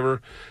or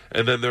whatever,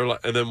 and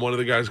then one of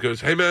the guys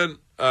goes, "Hey man,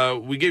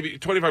 we gave you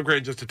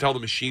 $25,000 just to tell the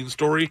machine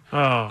story.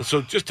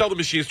 So just tell the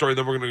machine story, and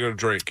then we're going to go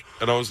drink."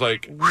 And I was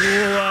like,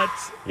 "What?"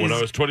 When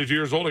I was 22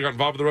 years old, I got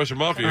involved with the Russian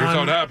mafia. Here's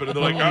how it happened. And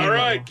they're like, "All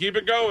right, keep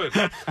it going."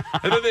 And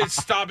then they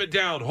stop it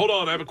down. "Hold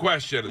on, I have a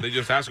question." And they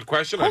just ask a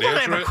question. Hold on, I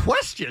answer have it. a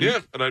question? Yeah,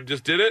 and I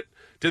just did it.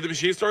 Did the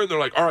machine story, and they're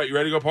like, "All right, you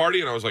ready to go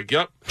party?" And I was like,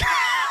 "Yep."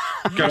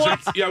 Guys said,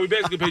 "Yeah, we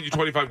basically paid you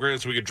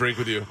 $25,000 so we could drink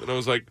with you." And I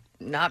was like,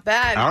 Not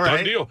bad. All right.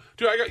 "Done deal."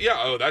 Dude,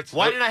 that's...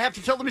 Why did I have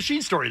to tell the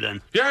machine story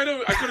then? Yeah, I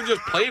know. I could have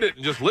just played it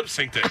and just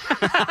lip-synced it.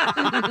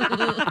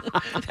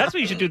 That's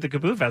what you should do at the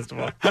Kaboo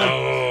Festival.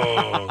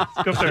 Oh.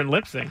 Let's go up there and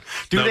lip sync.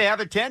 Do they have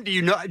a tent? Do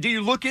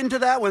you look into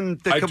that when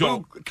the I Kaboo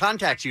don't.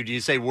 contacts you? Do you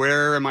say,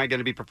 where am I going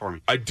to be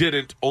performing? I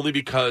didn't, only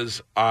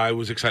because I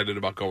was excited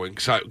about going.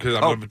 Because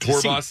I'm on a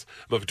tour bus.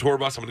 I'm on a tour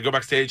bus. I'm going to go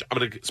backstage. I'm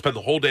going to spend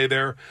the whole day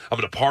there. I'm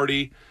going to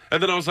party.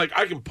 And then I was like,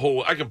 I can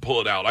pull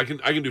it out. I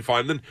can do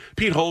fine. Then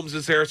Pete Holmes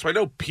is there, so I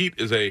know Pete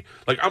is I'm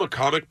a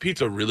comic. Pete's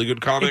a really good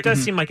comic. It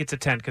does seem like it's a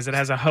tent because it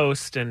has a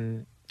host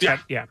and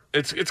yeah.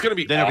 It's going to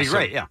be then awesome. It'll be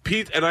great. Yeah,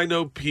 Pete, and I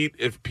know Pete.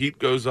 If Pete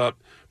goes up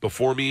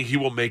before me, he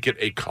will make it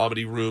a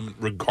comedy room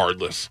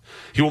regardless.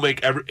 He will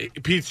make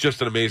Pete's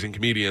just an amazing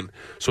comedian.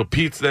 So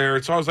Pete's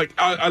there. So I was like,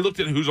 I looked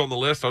at who's on the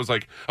list. I was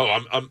like, I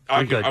can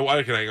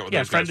hang out with those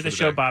guys. Friend of the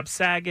show, day. Bob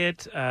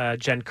Saget,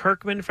 Jen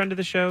Kirkman, friend of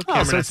the show. Oh,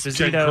 Cameron so it's Esposito,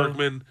 Jen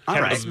Kirkman,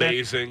 Kevin Smith.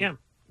 amazing. Yeah.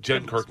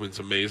 Jen Kirkman's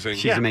amazing.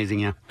 She's amazing,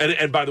 yeah.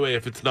 And by the way,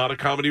 if it's not a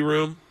comedy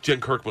room, Jen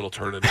Kirkman will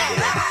turn it into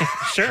one.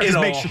 Sure. In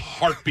a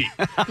heartbeat.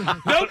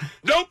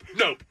 Nope.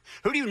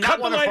 Who do you not Cut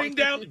the want to lighting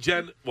down?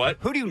 Jen, what?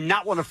 Who do you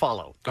not want to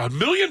follow? 1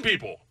 million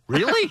people.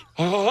 Really?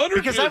 100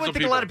 Because I would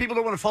think a lot of people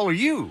don't want to follow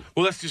you.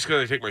 Well, that's just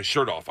because I take my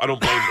shirt off. I don't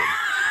blame them.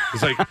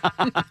 It's like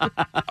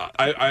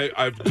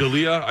I've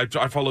Dalia.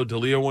 I followed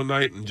Dalia one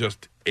night and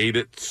just ate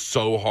it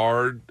so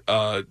hard.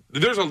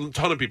 There's a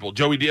ton of people.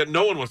 Joey Diaz.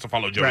 No one wants to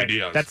follow Joey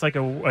Diaz. That's like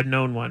a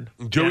known one.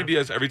 Joey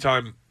Diaz. Every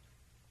time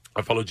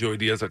I follow Joey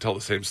Diaz, I tell the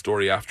same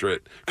story after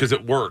it because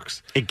it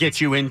works. It gets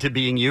you into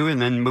being you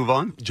and then move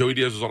on? Joey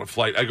Diaz was on a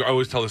flight. I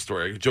always tell this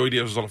story. Joey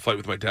Diaz was on a flight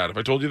with my dad. Have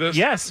I told you this?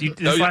 Yes.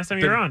 This last time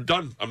you were on.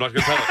 Done. I'm not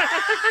going to tell it.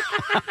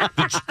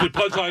 The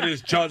punchline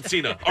is John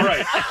Cena. All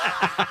right.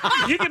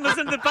 You can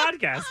listen to the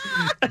podcast.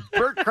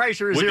 Bert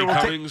Kreischer is Whitney here.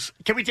 Cummings.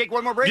 Can we take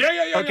one more break?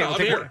 Yeah.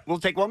 Okay, we'll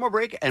take one more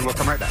break, and we'll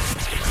come right back.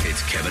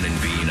 It's Kevin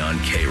and Bean on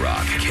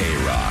K-Rock.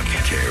 K-Rock.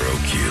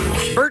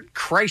 KROQ. Bert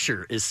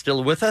Kreischer is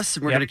still with us,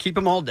 and we're going to keep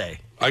him all day.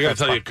 I got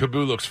to tell you,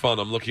 Kaboo looks fun.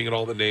 I'm looking at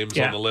all the names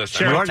on the list.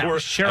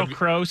 Sheryl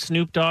Crow,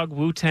 Snoop Dogg,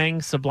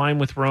 Wu-Tang, Sublime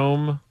with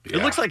Rome. It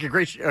looks like a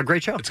great show.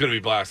 It's going to be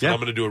a blast. Yeah. I'm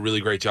going to do a really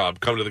great job.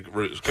 Come to the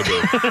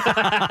Kaboo.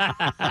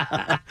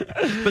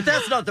 But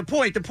that's not the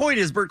point. The point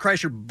is Bert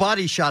Kreischer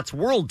Body Shots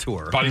World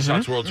Tour. Body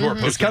Shots World Tour.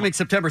 It's coming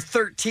September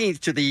 13th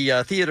to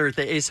the theater at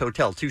the Ace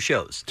Hotel. 2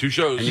 shows.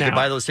 And you can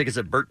buy those tickets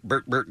at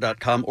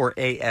bertbert.com or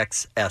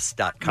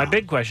AXS.com. My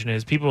big question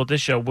is, people at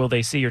this show, will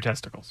they see your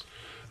testicles?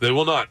 They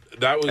will not.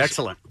 That was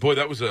excellent. Boy,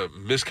 that was a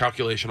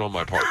miscalculation on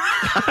my part.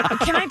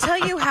 Can I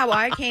tell you how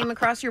I came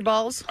across your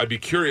balls? I'd be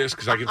curious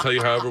because I can tell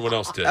you how everyone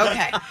else did.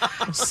 Okay.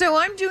 So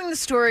I'm doing the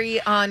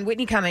story on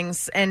Whitney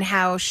Cummings and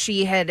how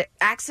she had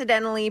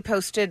accidentally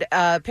posted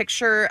a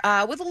picture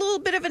with a little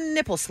bit of a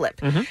nipple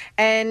slip. Mm-hmm.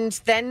 And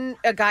then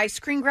a guy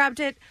screen grabbed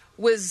it,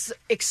 was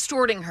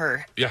extorting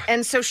her. Yeah.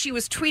 And so she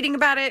was tweeting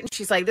about it, and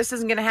she's like, this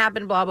isn't going to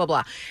happen, blah, blah,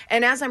 blah.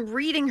 And as I'm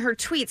reading her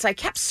tweets, I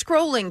kept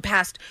scrolling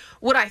past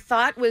what I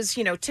thought was,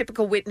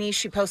 typical Whitney.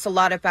 She posts a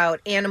lot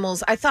about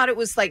animals. I thought it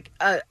was like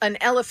an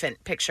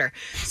elephant picture.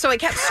 So I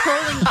kept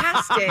scrolling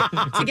past it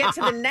to get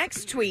to the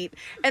next tweet.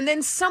 And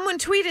then someone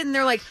tweeted, and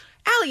they're like,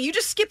 Allie, you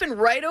just skipping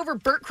right over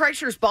Bert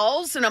Kreischer's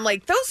balls? And I'm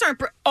like, those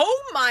aren't...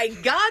 Oh, my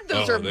God,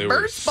 those are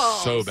Bert's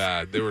balls. So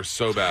bad. They were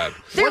so bad.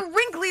 They're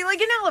wrinkly like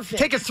an elephant.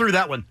 Take us through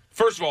that one.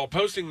 First of all,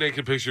 posting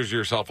naked pictures of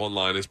yourself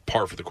online is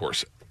par for the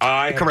course.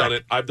 I have done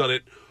it. I've done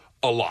it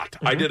a lot.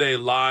 I did a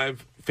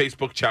live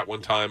Facebook chat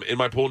one time in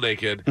my pool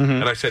naked,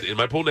 and I said, in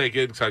my pool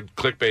naked, because I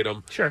clickbait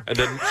them. Sure. And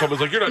then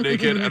someone's like, you're not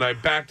naked, and I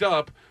backed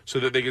up so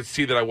that they could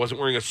see that I wasn't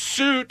wearing a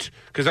suit,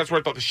 because that's where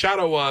I thought the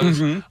shadow was.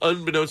 Mm-hmm.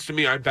 Unbeknownst to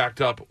me, I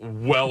backed up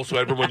well so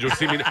everyone would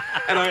see me.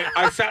 And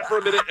I sat for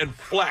a minute and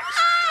flexed.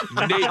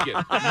 Naked.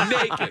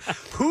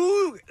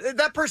 Who?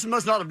 That person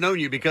must not have known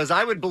you, because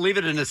I would believe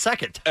it in a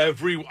second.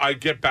 I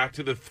get back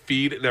to the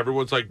feed and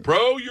everyone's like,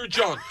 bro, you're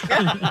junk.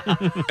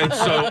 And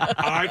so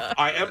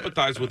I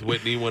empathize with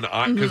Whitney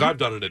because I've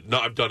done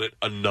it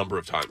a number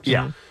of times.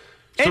 Yeah.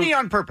 Any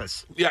on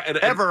purpose? Yeah. And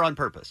ever on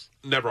purpose?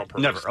 Never on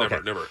purpose. Never. Okay.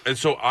 Never. And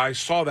so I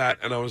saw that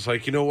and I was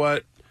like, you know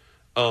what?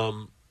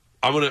 I'm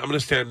gonna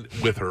stand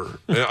with her.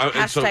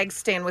 Hashtag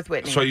stand with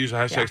Whitney. So I use a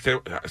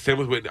hashtag stand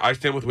with Whitney. I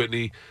stand with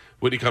Whitney.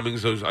 Whitney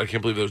Cummings, I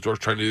can't believe those doors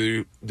trying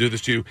to do this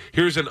to you.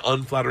 Here's an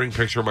unflattering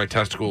picture of my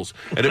testicles.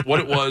 And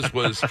what it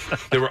was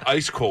they were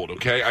ice cold,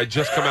 okay? I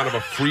just come out of a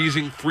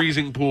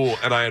freezing pool,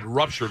 and I had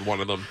ruptured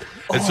one of them.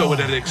 And so it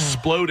had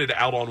exploded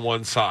out on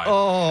one side.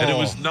 And it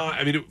was not,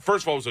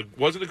 first of all, it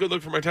wasn't a good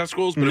look for my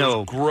testicles, but it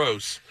was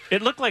gross.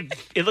 It looked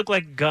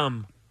like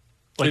gum.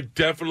 Like it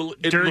definitely...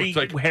 dirty,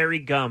 looked like hairy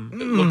gum.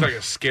 It looked like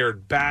a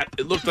scared bat.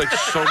 It looked like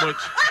so much...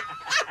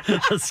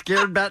 A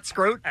scared bat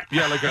scrote?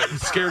 Yeah, like a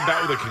scared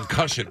bat with a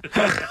concussion.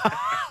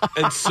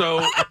 And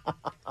so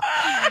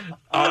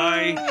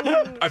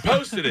I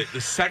posted it.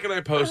 The second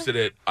I posted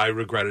it, I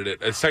regretted it.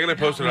 The second I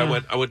posted it,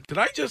 I went, did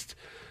I just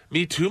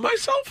Me Too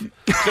myself?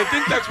 Because I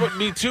think that's what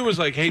Me Too is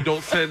like. Hey,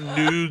 don't send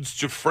nudes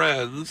to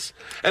friends.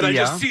 And I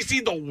just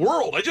CC'd the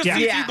world. I just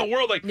CC'd the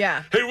world like,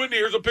 hey, Whitney,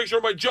 here's a picture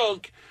of my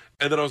junk.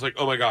 And then I was like,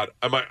 oh, my God.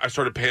 I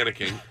started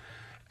panicking.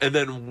 And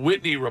then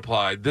Whitney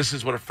replied, this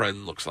is what a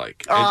friend looks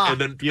like.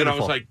 And then I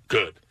was like,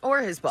 good. Or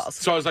his balls.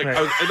 So I was like,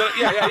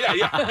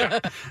 yeah.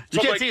 You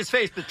can't see his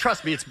face, but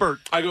trust me, it's Bert.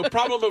 I go,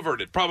 problem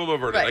averted.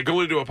 Right. I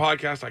go into a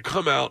podcast, I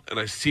come out, and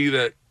I see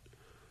that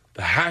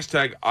the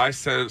hashtag I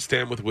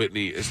stand with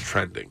Whitney is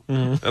trending.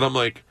 And I'm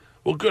like,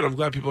 well, good. I'm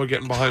glad people are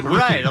getting behind Whitney.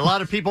 Right. A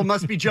lot of people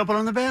must be jumping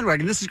on the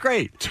bandwagon. This is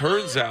great.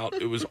 Turns out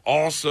it was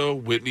also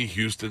Whitney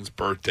Houston's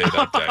birthday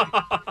that day.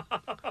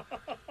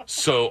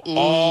 So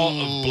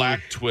all of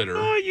Black Twitter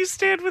you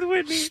stand with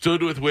Whitney.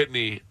 Stood with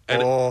Whitney.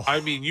 And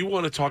you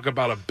want to talk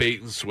about a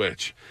bait and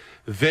switch.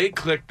 They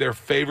clicked their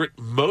favorite,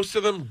 most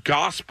of them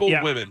gospel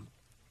women.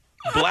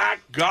 Black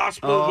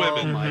gospel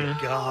women. Oh, my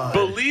God.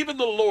 Believe in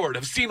the Lord.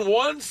 Have seen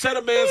one set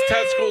of man's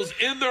testicles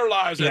in their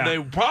lives, and they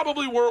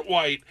probably weren't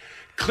white.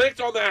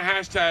 Clicked on that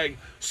hashtag,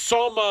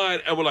 saw mine,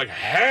 and were like,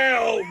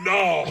 hell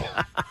no.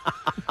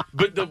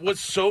 But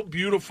what's so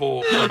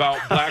beautiful about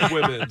black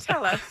women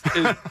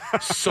is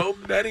so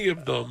many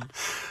of them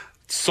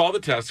saw the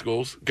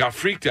testicles, got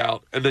freaked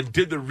out, and then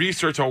did the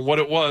research on what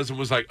it was and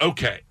was like,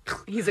 okay.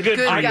 He's a good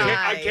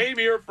guy. I came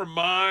here for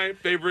my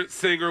favorite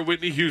singer,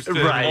 Whitney Houston,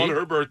 on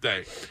her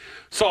birthday.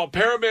 Saw a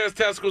pair of man's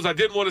testicles I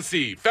didn't want to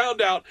see.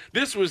 Found out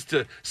this was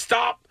to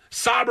stop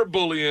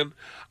cyberbullying.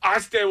 I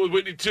stand with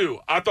Whitney, too.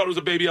 I thought it was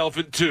a baby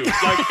elephant, too.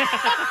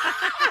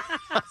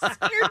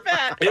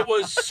 It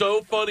was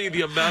so funny,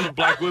 the amount of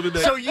black women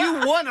that... So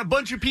you won a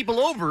bunch of people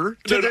over.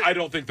 I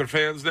don't think they're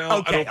fans now.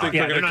 Okay. I don't think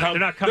they're going to come. They're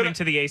not coming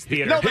to the Ace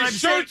Theater. No, his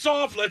shirt's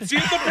off. Let's see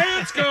if the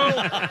pants go.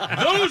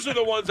 Those are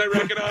the ones I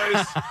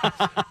recognize.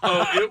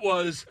 It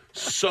was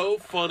so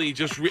funny.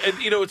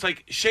 It's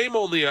like shame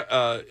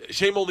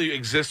only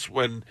exists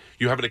when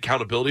you have an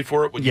accountability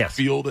for it, when you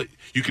feel that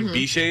you can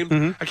be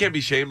shamed. I can't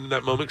be shamed in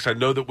that moment because I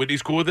know that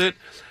Whitney's cool with it.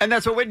 And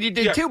that's what Whitney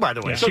did too, by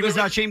the way. So she was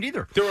not shamed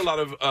either. There were a lot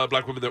of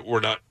black women that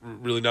were not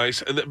really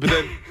nice,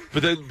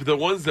 but then the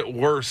ones that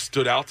were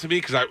stood out to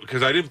me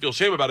because I didn't feel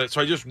shame about it,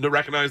 so I just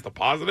recognized the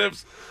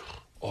positives.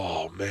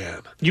 Oh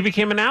man, you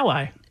became an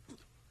ally.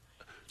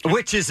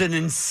 Which is an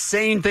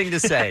insane thing to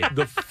say.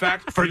 The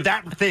fact for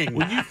that thing.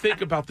 When you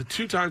think about the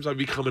 2 times I've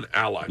become an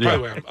ally. By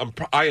the way,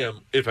 I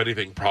am, if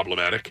anything,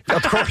 problematic.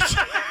 Of course.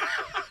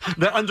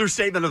 The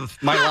understatement of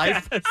my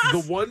life.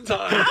 The one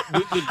time,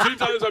 the 2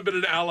 times I've been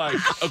an ally,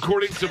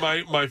 according to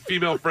my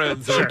female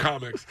friends that are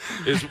comics,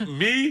 is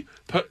me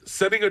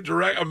sending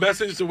a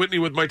message to Whitney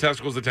with my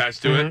testicles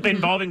attached to it.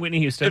 Involving Whitney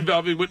Houston.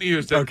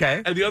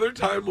 Okay. And the other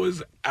time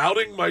was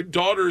outing my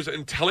daughters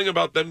and telling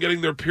about them getting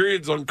their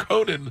periods on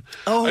Conan.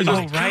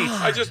 Right.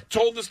 I just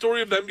told the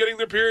story of them getting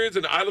their periods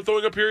and Isla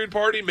throwing a period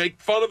party, make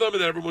fun of them,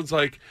 and everyone's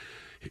like,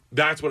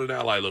 that's what an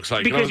ally looks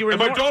like. Because and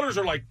my daughters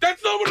are like,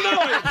 that's not what an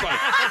ally looks like.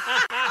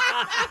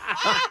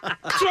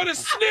 That's what a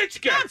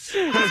snitch gets.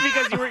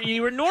 It's because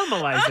you were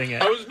normalizing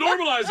it. I was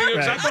normalizing it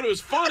because I thought it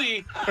was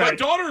funny. My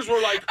daughters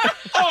were like,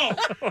 oh,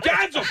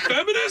 Dad's a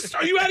feminist?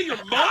 Are you out of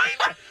your mind?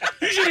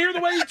 You should hear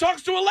the way he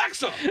talks to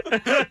Alexa.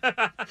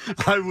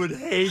 I would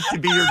hate to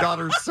be your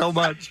daughter so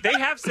much. They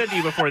have said to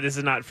you before, this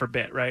is not for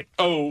bit, right?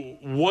 Oh,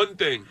 one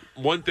thing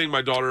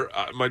my daughter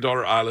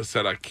Isla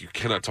said, you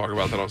cannot talk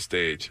about that on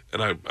stage.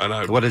 And I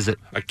what is it?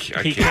 I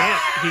can't. He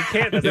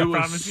can't. That's a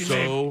promise you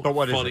made. But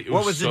what is it?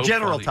 What was the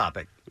general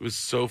topic? It was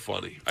so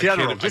funny.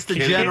 Just the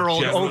general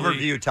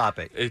overview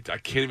topic. I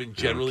can't even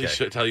generally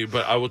tell you,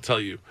 but I will tell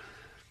you.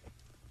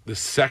 the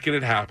second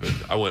it happened,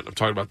 I'm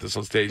talking about this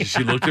on stage.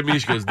 She looked at me,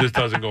 she goes, this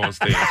doesn't go on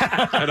stage.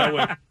 And I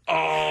went,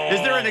 oh.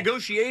 Is there a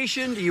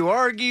negotiation? Do you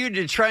argue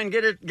to try and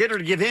get her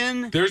to give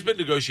in? There's been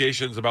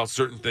negotiations about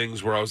certain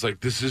things where I was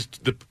like, this is,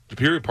 the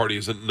period party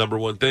isn't number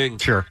one thing.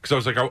 Sure. Because I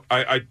was like,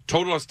 I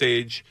told it on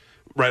stage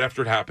right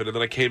after it happened, and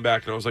then I came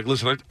back and I was like,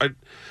 listen, I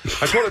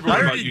told everyone I about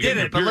already you did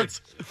getting it, your but period.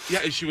 Yeah,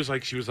 and she was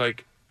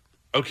like,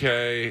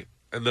 okay.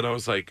 And then I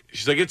was like,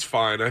 she's like, it's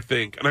fine, I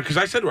think. And because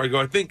I said to her,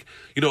 I think,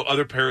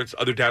 other parents,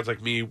 other dads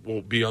like me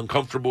will be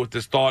uncomfortable with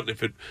this thought. And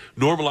if it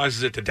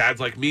normalizes it to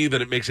dads like me,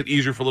 then it makes it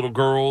easier for little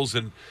girls.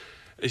 And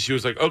she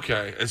was like,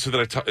 okay. And so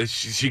then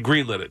she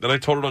greenlit it. Then I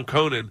told it on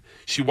Conan.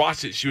 She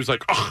watched it. She was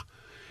like, ugh,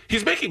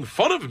 he's making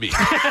fun of me.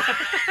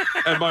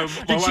 And my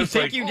Did she wife's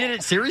think like, you did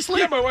it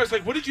seriously? Yeah, my wife's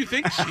like, what did you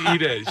think he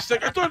did? She's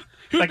like, I thought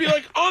he would be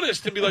like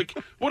honest and be like,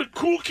 what a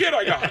cool kid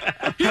I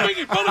got. He's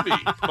making fun of me.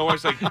 My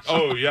wife's like,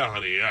 oh yeah,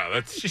 honey, yeah,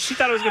 that's. She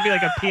thought it was gonna be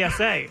like a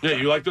PSA. Yeah,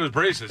 you like those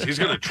braces? He's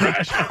gonna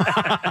trash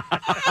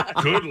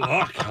you. Good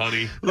luck,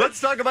 honey. Let's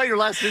talk about your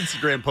last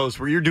Instagram post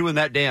where you're doing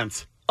that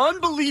dance.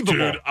 Unbelievable,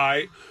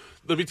 dude.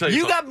 Let me tell you,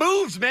 you got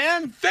moves,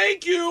 man.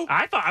 Thank you.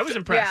 I thought I was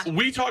impressed. Yeah.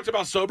 We talked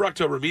about Sober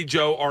October, me,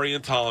 Joe, Ari,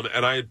 and Tom,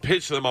 and I had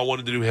pitched them I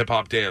wanted to do hip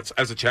hop dance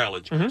as a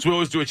challenge. Mm-hmm. So we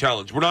always do a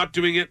challenge. We're not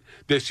doing it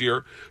this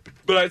year,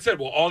 but I said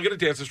we'll all get a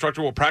dance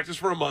instructor. We'll practice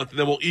for a month, and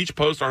then we'll each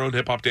post our own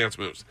hip hop dance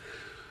moves.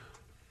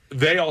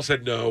 They all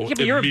said no. Yeah,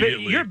 but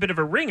you're a bit of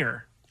a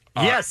ringer.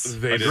 Yes,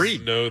 they agreed.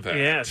 didn't know that.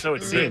 Yeah, so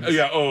it seems.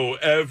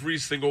 Every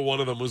single one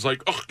of them was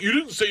like, "Oh, you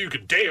didn't say you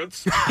could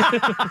dance."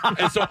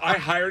 And so I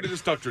hired an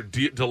instructor,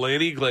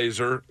 Delaney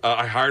Glazer.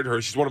 I hired her.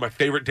 She's one of my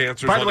favorite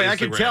dancers. By the way, Instagram. I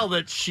can tell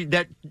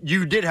that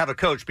you did have a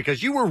coach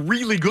because you were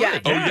really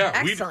good.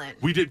 Excellent.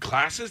 We did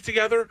classes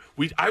together.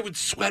 I would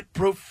sweat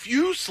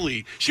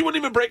profusely. She wouldn't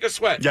even break a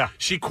sweat. Yeah.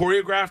 She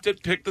choreographed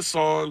it, picked the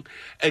song,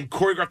 and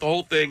choreographed the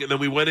whole thing. And then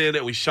we went in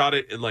and we shot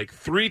it in like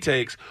 3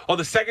 takes. On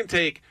the second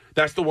take,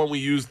 that's the one we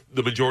used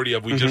the majority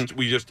of. We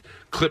just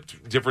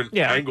clipped different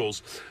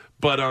angles.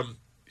 But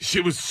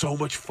it was so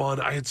much fun.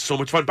 I had so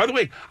much fun. By the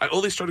way, I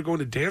only started going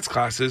to dance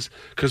classes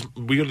because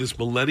we go to this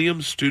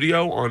Millennium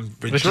Studio on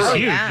Ventura. Which is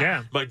huge,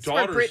 yeah. My That's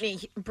where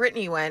daughters,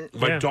 Brittany went.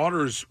 my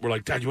daughters were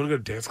like, "Dad, you want to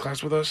go to dance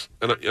class with us?"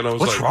 And I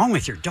was What's like, wrong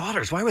with your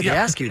daughters? Why would they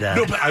ask you that?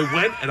 No, but I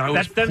went and I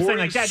was That's them saying pouring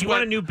like, Dad, you sweat.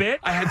 want a new bit?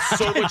 I had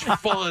so much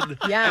fun.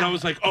 Yeah. And I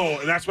was like,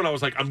 and that's when I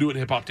was like, I'm doing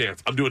hip hop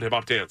dance. I'm doing hip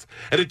hop dance.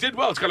 And it did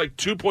well. It's got like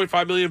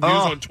 2.5 million views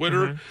on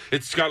Twitter.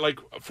 It's got like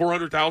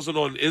 400,000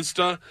 on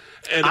Insta.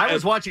 And I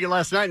was watching it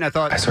last night and I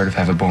thought, I sort of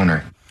have a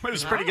boner. it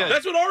was pretty good.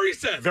 That's what Ari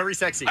said. Very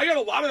sexy. I got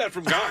a lot of that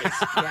from guys.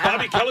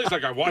 Bobby Kelly's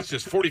like, I watched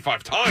this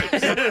 45 times.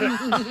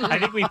 I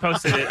think we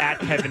posted it at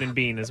Kevin and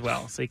Bean as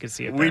well, so you could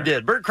see it there. We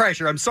did. Bert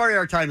Kreischer, I'm sorry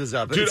our time is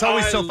up. Dude, it's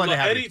always so fun to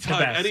have you.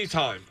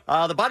 Anytime.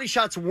 The Body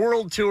Shots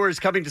World Tour is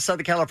coming to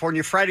Southern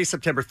California Friday,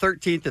 September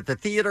 13th at the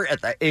theater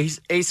at the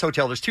Ace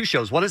Hotel. There's 2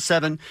 shows, one at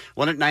 7,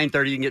 one at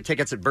 9:30. You can get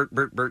tickets at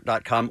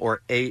bertbertbert.com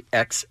or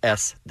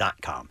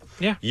axs.com.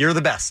 Yeah. You're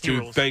the best.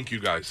 Dude, thank you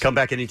guys. Come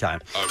back anytime.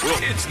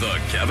 It's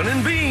the Kevin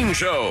and Bean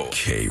Show.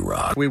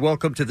 K-Rock. We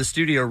welcome to the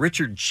studio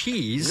Richard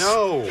Cheese.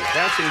 No,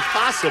 that's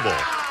impossible.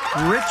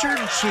 Richard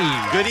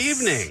Cheese. Good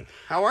evening.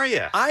 How are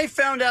you? I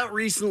found out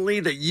recently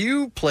that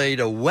you played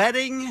a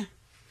wedding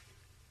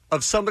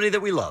of somebody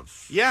that we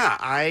love.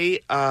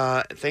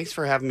 Yeah, thanks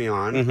for having me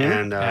on.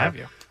 And have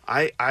you?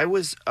 I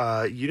was.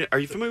 Are you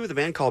familiar with a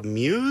band called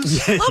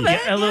Muse? A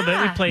little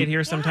bit. We play it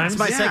here sometimes. It's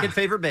my second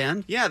favorite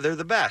band. Yeah, they're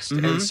the best.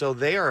 And so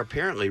they are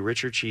apparently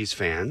Richard Cheese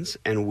fans.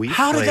 And we.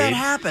 How played... did that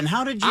happen?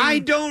 How did you? I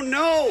don't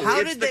know.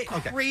 How it's did they?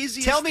 The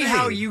craziest Tell me thing.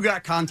 how you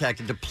got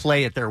contacted to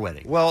play at their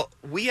wedding. Well,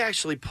 we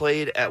actually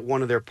played at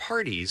one of their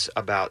parties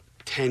about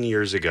 10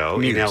 years ago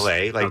Muse. in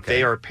L.A. Like, Okay.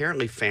 they are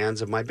apparently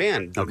fans of my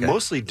band. Okay.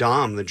 Mostly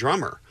Dom, the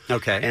drummer.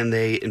 Okay. And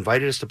they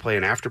invited us to play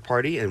an after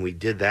party, and we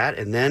did that.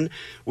 And then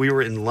we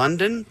were in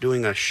London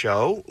doing a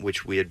show,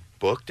 which we had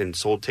booked and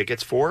sold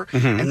tickets for.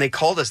 And they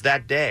called us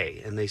that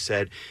day, and they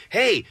said,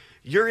 hey,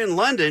 you're in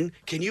London.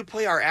 Can you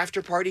play our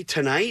after party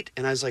tonight?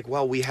 And I was like,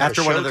 well, we had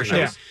After a show one of their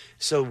tonight. shows.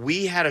 So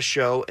we had a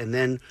show, and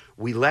then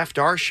we left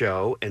our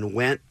show and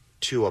went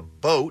to a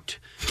boat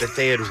that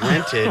they had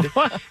rented,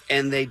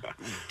 and they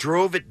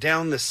drove it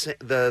down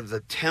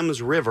the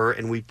Thames River,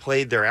 and we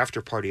played their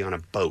after party on a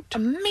boat.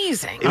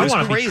 Amazing. It I was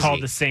want to crazy. be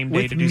called the same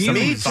day With to do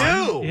something Me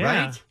fun. too,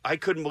 Yeah. right? I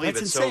couldn't believe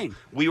That's it. insane. So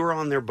we were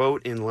on their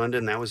boat in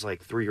London. That was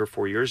like 3 or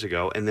 4 years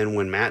ago. And then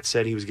when Matt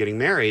said he was getting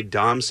married,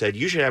 Dom said,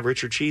 you should have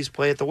Richard Cheese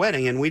play at the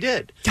wedding. And we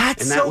did.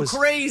 That's and that so was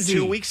crazy.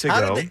 2 weeks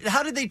ago.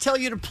 How did they tell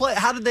you to play?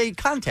 How did they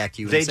contact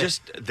you?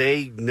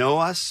 They know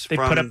us They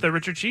from... put up the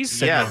Richard Cheese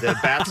signal. Yeah, the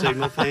bat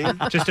signal thing.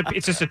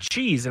 It's just a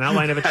cheese, an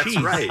outline of a That's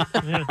cheese. right.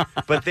 Yeah.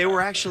 But they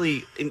were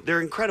actually,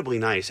 they're incredibly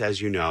nice,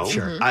 as you know.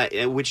 Sure.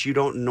 Which you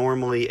don't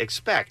normally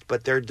expect.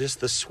 But they're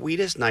just the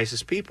sweetest,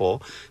 nicest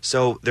people.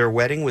 So their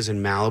wedding was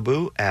in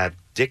Malibu at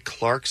Dick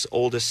Clark's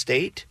old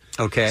estate.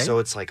 Okay. So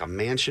it's like a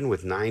mansion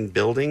with 9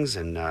 buildings,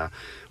 and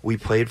we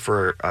played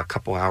for a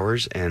couple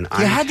hours. And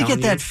You had to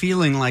get that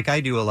feeling like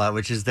I do a lot,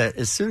 which is that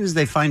as soon as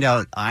they find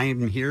out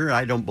I'm here,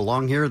 I don't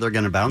belong here, they're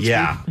going to bounce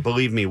Yeah, me.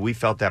 believe me, we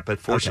felt that. But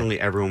fortunately,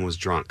 everyone was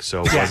drunk,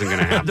 so it wasn't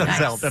going to happen.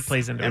 That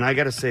plays into And it. I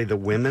got to say, the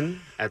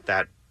women at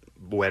that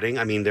wedding,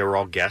 I mean, they were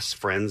all guests,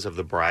 friends of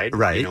the bride.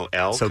 Right. You know,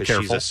 Elle, So because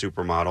she's a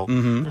careful. supermodel.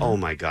 Mhm. Oh,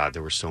 my God,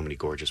 there were so many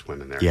gorgeous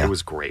women there. Yeah. It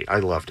was great. I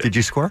loved it. Did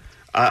you score?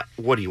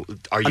 What do you,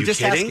 are I'm you just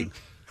kidding? asking.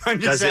 I'm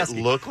just Does asking.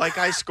 it look like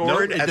I scored No,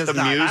 it at does the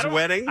not. Muse I don't-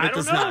 wedding? I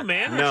don't know,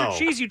 man. No. Richard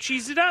Cheese, you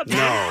cheesed it up. No,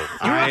 Man.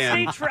 You're I on am.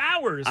 stage for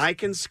hours. I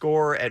can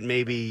score at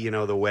maybe, you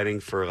know, the wedding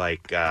for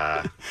like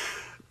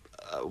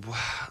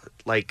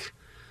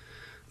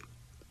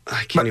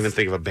I can't even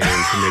think of a band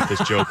to make this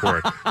joke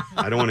work.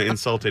 I don't want to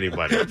insult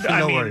anybody.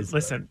 I mean,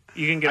 listen,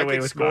 you can get away I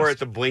can with score most. at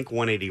the Blink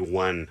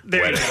 181 There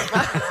you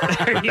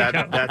wedding. go.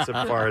 That's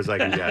as far as I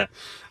can get.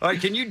 All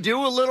right, can you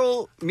do a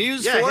little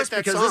Muse Yeah, for hit us? that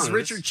Because song. this is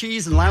Richard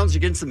Cheese and Lounge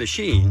Against the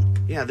Machine.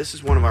 Yeah, this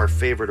is one of our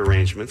favorite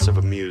arrangements of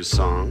a Muse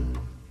song.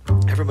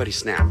 Everybody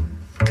snap.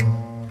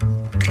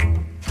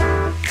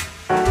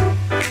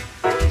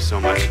 Thank you so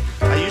much.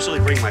 I usually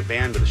bring my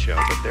band to the show,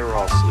 but they were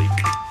all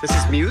sleeping. This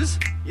is Muse?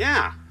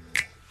 Yeah.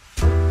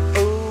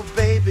 Oh,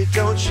 baby,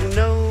 don't you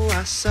know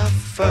I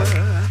suffer?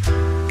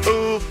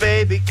 Oh,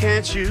 baby,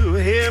 can't you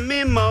hear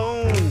me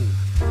moan?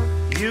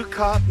 You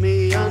caught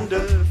me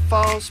under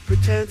false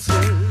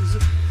pretenses.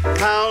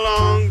 How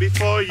long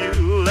before you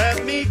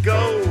let me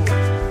go?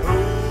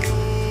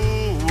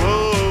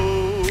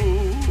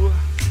 Oh,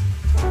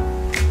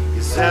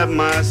 you set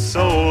my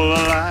soul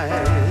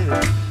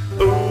alight.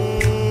 Ooh,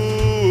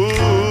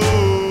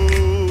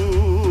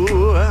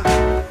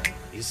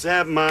 you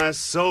set my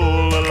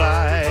soul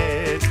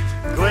alight.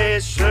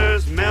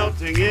 Glaciers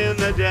melting in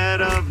the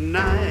dead of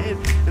night,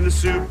 and the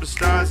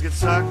superstars get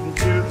sucked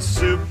into the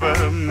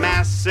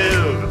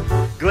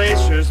supermassive.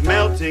 Glaciers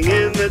melting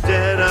in the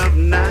dead of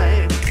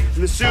night,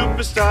 and the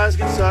superstars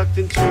get sucked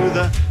into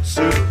the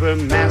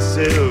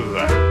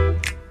supermassive.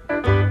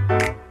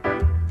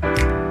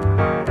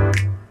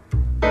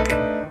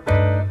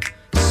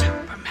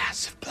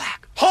 Supermassive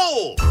black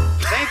hole.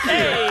 Thank you.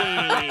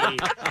 Hey.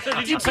 So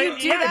did you play?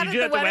 do that did you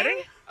do at that the at the wedding?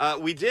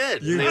 We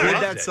did. You They did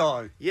loved that it.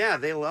 song. Yeah,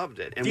 they loved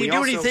it. And Do you we do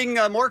also, anything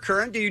more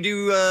current? Do you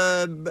do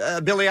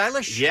Billie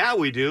Eilish? Yeah,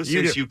 we do.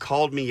 Since do. you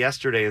called me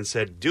yesterday and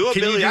said, "Do a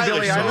Can you Billie do Eilish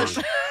Billie song."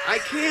 Eilish? I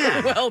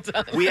can. Well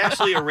done. We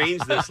actually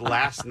arranged this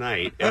last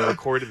night and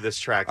recorded this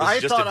track. It was I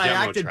just thought a I demo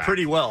acted track.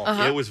 pretty well.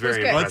 It was very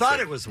good. Well, I impressive. thought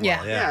it was well.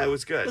 Yeah. Yeah, it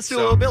was good. Let's do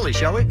a little Billie,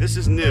 shall we? This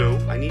is new.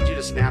 I need you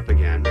to snap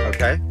again.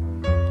 Okay.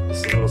 This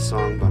is a little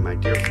song by my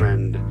dear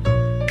friend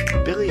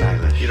Billie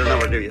Eilish. You don't know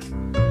her, do you?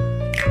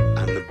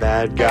 I'm the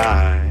bad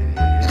guy.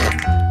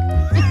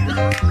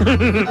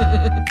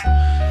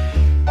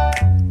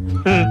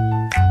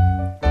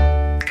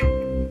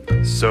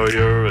 So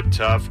you're a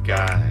tough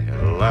guy,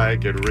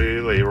 like it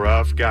really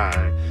rough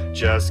guy.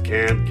 Just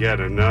can't get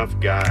enough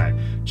guy.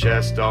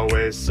 Chest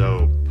always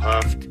so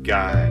puffed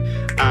guy.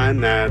 I'm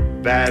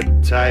that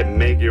bad type,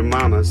 make your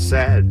mama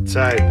sad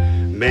type.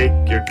 Make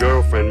your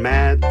girlfriend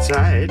mad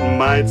type.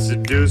 Might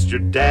seduce your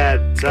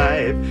dad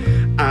type.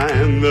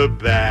 I'm the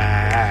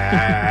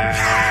bad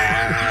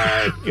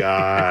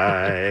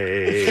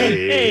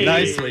guy.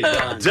 Nicely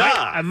done.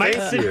 Duh. Might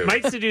Thank you.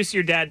 might seduce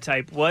your dad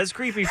type was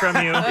creepy from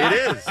you. It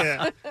is.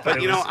 Yeah. But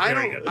it you know, was I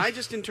very don't. good. I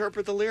just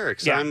interpret the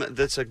lyrics. Yeah.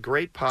 That's a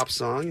great pop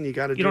song, and you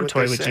got to do You don't what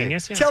toy they with say.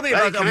 genius. Yeah. Tell me Hey,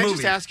 about can a I movie.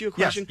 just ask you a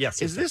question?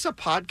 Yes. Is this a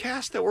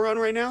podcast that we're on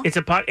right now? It's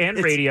a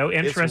and radio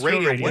and It's terrestrial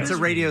radio. What It's is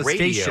a radio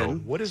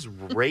station. What is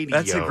radio?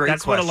 That's a great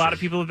That's what a lot question. of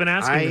people have been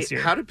asking this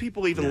year. How do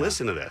people even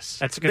listen to this?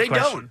 That's a good They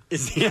question. don't.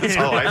 Is the answer.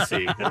 Oh, I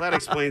see. Well, that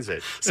explains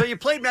it. So you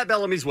played Matt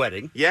Bellamy's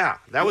wedding. Yeah,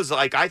 that was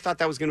like I thought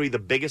that was going to be the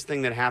biggest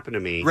thing that happened to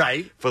me.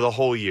 Right. For the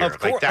whole year. Of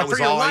course. Like that For was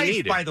your all I life,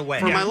 needed. by the way.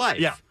 For Yeah. my life.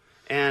 Yeah.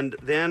 And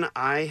then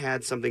I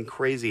had something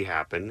crazy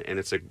happen, and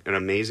it's an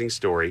amazing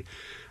story.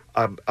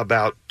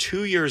 About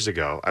 2 years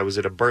ago, I was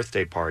at a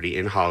birthday party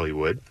in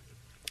Hollywood,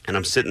 and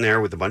I'm sitting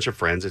there with a bunch of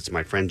friends. It's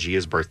my friend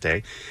Gia's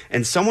birthday,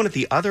 and someone at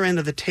the other end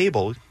of the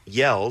table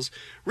yells,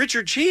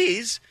 "Richard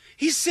Cheese,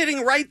 he's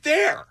sitting right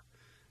there."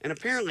 And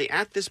apparently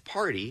at this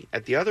party,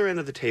 at the other end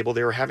of the table,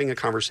 they were having a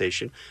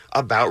conversation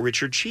about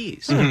Richard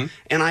Cheese. Mm-hmm.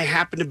 And I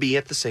happened to be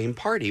at the same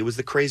party. It was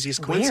the craziest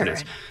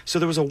coincidence. So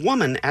there was a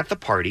woman at the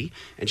party,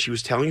 and she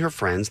was telling her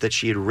friends that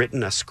she had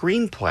written a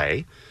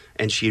screenplay,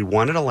 and she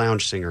wanted a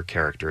lounge singer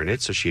character in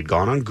it. So she had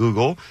gone on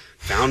Google,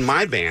 found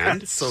my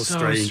band. That's so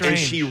strange. And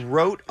she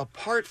wrote a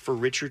part for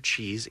Richard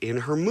Cheese in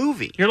her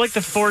movie. You're like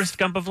the Forrest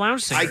Gump of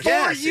lounge I singers.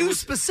 guess. For you it was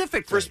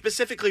specifically. For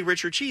specifically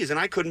Richard Cheese, and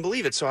I couldn't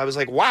believe it. So I was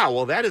like, wow,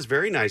 well, that is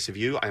very nice of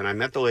you. And I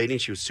met the lady,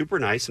 and she was super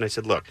nice. And I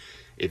said, look,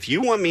 if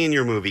you want me in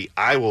your movie,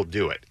 I will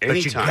do it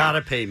anytime. But you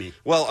gotta pay me.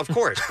 Well, of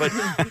course. But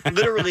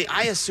literally,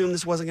 I assumed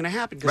this wasn't going to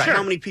happen. Because Right.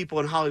 how many people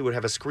in Hollywood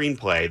have a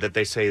screenplay that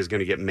they say is going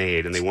to get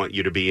made, and they want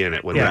you to be in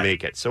it when Yeah. they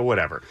make it? So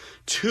whatever.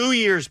 2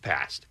 years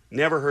passed.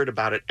 Never heard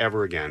about it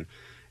ever again.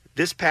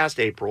 This past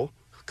April,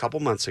 a couple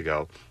months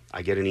ago,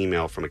 I get an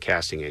email from a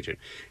casting agent.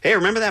 Hey,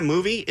 remember that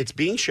movie? It's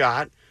being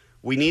shot.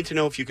 we need to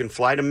know if you can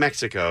fly to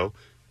Mexico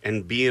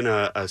and be in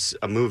a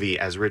movie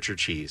as Richard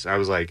Cheese. I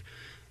was like,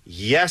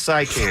 yes,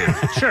 I can.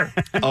 Sure.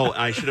 Oh,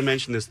 I should have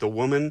mentioned this. The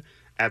woman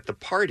at the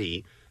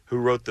party who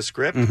wrote the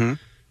script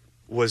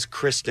was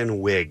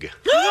Kristen Wiig.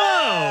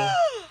 Whoa!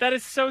 That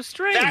is so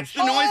strange. That's the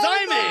noise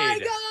I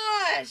made.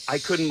 Gosh. I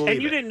couldn't believe it.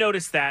 And you didn't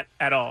notice that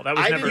at all. That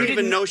was I never. didn't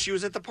even know she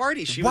was at the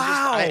party. She was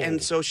Wow.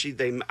 and so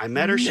I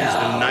met her. She's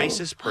the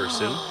nicest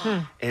person,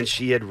 and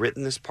she had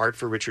written this part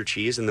for Richard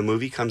Cheese, and the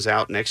movie comes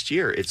out next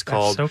year. It's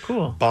called so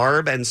cool.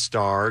 Barb and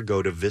Star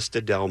Go to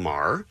Vista Del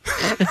Mar,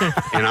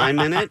 and I'm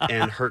in it,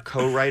 and her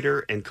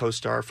co-writer and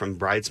co-star from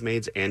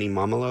Bridesmaids, Annie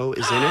Mumolo,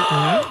 is in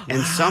it,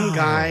 and some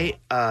guy,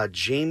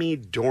 Jamie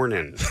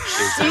Dornan,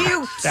 is in it.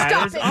 You That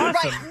stop is it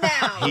awesome.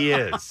 right now. He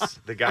is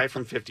the guy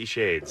from 50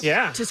 Shades.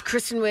 Yeah. Does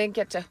Kristen Wiig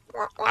get to?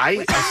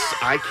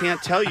 I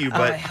can't tell you,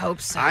 but I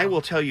hope so. I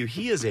will tell you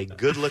he is a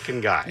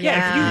good-looking guy.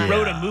 Yeah, if you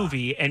wrote a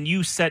movie and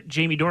you set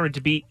Jamie Dornan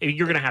to be,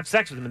 you're going to have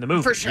sex with him in the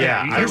movie. For sure.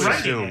 Yeah, I You're would right.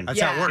 assume. That's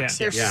how it works.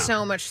 There's Yeah.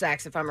 so much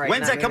sex if I'm right.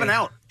 When's that coming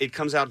out? It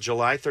comes out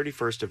July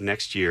 31st of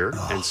next year,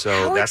 and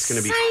so How that's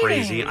going to be exciting.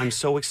 crazy. I'm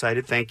so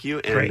excited. Thank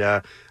you. Great.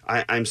 And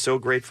I'm so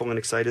grateful and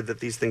excited that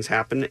these things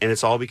happen, and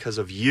it's all because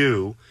of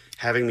you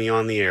having me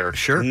on the air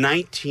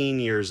 19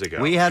 years ago.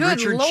 We had Good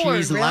Richard Lord,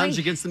 Cheese and really? Lounge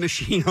Against the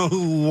Machine a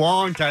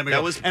long time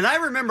ago. And I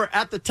remember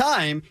at the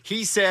time,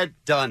 he said,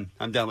 done.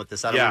 I'm done with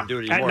this. I don't want to do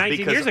it anymore. At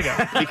 19 years ago.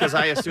 Because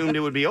I assumed it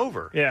would be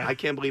over. Yeah. I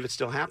can't believe it's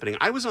still happening.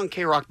 I was on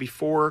K-Rock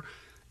before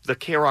the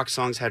K-Rock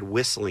songs had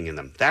whistling in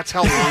them. That's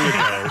how long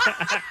ago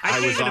I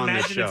can't was even on the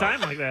imagine show. a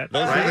time like that.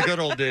 Those were the good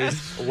old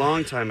days. A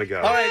long time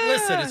ago. All right,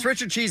 listen. It's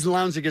Richard Cheese and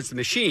Lounge Against the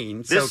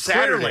Machine. So This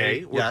Saturday,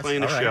 clearly- we're Yes,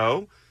 playing a all right.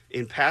 show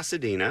in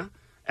Pasadena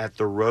at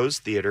the Rose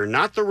Theater,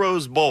 not the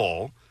Rose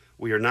Bowl.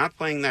 We are not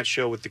playing that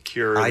show with The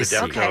Cure and I the see.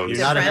 Deftones. You're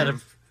not ahead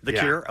of The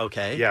Yeah. Cure?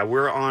 Okay. Yeah,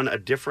 we're on a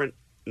different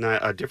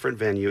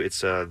venue.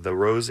 It's the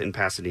Rose in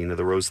Pasadena,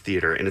 the Rose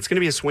Theater, and it's going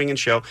to be a swinging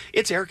show.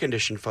 It's air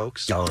conditioned,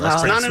 folks. Oh, that's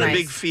it's pretty not in a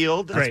sweet. big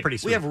field. That's pretty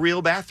sweet. We have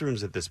real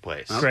bathrooms at this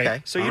place.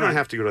 Okay. So you All don't right.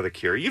 have to go to The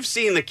Cure. You've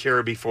seen The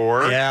Cure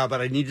before. Yeah,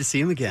 but I need to see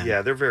him again.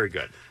 Yeah, they're very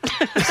good.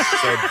 So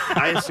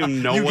I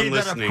assume no You one gave that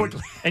up listening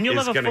quickly. And you'll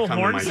is have a gonna full come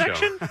to horn my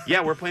section? show.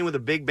 Yeah, we're playing with a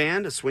big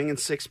band, a swinging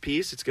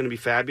 6-piece. It's going to be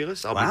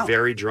fabulous. I'll Wow. be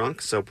very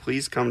drunk, so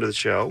please come to the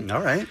show.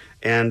 All right.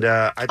 And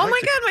I'd Oh like my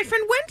to- God, my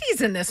friend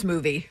Wendy's in this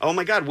movie. Oh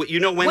my God!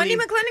 You know Wendy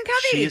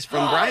McLennan-Covey. She is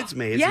from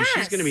Bridesmaids, and she's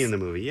Yes. going to be in the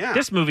movie. Yeah,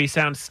 This movie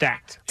sounds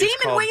stacked. Damon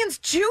called- Wayans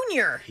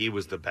Jr. he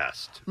was the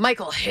best.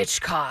 Michael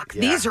Hitchcock.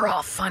 Yeah. These are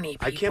all funny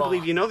people. I can't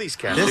believe you know these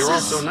cats. This They're all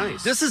is- so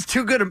nice. This is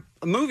too good a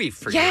movie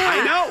for Yeah.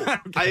 I know.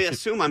 I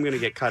assume I'm going to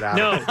get cut out.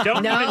 No, of it.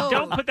 don't No. even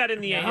don't put that in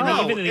the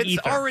No, even in the it's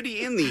ether.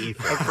 already in the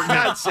ether. For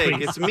God's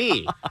sake, it's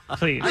me.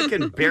 Please. I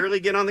can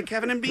barely get on the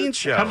Kevin and Bean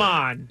show. Come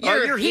on.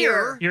 You're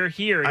here. You're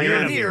here. I You're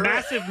am in a here.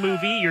 massive movie.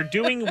 You're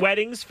doing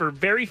weddings for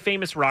very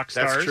famous rock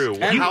That's stars. true.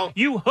 You, How-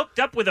 you hooked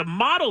up with a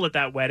model at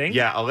that wedding.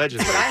 Yeah,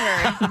 allegedly.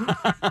 I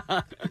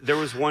heard. There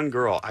was one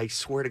girl, I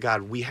swear to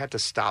God, we had to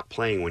stop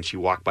playing when she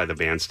walked by the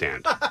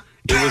bandstand.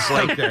 It was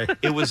like,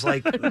 it was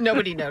like,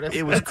 Nobody noticed.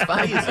 it was It's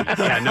fine. crazy.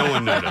 Yeah, no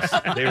one noticed.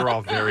 They were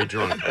all very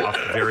drunk off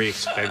very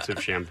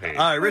expensive champagne.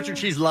 All right, Richard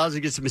Cheese and Lounge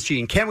Against the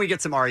Machine. Can we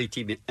get some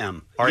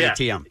RATM? RATM.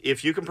 Yeah,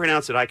 if you can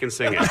pronounce it, I can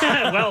sing it.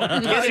 Well,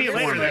 Get we'll see it you for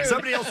later. me. then.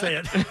 Somebody else say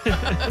it.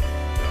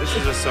 This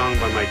is a song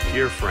by my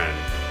dear friend,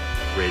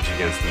 Rage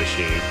Against the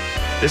Machine.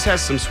 This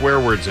has some swear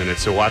words in it,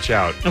 so watch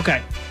out.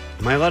 Okay.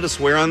 Am I allowed to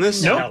swear on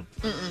this? Nope.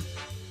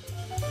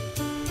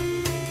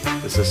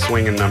 This is a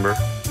swinging number.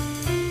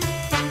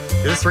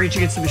 Is this Rage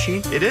Against the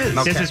Machine? It is.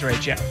 This is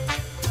Rage, yeah.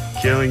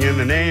 Killing in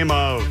the name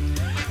of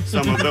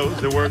some of those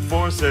that work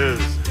forces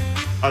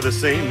are the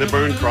same that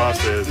burn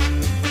crosses.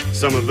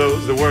 Some of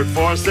those that work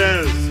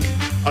forces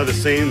are the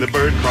same that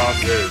burn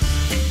crosses.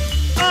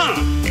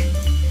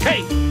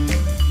 Hey.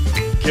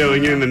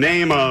 Killing in the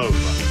name of.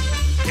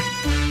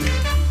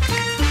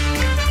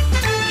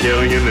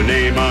 Killing in the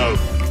name of.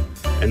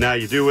 And now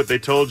you do what they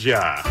told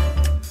ya.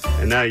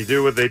 And now you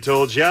do what they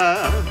told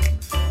ya.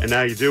 And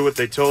now you do what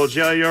they told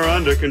ya. You're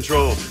under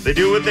control. They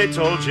do what they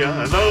told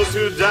ya. Those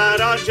who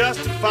died are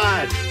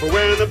justified for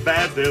wearing the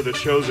badge. They're the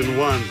chosen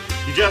ones.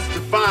 You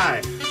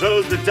justify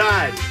those that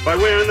died by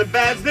wearing the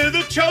badge. They're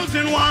the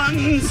chosen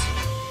ones.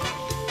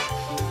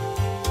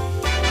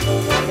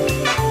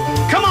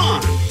 Come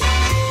on.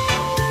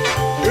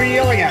 Who are you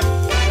yelling at?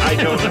 I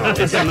don't know.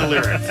 It's in the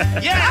lyrics.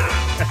 Yeah.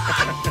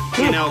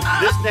 You know,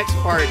 this next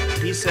part,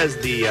 he says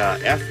the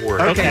F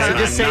word. Okay, and so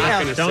just say I'm not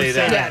F. going to Don't say say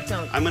that. that. Yeah,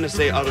 don't. I'm going to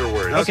say other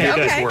words. Okay,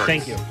 This okay. works.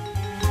 Thank you.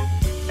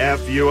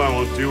 F you, I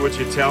won't do what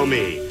you tell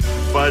me.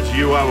 Fudge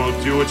you, I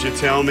won't do what you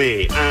tell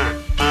me.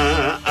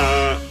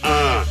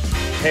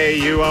 Hey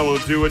you, I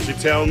won't do what you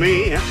tell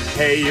me.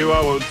 Hey you,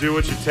 I won't do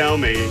what you tell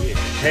me.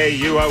 Hey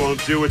you, I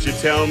won't do what you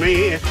tell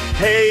me.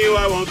 Hey you,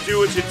 I won't do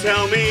what you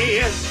tell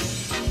me.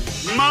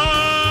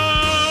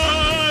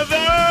 Mother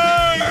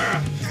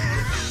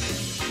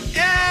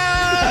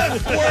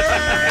F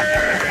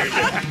word.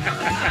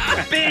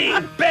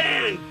 Bing,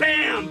 bang,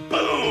 bam,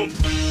 boom.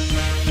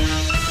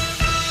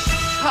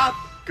 Pop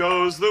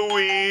goes the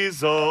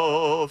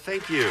weasel.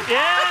 Thank you.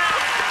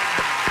 Yeah.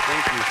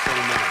 Thank you so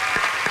much.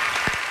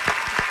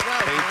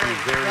 Thank you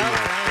very much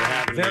for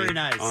having Very me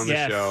nice. on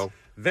the show.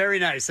 Very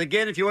nice.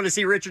 Again, if you want to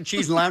see Richard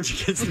Cheese and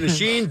Lounge Against the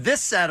Machine, this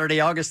Saturday,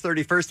 August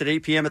 31st at 8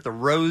 p.m. at the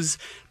Rose,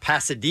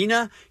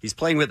 Pasadena. He's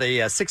playing with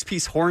a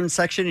six-piece horn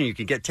section, and you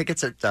can get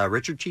tickets at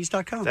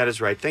richardcheese.com. That is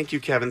right. Thank you,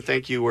 Kevin.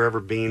 Thank you, wherever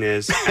Bean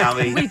is.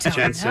 Allie, We don't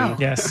Jensen. know.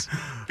 Yes.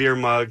 Beer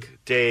Mug,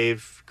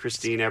 Dave,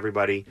 Christine,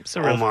 everybody.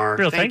 So real- Omar.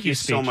 real thank you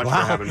so speech. much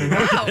Wow. for having me.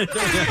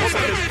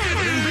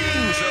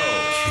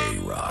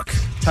 K-Rock.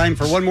 Time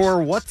for one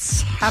more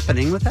What's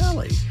Happening with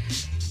Allie.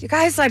 You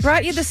guys, I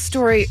brought you this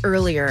story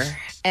earlier,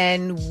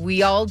 and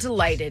we all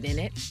delighted in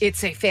it.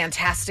 It's a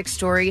fantastic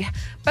story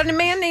about a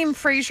man named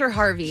Fraser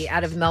Harvey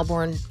out of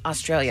Melbourne,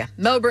 Australia.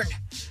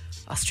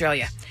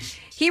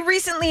 He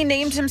recently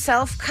named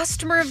himself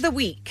Customer of the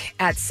Week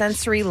at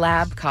Sensory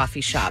Lab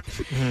Coffee Shop.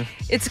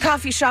 It's a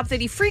coffee shop that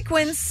he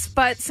frequents,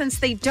 but since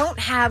they don't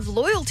have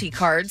loyalty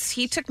cards,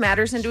 he took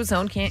matters into his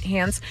own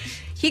hands.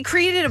 He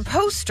created a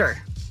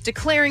poster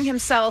declaring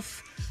himself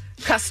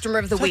Customer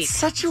of the Week. That's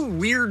such a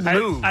weird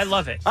move. I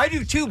love it. I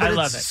do too, but I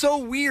love it's it. so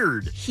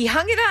weird. He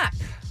hung it up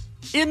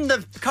in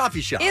the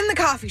coffee shop. In the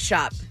coffee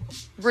shop.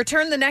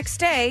 Returned the next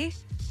day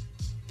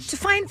to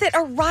find that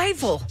a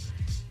rival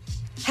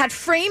had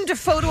framed a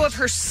photo of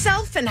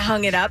herself and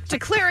hung it up,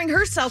 declaring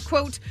herself,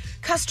 quote,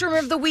 Customer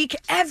of the Week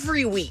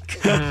every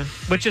week.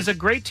 Which is a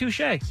great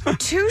touche.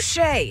 Touche.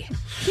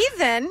 He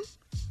then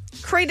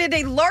created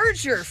a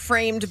larger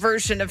framed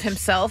version of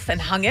himself and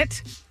hung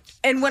it.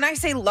 And when I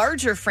say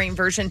larger frame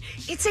version,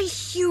 it's a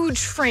huge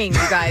frame,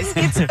 you guys.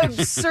 It's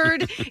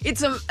absurd.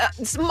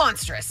 It's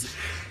monstrous.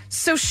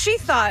 So she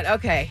thought,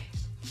 okay,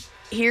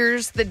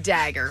 here's the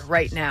dagger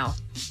right now.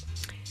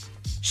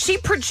 She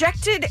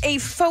projected a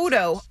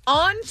photo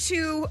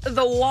onto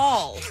the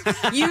wall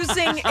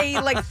using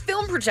a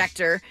film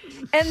projector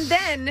and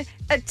then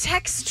a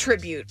text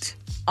tribute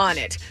on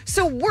it.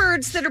 So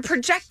words that are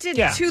projected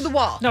to the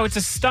wall. No, it's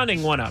a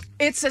stunning one-up.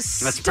 It's a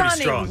That's pretty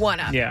stunning strong.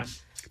 one-up. Yeah.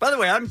 By the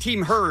way, I'm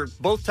Team Her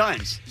both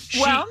times.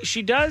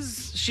 She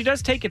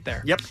does take it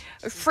there. Yep.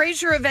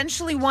 Fraser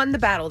eventually won the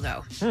battle,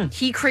 though.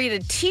 He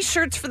created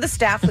T-shirts for the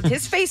staff with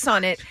his face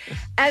on it,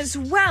 as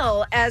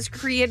well as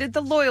created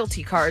the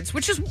loyalty cards,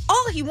 which is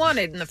all he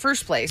wanted in the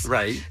first place.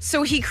 Right.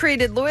 So he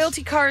created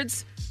loyalty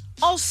cards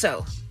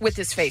also with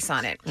his face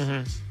on it.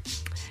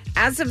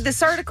 As of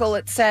this article,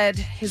 it said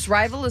his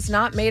rival has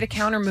not made a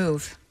counter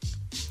move.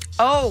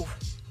 Oh,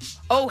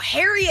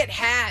 Harriet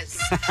has.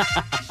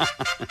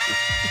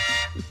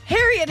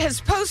 Harriet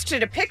has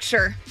posted a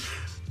picture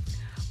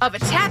of a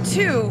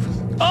tattoo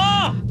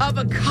of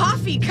a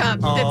coffee cup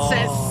that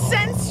says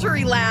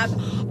Sensory Lab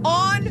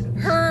on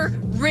her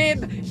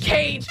rib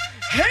cage.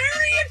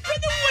 Harriet for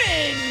the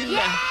win!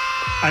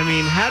 I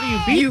mean, how do you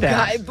beat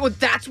that? Guys, well,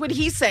 that's what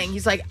he's saying.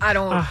 He's like, I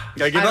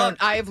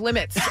have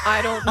limits.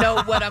 I don't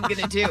know what I'm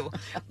gonna do.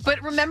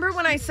 But remember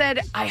when I said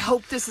I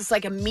hope this is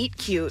like a meet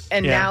cute,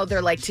 and now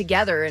they're like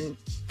together, and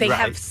they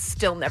have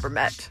still never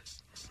met.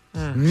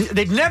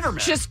 They've never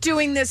met. Just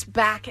doing this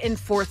back and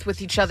forth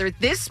with each other.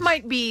 This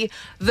might be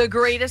the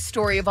greatest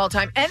story of all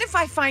time. And if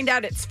I find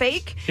out it's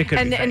fake, It could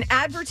be and fake. an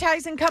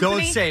advertising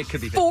company Don't say it could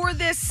be fake. for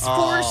this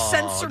for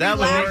Sensory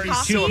Lab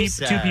coffee.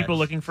 Two people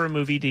looking for a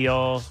movie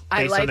deal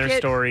I based like on their it.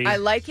 story. I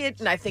like it,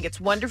 and I think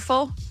it's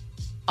wonderful.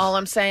 All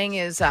I'm saying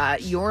is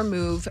your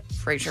move,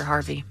 Fraser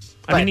Harvey.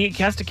 I mean,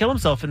 he has to kill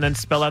himself and then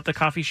spell out the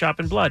coffee shop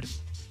in blood.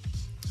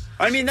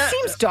 I mean, that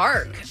seems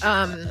dark.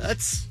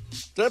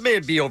 That may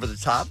be over the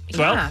top.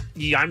 Well,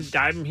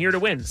 I'm here to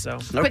win, so.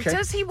 But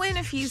does he win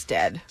if he's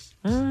dead?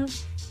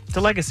 It's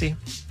a legacy.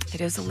 It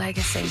is a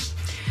legacy.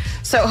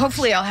 So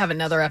hopefully I'll have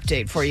another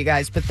update for you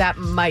guys, but that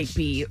might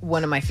be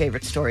one of my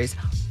favorite stories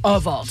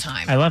of all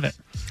time. I love it.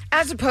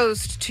 As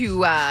opposed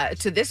to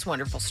this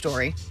wonderful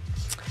story.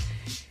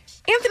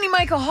 Anthony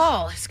Michael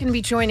Hall is going to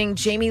be joining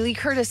Jamie Lee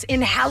Curtis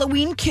in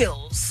Halloween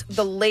Kills,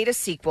 the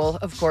latest sequel,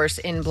 of course,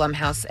 in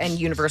Blumhouse and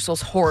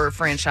Universal's horror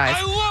franchise.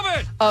 I love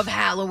it! Of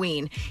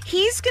Halloween.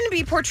 He's going to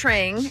be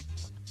portraying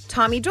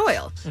Tommy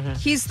Doyle.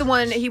 He's the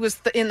one, he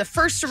was in the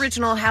first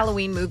original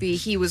Halloween movie.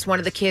 He was one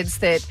of the kids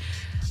that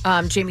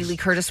Jamie Lee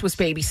Curtis was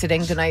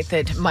babysitting the night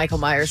that Michael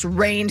Myers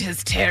rained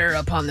his terror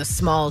upon the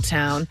small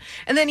town.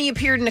 And then he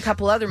appeared in a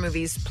couple other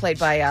movies played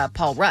by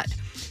Paul Rudd.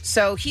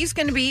 So he's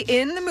going to be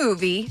in the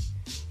movie.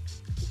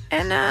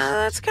 And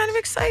that's kind of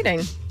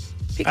exciting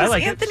because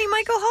like Anthony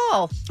Michael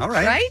Hall. All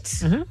right.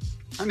 Right?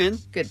 I'm in.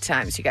 Good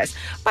times, you guys.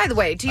 By the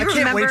way, do you I can't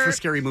remember? wait for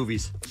scary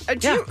movies.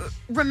 Do you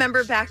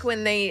remember back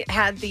when they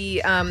had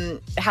the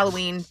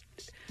Halloween?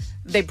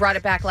 They brought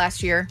it back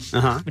last year.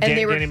 Uh-huh. And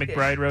Danny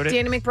McBride wrote it.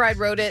 Danny McBride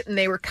wrote it, and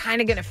they were kind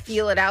of going to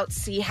feel it out,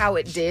 see how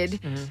it did.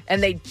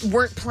 And they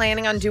weren't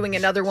planning on doing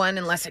another one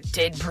unless it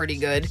did pretty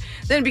good.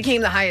 Then it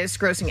became the highest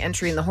grossing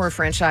entry in the horror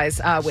franchise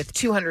with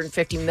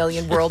 $250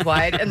 million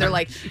worldwide. And they're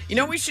like, you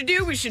know what we should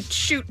do? We should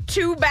shoot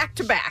 2 back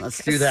to back.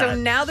 Let's do that. So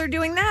now they're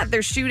doing that.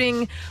 They're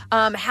shooting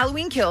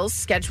Halloween Kills,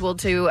 scheduled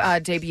to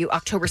debut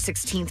October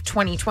 16th,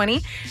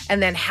 2020.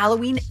 And then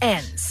Halloween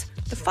Ends,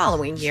 the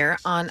following year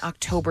on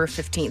October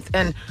 15th.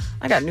 And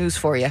I got news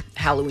for you.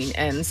 Halloween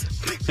ends.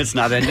 It's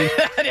not ending?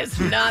 That is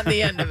not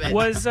the end of it.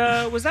 Was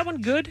that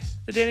one good?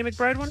 The Danny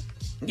McBride one?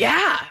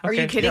 Yeah. Are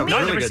Okay. you kidding me? No,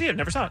 I never see it.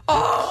 Never saw it.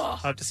 Oh. I'll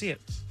have to see it.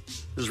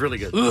 It was really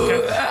good.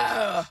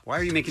 Ugh. Why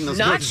are you making those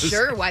Not noises?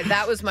 sure why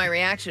that was my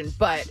reaction,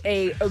 but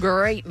a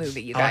great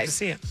movie, you guys. I'll have to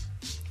see it.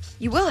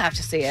 You will have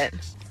to see it.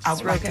 I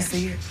would like to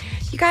see it.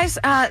 You guys,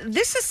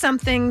 this is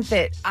something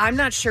that I'm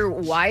not sure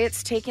why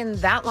it's taken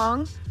that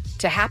long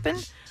to happen,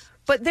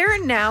 but there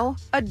are now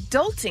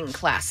adulting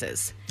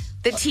classes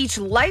that teach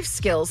life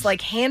skills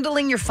like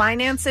handling your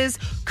finances,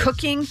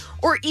 cooking,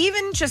 or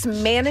even just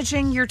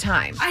managing your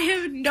time. I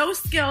have no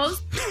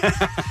skills.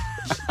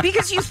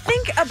 Because you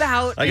think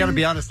about... I got to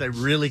be honest, I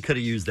really could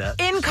have used that.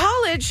 In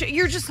college,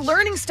 you're just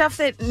learning stuff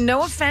that,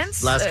 no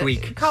offense... Last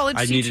week, college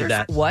I teachers, needed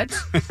that. What?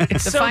 The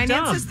so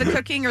finances, dumb. the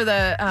cooking, or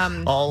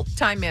the all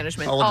time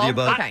management? all of the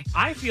above. Okay.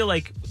 I feel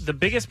like the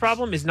biggest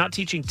problem is not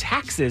teaching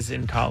taxes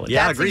in college.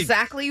 Yeah, That's agreed.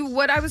 exactly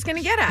what I was going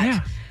to get at. Yeah.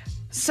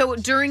 So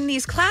during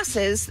these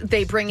classes,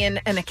 they bring in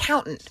an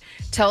accountant,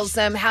 tells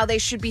them how they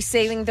should be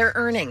saving their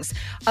earnings,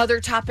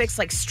 other topics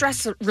like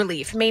stress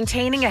relief,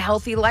 maintaining a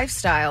healthy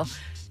lifestyle,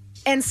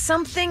 and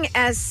something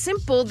as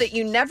simple that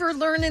you never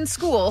learn in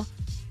school,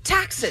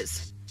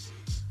 taxes.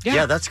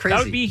 Yeah, that's crazy.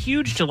 That would be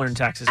huge to learn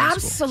taxes in school.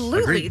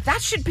 Absolutely. Agreed.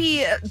 That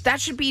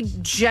should be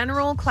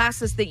general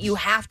classes that you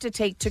have to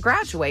take to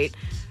graduate.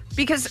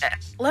 Because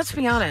let's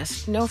be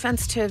honest, no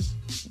offense to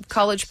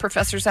college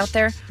professors out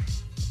there,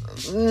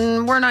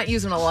 we're not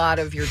using a lot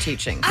of your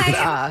teaching.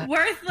 I am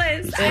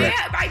worthless.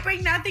 I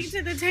bring nothing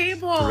to the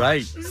table.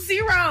 Right.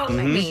 Zero.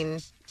 I mean,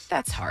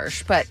 that's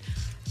harsh, but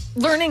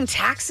learning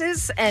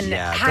taxes and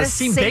how to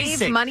seem save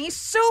basic. money,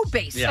 so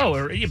basic. Oh,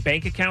 or your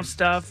bank account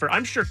stuff. Or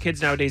I'm sure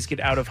kids nowadays get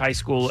out of high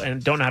school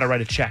and don't know how to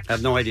write a check. I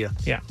have no idea.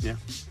 Yeah.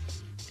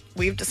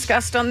 We've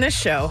discussed on this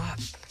show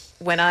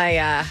when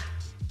I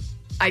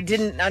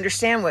didn't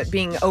understand what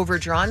being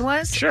overdrawn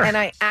was. Sure. And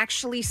I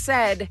actually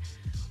said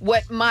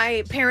what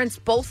my parents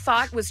both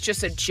thought was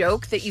just a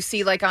joke that you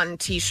see like on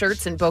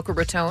T-shirts in Boca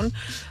Raton.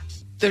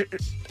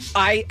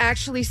 I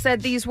actually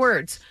said these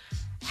words.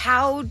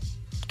 How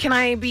can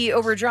I be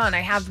overdrawn? I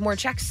have more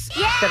checks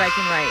that I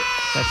can write.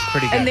 That's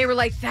pretty good. And they were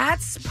like,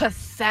 that's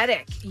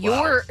pathetic.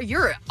 You're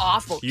an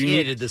awful kid. You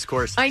needed this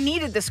course. I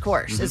needed this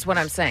course, is what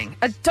I'm saying.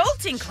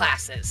 Adulting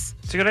classes.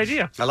 It's a good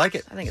idea. I like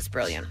it. I think it's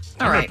brilliant.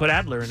 I'm All going right. to put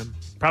Adler in them.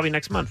 Probably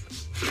next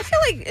month. I feel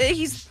like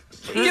he's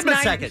Give him a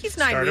second. He's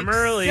 9 Start weeks. him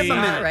early. Give him a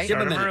minute. All right. Give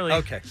him a Start 'em minute.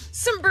 early. Okay.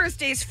 Some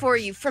birthdays for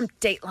you from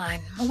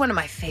Dateline. One of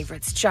my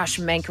favorites, Josh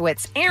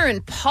Mankiewicz,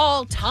 Aaron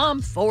Paul,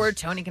 Tom Ford,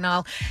 Tony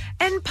Kanal,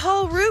 and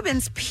Paul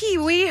Rubens, Pee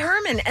Wee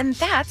Herman. And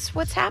that's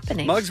what's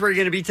happening. Muggs, where are you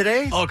going to be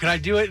today? Oh, can I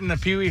do it in the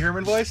Pee Wee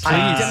Herman voice?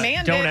 I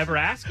demand Don't it. ever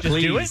ask. Just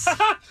do it. Please.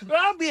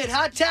 I'll be at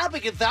Hot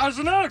Topic in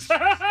Thousand Oaks.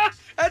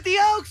 At the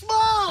Oaks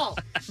Mall.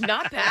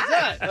 Not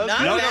bad. That was Not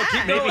good. No, bad.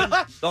 keep going.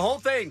 The whole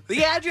thing.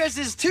 The address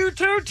is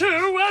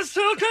 222 West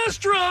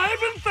Hillcrest Drive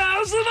in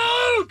Thousand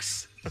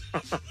Oaks.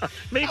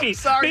 Maybe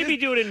sorry. maybe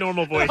do it in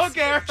normal voice.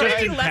 Okay.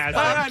 Just in left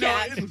passing.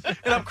 I know.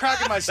 And I'm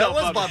cracking That myself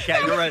was up.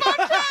 Bobcat. You're right.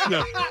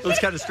 No, that was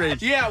kind of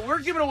strange. Yeah, we're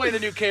giving away the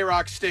new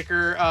K-Rock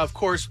sticker. Of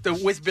course,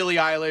 with Billie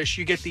Eilish.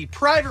 You get the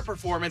private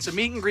performance, a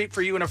meet and greet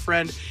for you and a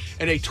friend,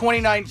 and a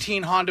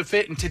 2019 Honda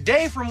Fit. And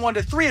today from 1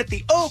 to 3 at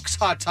the Oaks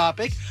Hot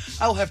Topic,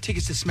 I will have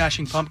tickets to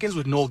Smashing Pumpkins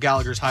with Noel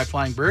Gallagher's High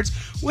Flying Birds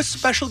with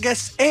special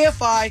guests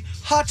AFI,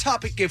 Hot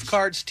Topic gift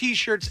cards,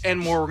 T-shirts, and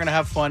more. We're going to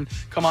have fun.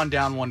 Come on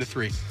down 1 to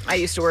 3. I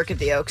used to work at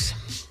the Oaks.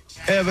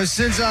 Ever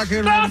since I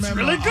can That's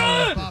remember, really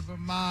good. Popping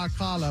my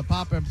collar,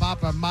 popping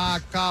my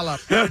collar.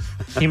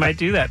 He might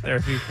do that there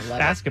if you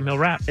ask him. He'll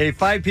rap. A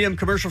 5 p.m.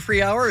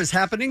 commercial-free hour is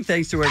happening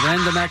thanks to a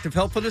random act of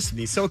helpfulness from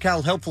the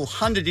SoCal Helpful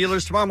Honda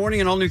dealers tomorrow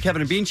morning. An all-new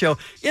Kevin and Bean show.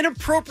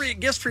 Inappropriate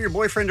gifts for your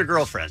boyfriend or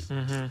girlfriend.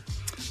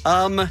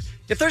 Mm-hmm.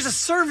 If there's a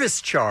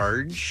service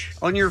charge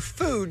on your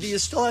food, do you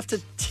still have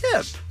to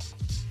tip?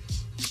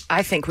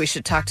 I think we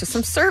should talk to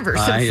some servers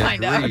I and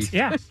find agree. out.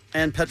 Yeah.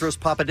 And Petros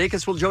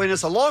Papadakis will join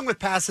us along with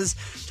passes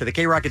to the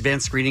K-Rock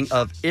advanced screening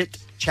of It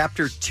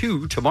Chapter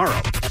 2 tomorrow.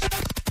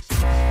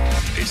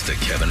 It's the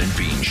Kevin and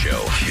Bean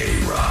Show.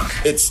 K-Rock.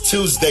 It's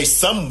Tuesday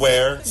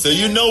somewhere, so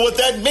you know what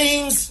that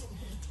means.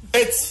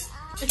 It's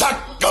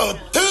Taco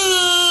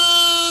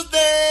Tuesday!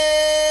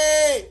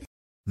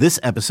 This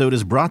episode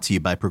is brought to you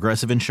by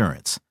Progressive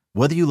Insurance.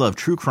 Whether you love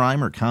true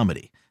crime or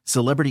comedy,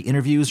 celebrity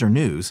interviews or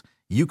news,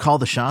 you call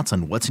the shots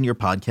on what's in your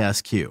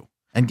podcast queue.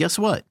 And guess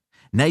what?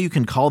 Now you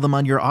can call them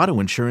on your auto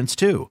insurance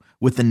too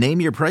with the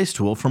Name Your Price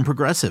tool from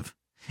Progressive.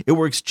 It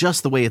works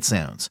just the way it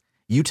sounds.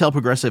 You tell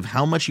Progressive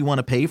how much you want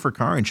to pay for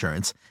car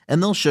insurance,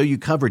 and they'll show you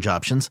coverage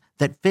options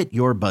that fit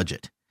your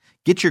budget.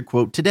 Get your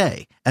quote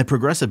today at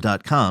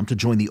Progressive.com to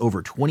join the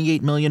over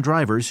 28 million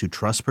drivers who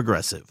trust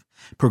Progressive.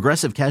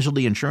 Progressive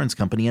Casualty Insurance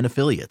Company and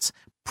Affiliates.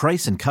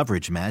 Price and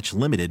coverage match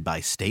limited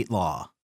by state law.